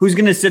who's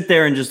gonna sit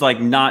there and just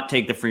like not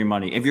take the free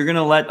money? If you're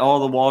gonna let all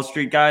the Wall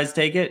Street guys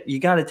take it, you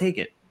gotta take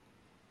it.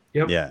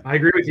 Yep. Yeah. I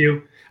agree with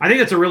you. I think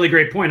that's a really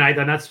great point.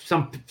 And that's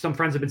some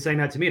friends have been saying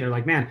that to me. They're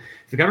like, man,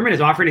 if the government is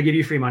offering to give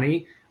you free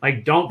money,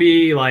 Like, don't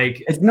be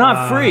like. It's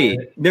not free.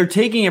 They're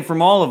taking it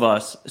from all of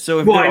us. So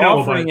if they're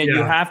offering it,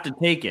 you have to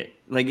take it.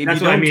 Like if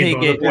That's you don't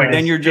take it,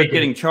 then you're just take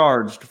getting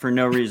charged for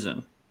no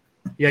reason.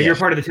 Yeah, you're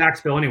part of the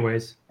tax bill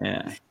anyways.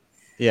 Yeah.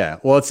 Yeah.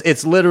 Well,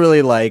 it's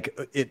literally like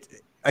it.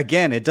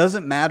 Again, it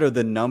doesn't matter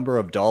the number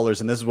of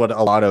dollars, and this is what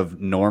a lot of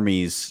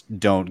normies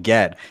don't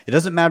get. It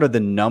doesn't matter the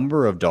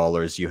number of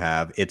dollars you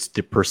have, it's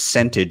the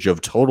percentage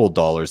of total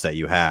dollars that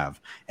you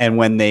have. And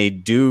when they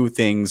do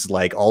things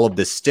like all of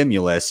this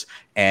stimulus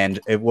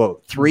and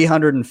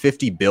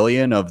 350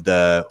 billion of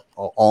the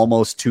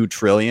almost 2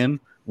 trillion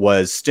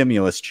was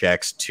stimulus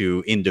checks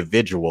to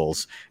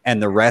individuals,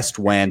 and the rest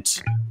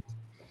went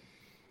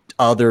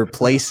other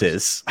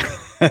places.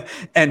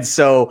 And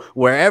so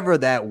wherever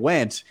that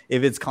went,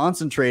 if it's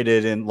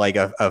concentrated in like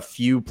a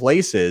few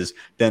places,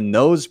 then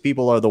those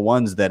people are the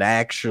ones that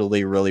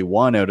actually really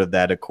won out of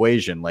that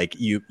equation. Like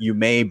you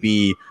may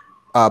be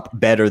up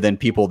better than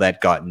people that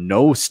got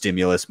no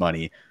stimulus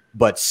money,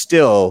 but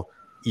still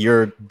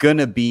you're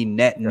gonna be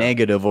net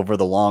negative over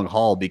the long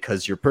haul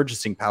because your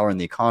purchasing power in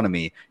the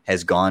economy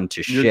has gone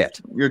to shit.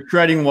 You're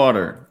treading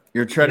water.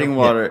 You're treading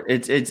water.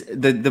 It's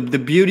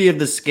the beauty of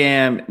the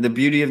scam. The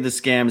beauty of the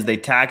scam is they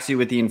tax you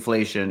with the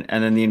inflation,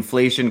 and then the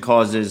inflation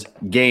causes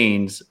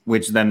gains,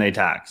 which then they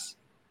tax.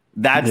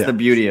 That's the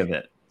beauty of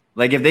it.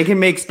 Like if they can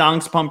make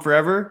stonks pump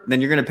forever,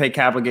 then you're going to pay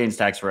capital gains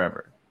tax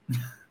forever.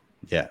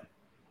 Yeah,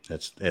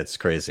 it's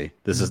crazy.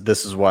 This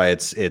is why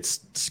it's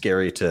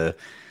scary to,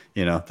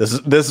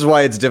 this is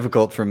why it's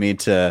difficult for me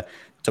to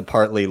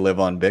partly live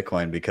on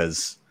Bitcoin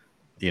because,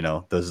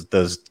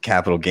 those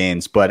capital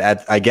gains. But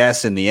I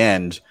guess in the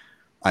end,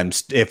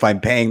 if I'm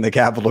paying the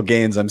capital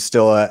gains, I'm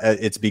still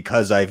it's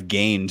because I've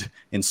gained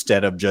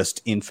instead of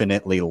just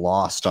infinitely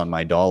lost on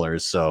my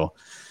dollars. So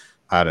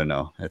I don't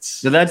know.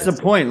 So that's the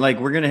point. Like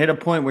we're going to hit a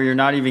point where you're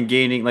not even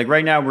gaining. Like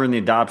right now we're in the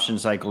adoption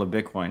cycle of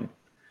Bitcoin,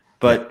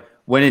 but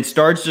when it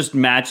starts just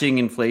matching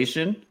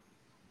inflation,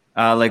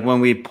 like when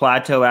we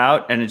plateau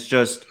out and it's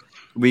just,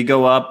 we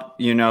go up,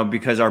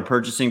 because our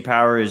purchasing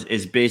power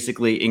is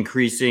basically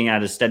increasing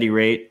at a steady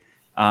rate.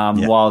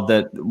 While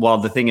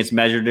the thing is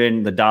measured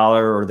in the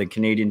dollar or the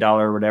Canadian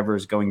dollar or whatever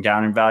is going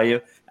down in value,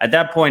 at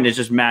that point it's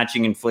just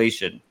matching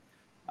inflation,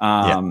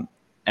 and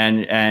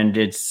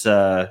it's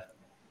that's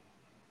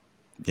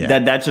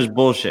just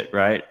bullshit,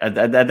 right?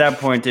 At that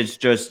point, it's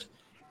just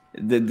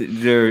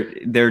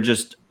they're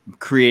just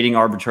creating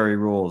arbitrary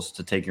rules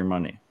to take your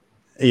money.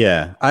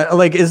 Yeah,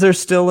 is there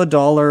still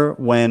 $1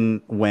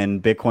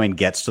 when Bitcoin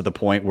gets to the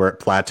point where it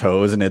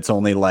plateaus and it's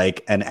only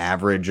like an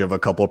average of a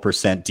couple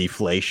 %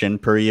 deflation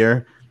per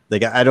year?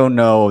 Like I don't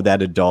know that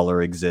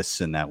 $1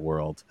 exists in that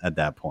world at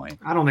that point.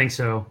 I don't think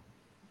so.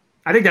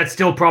 I think that's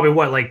still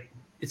probably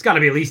it's got to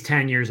be at least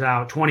 10 years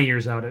out, 20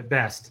 years out at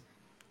best.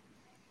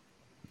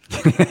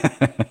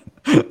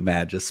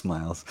 Matt just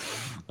smiles.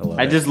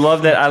 I just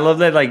love that. I love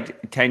that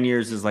like 10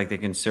 years is like the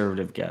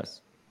conservative guess.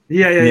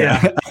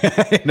 Yeah.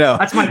 No,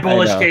 that's my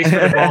bullish case for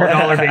the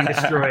dollar being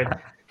destroyed.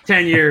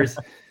 10 years.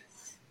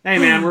 Hey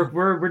man,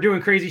 we're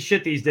doing crazy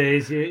shit these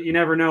days. You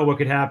never know what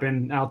could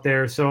happen out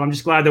there. So I'm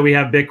just glad that we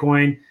have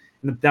Bitcoin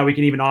and that we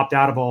can even opt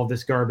out of all of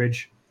this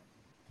garbage.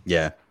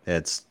 Yeah,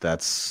 that's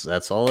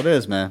all it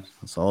is, man.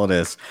 That's all it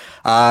is.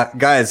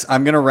 Guys,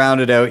 I'm gonna round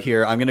it out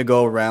here. I'm gonna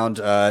go around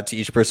to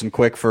each person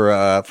quick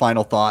for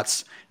final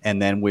thoughts, and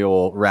then we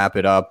will wrap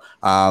it up.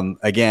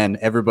 Again,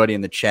 everybody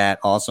in the chat,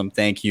 awesome.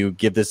 Thank you.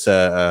 Give this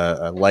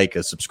a like,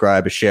 a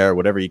subscribe, a share,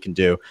 whatever you can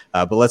do.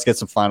 But let's get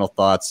some final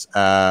thoughts.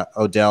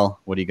 Odell,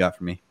 what do you got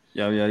for me?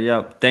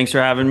 Yo. Thanks for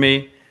having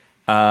me.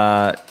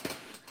 I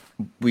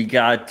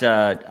got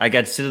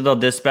Citadel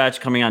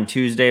Dispatch coming on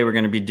Tuesday. We're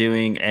going to be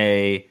doing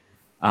a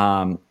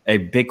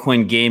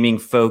Bitcoin gaming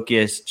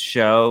focused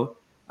show,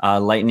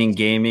 Lightning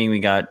Gaming. We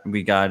got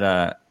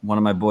one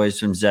of my boys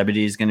from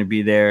Zebedee is going to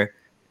be there.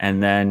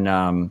 And then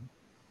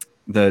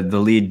the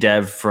lead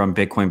dev from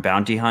Bitcoin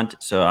Bounty Hunt.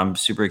 So I'm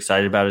super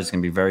excited about it. It's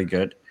going to be very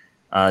good.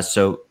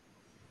 So,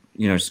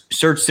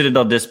 search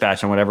Citadel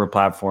Dispatch on whatever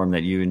platform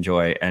that you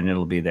enjoy, and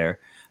it'll be there.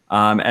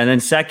 And then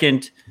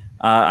second,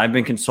 I've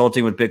been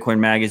consulting with Bitcoin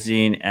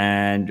Magazine,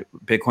 and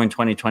Bitcoin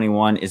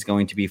 2021 is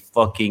going to be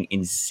fucking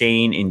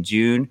insane in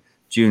June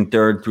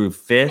 3rd through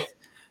 5th.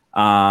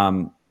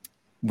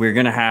 We're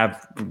going to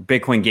have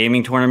Bitcoin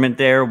gaming tournament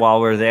there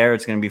while we're there.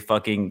 It's going to be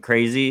fucking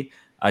crazy.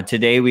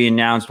 Today, we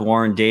announced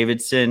Warren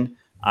Davidson,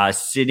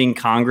 sitting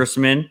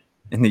congressman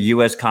in the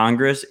U.S.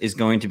 Congress, is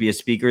going to be a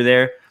speaker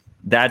there.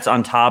 That's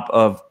on top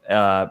of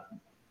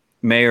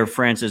Mayor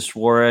Francis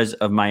Suarez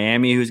of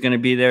Miami, who's going to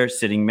be there,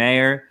 sitting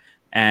mayor.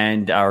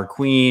 And our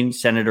queen,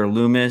 Senator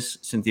Loomis,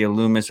 Cynthia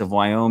Loomis of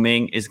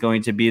Wyoming, is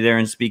going to be there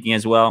and speaking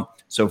as well.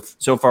 So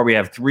far, we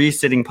have 3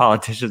 sitting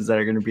politicians that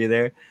are going to be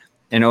there.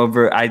 And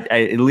over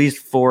at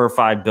least 4 or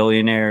 5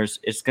 billionaires.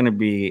 It's just going to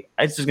be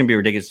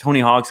ridiculous. Tony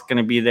Hawk's going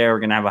to be there.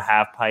 We're going to have a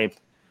half pipe.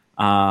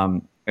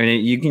 And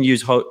you can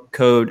use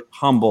code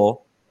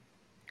HUMBLE,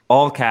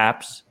 all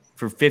caps,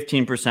 for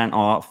 15%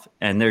 off.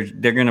 And they're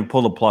going to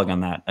pull the plug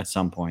on that at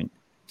some point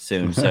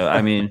soon. So,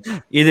 I mean,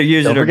 either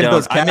use it or don't.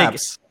 Those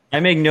caps. I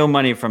make no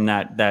money from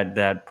that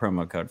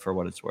promo code for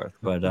what it's worth,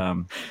 but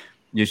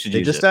you should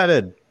use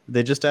it.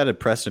 They just added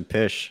Preston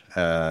Pish,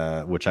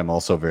 which I'm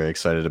also very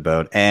excited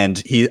about.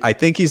 And I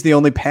think he's the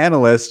only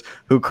panelist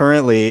who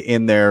currently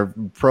in their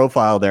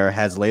profile there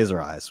has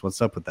laser eyes.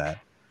 What's up with that?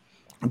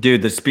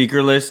 Dude, the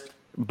speaker list,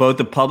 both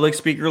the public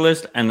speaker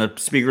list and the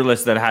speaker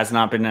list that has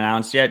not been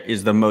announced yet,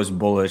 is the most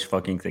bullish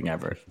fucking thing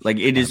ever. Like,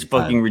 it is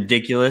fucking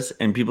ridiculous,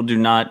 and people do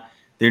not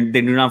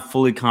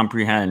fully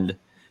comprehend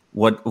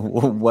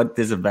what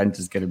this event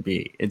is going to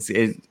be.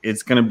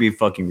 It's going to be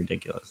fucking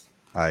ridiculous.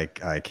 I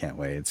can't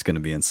wait. It's going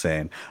to be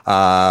insane.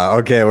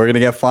 Okay, we're going to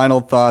get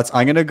final thoughts.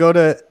 I'm going to go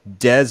to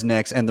Des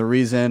next, and the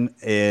reason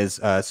is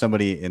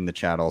somebody in the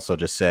chat also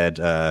just said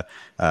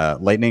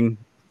Lightning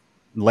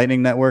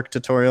Network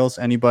tutorials.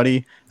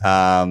 Anybody?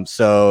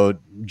 So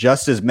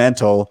just as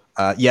mental.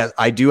 Yeah,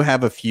 I do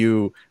have a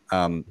few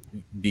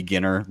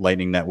beginner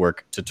Lightning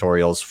Network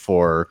tutorials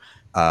for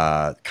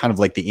kind of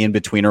like the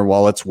in-betweener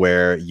wallets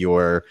where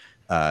you're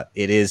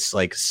it is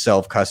like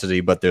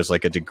self-custody, but there's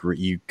like a degree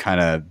you kind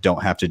of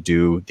don't have to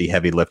do the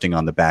heavy lifting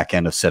on the back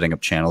end of setting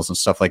up channels and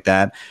stuff like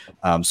that.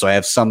 So I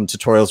have some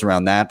tutorials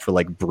around that for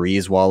like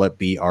Breeze Wallet,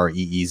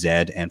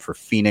 BREEZ, and for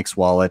Phoenix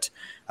Wallet.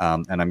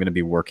 And I'm going to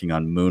be working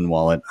on Moon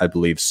Wallet, I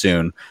believe,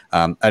 soon.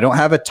 I don't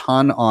have a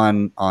ton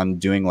on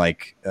doing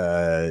like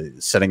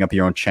setting up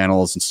your own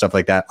channels and stuff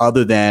like that,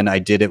 other than I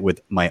did it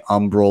with my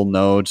Umbrel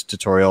node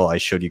tutorial. I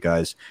showed you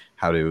guys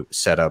how to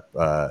set up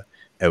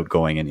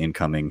outgoing and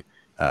incoming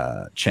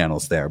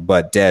channels there.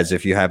 But Des,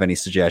 if you have any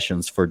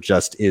suggestions for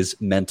Just Is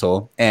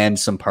Mental and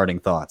some parting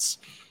thoughts.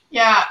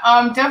 Yeah,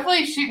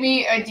 definitely shoot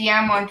me a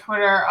DM on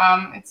Twitter.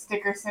 It's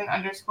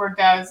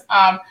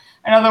Dickerson_Des.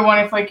 Another one,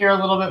 if like you're a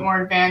little bit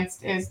more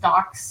advanced, is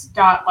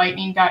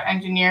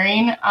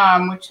docs.lightning.engineering,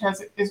 which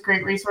is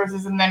great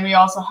resources. And then we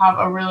also have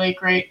a really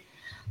great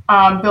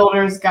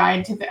builder's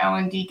guide to the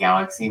LND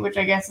Galaxy, which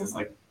I guess is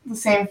like the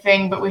same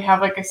thing, but we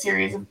have like a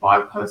series of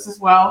blog posts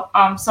as well.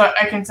 So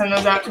I can send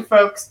those out to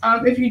folks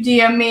if you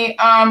DM me.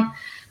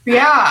 But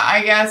yeah,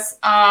 I guess,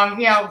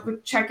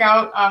 check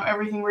out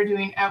everything we're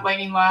doing at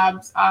Lightning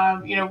Labs.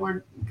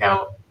 We've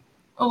got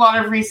a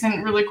lot of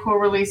recent really cool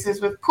releases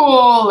with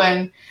Pool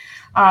and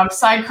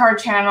sidecar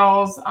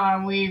channels.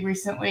 We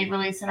recently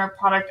released in our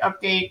product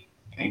update,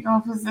 I don't know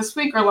if it was this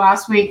week or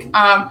last week.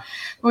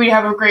 We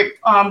have a great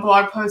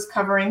blog post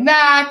covering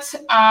that.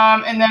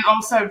 And then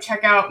also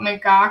check out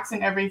McGox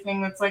and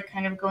everything that's like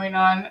kind of going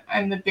on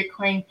in the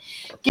Bitcoin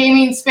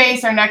gaming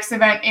space. Our next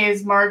event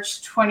is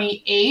March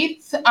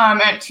 28th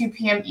at 2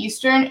 p.m.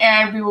 Eastern.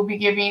 And we will be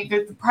giving,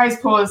 the prize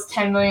pool is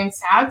 10 million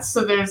sats.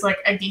 So there's like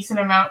a decent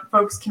amount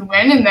folks can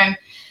win. And then,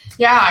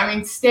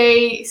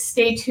 stay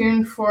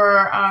tuned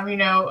for,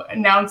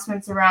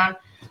 announcements around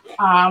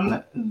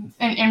an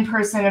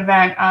in-person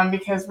event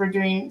because we're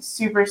doing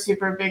super,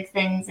 super big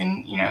things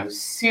and,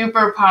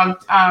 super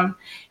pumped,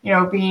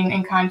 being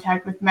in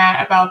contact with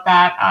Matt about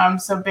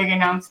that. So big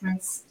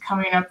announcements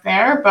coming up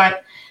there.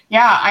 But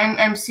yeah,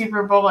 I'm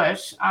super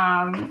bullish.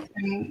 And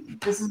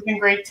this has been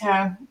great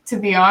to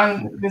be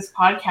on this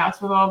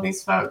podcast with all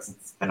these folks.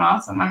 It's been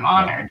awesome. I'm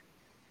honored.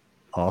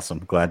 Awesome.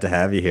 Glad to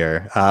have you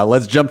here.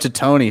 Let's jump to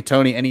Tony.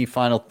 Tony, any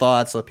final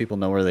thoughts? Let people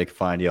know where they can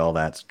find you, all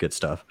that good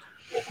stuff.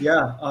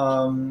 Yeah.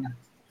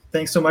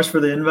 Thanks so much for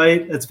the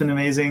invite. It's been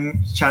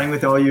amazing chatting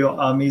with all you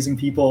amazing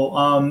people.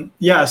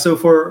 So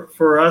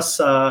for us,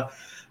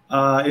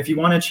 if you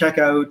want to check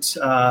out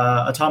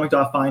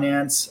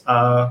atomic.finance,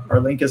 our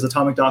link is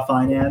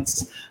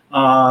atomic.finance.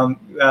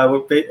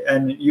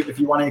 If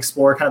you want to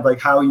explore kind of like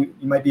how you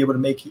might be able to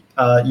make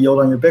yield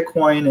on your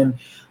Bitcoin and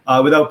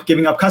without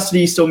giving up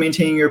custody, still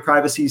maintaining your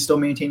privacy, still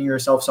maintaining your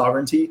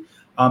self-sovereignty,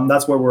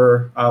 that's what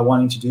we're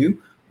wanting to do.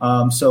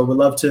 So we'd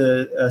love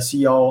to see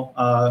y'all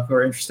who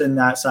are interested in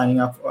that signing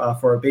up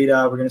for a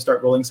beta. We're going to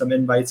start rolling some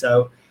invites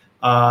out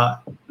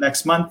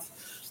next month.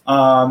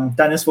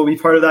 Dennis will be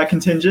part of that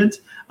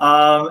contingent.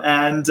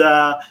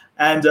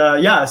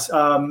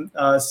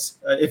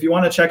 If you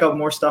want to check out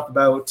more stuff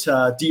about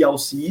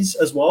DLCs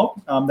as well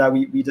that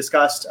we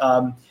discussed,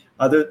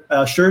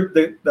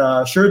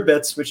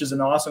 SuredBits, which is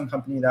an awesome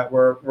company that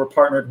we're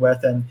partnered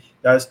with, and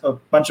there's a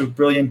bunch of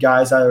brilliant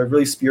guys that are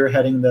really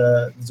spearheading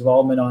the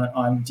development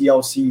on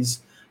DLCs.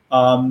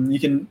 You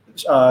can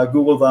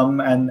Google them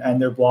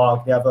and their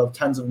blog. They have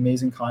tons of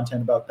amazing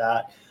content about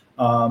that.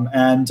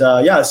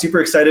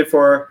 Super excited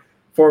for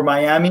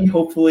Miami.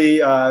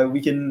 Hopefully we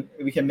can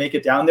make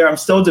it down there. I'm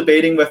still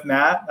debating with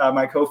Matt,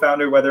 my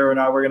co-founder, whether or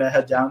not we're gonna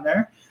head down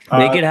there.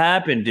 Make it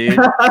happen, dude.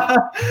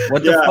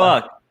 What the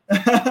fuck?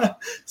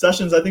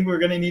 Sessions, I think we're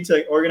going to need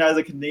to organize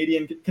a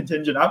Canadian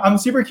contingent. I'm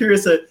super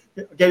curious to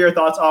get your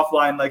thoughts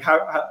offline, like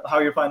how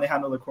you're planning to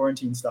handle the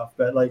quarantine stuff.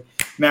 But like,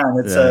 man,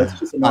 it's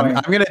just annoying.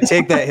 I'm going to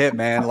take that hit,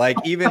 man. Like,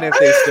 even if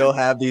they still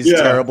have these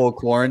terrible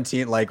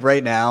quarantine, like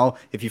right now,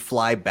 if you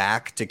fly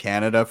back to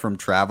Canada from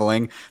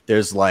traveling,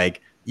 there's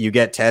like, you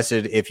get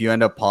tested. If you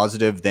end up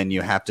positive, then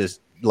you have to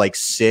like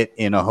sit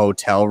in a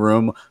hotel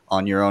room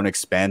on your own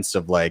expense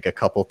of like a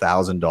couple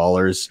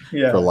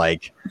 $1,000s for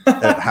like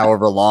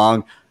however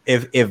long.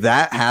 If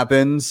that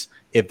happens,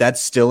 if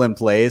that's still in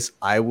place,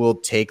 I will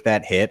take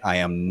that hit. I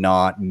am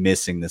not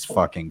missing this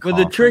fucking But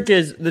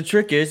conference. the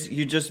trick is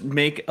you just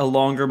make a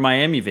longer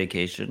Miami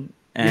vacation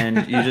and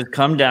you just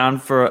come down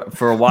for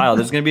a while.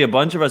 There's going to be a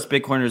bunch of us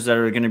Bitcoiners that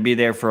are going to be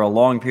there for a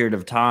long period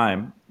of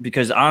time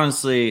because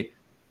honestly,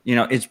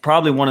 it's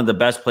probably one of the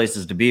best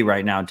places to be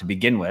right now to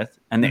begin with.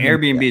 And the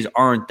Airbnbs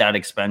aren't that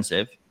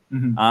expensive.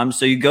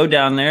 So you go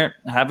down there,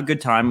 have a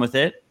good time with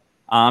it.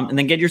 And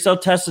then get yourself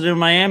tested in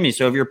Miami.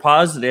 So if you're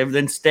positive,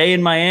 then stay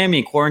in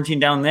Miami, quarantine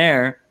down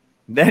there,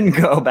 then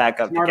go back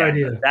up. Smart to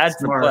Canada. idea. That's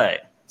Smart. the play.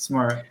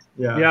 Smart.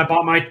 Yeah. Yeah, I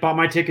bought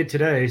my ticket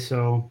today,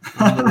 so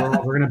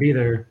we're gonna be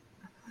there.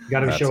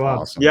 Got to That's show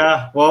up. awesome.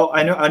 Yeah. Well,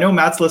 I know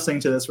Matt's listening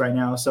to this right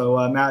now.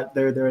 So Matt,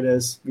 there it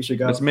is. We should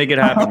go. Let's make it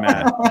happen,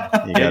 Matt.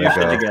 You Get your gotta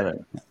shit go.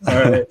 together.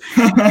 All right.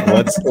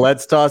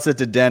 Let's toss it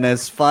to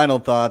Dennis. Final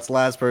thoughts.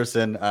 Last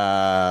person.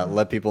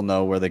 Let people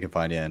know where they can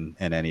find you and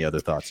any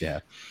other thoughts you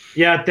have.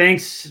 Yeah,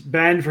 thanks,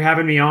 Ben, for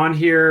having me on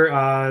here.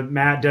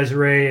 Matt,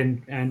 Desiree,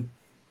 and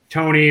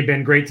Tony,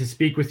 been great to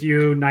speak with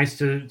you. Nice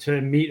to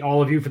meet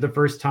all of you for the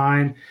first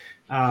time.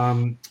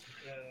 I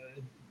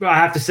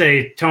have to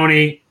say,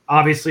 Tony,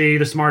 obviously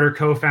the smarter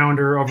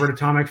co-founder over at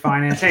Atomic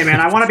Finance. Hey,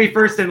 man, I want to be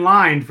first in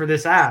line for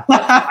this app.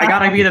 I got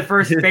to be the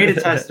first beta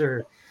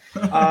tester.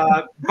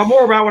 But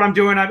more about what I'm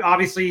doing.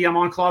 I'm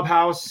on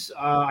Clubhouse.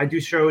 I do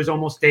shows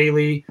almost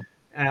daily.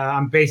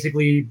 I'm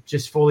basically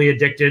just fully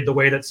addicted the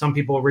way that some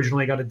people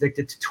originally got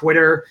addicted to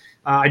Twitter.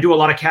 I do a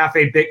lot of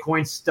cafe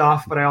Bitcoin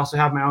stuff, but I also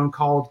have my own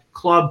club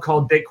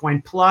called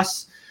Bitcoin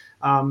Plus.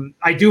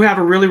 I do have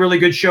a really, really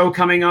good show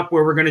coming up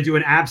where we're going to do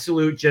an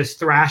absolute just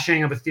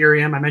thrashing of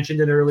Ethereum. I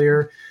mentioned it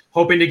earlier,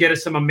 hoping to get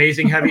us some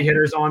amazing heavy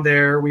hitters on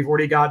there. We've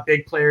already got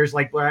big players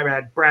like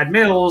Brad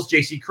Mills,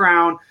 JC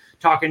Crown,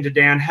 talking to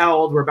Dan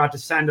Held. We're about to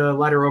send a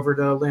letter over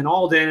to Lynn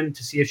Alden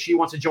to see if she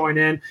wants to join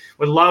in.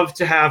 Would love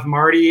to have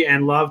Marty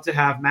and love to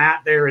have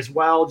Matt there as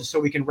well, just so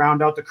we can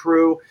round out the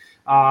crew.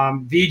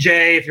 VJ,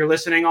 if you're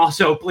listening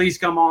also, please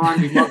come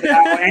on. We'd love to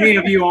have any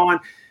of you on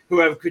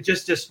who could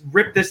just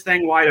rip this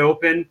thing wide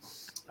open.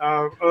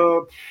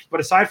 But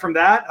aside from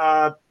that,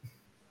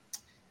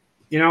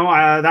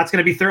 that's going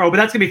to be but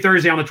that's going to be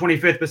Thursday on the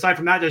 25th. But aside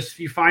from that, just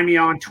you find me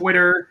on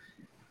Twitter.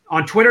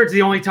 On Twitter, it's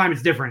the only time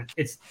it's different.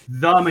 It's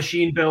the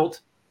Machine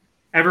Built.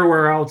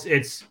 Everywhere else,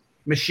 it's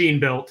Machine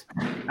Built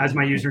as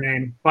my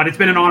username. But it's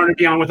been an honor to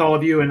be on with all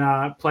of you and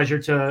a pleasure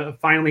to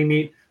finally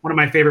meet one of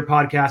my favorite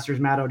podcasters,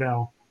 Matt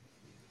Odell.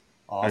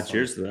 Awesome.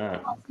 Cheers to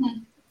that.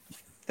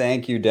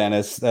 Thank you,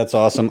 Dennis. That's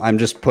awesome. I'm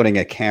just putting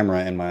a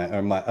camera in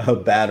a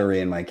battery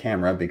in my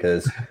camera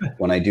because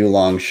when I do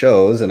long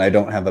shows and I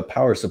don't have a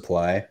power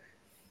supply,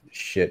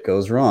 shit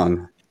goes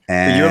wrong.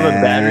 And you have a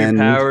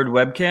battery-powered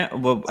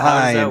webcam? Well,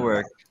 how does that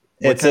work?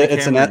 It's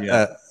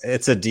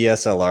a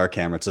DSLR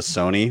camera. It's a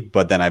Sony,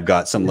 but then I've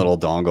got some little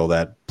dongle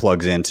that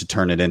plugs in to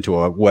turn it into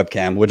a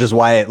webcam, which is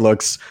why it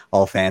looks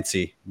all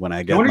fancy when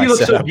I get. No wonder you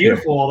look so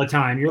beautiful all the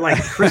time. You're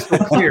like crystal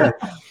clear.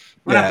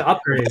 I'm gonna have to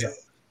upgrade.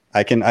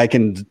 I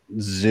can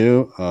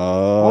zoom.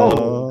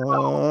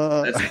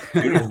 Oh, that's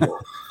beautiful.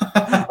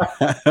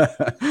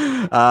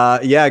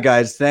 Yeah,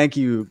 guys, thank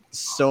you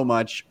so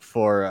much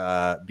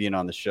for being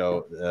on the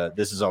show.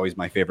 This is always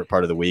my favorite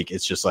part of the week.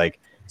 It's just like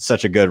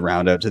such a good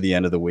round out to the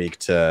end of the week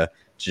to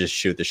just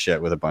shoot the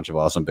shit with a bunch of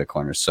awesome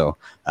Bitcoiners. So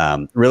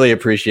really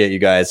appreciate you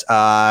guys.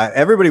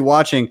 Everybody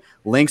watching,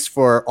 links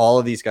for all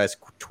of these guys'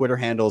 Twitter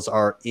handles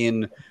are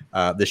in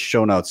the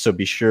show notes. So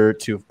be sure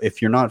to,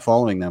 if you're not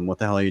following them, what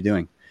the hell are you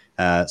doing?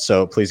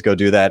 So please go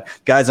do that.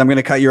 Guys, I'm going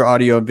to cut your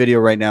audio and video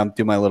right now,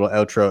 do my little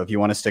outro. If you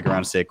want to stick around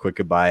and say a quick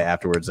goodbye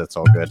afterwards, that's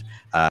all good.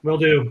 Will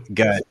do.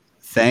 Good.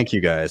 Thank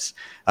you, guys.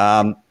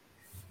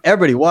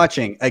 Everybody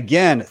watching,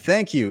 again,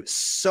 thank you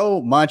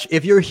so much.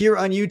 If you're here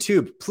on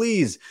YouTube,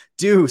 please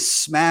do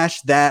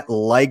smash that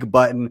like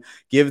button.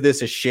 Give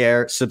this a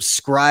share.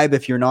 Subscribe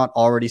if you're not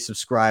already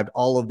subscribed.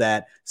 All of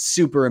that,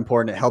 super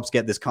important. It helps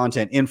get this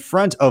content in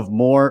front of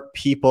more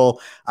people.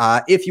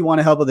 If you want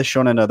to help with the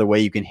show in another way,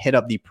 you can hit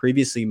up the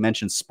previously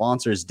mentioned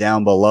sponsors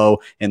down below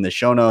in the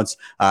show notes.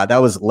 That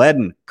was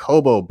Ledden,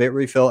 Kobo,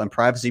 BitRefill, and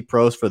Privacy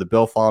Pros for the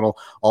Bill Fodl.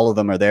 All of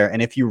them are there.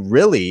 And if you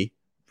really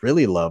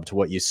loved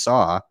what you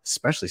saw,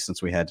 especially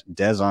since we had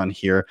Des on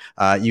here,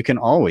 you can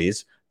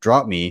always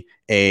drop me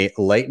a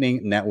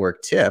Lightning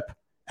Network tip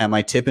at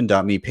my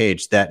tippin.me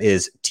page. That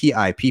is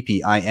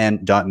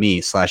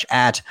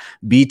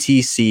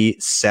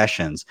tippin.me/@BTC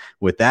Sessions.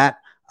 With that,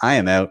 I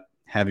am out.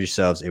 Have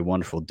yourselves a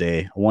wonderful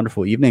day, a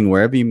wonderful evening,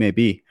 wherever you may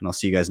be. And I'll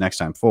see you guys next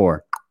time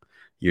for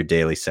your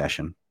daily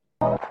session.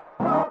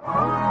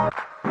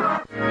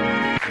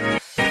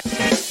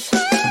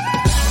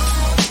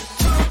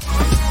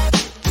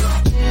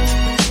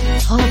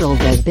 Hodl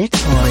the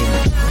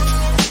Bitcoin.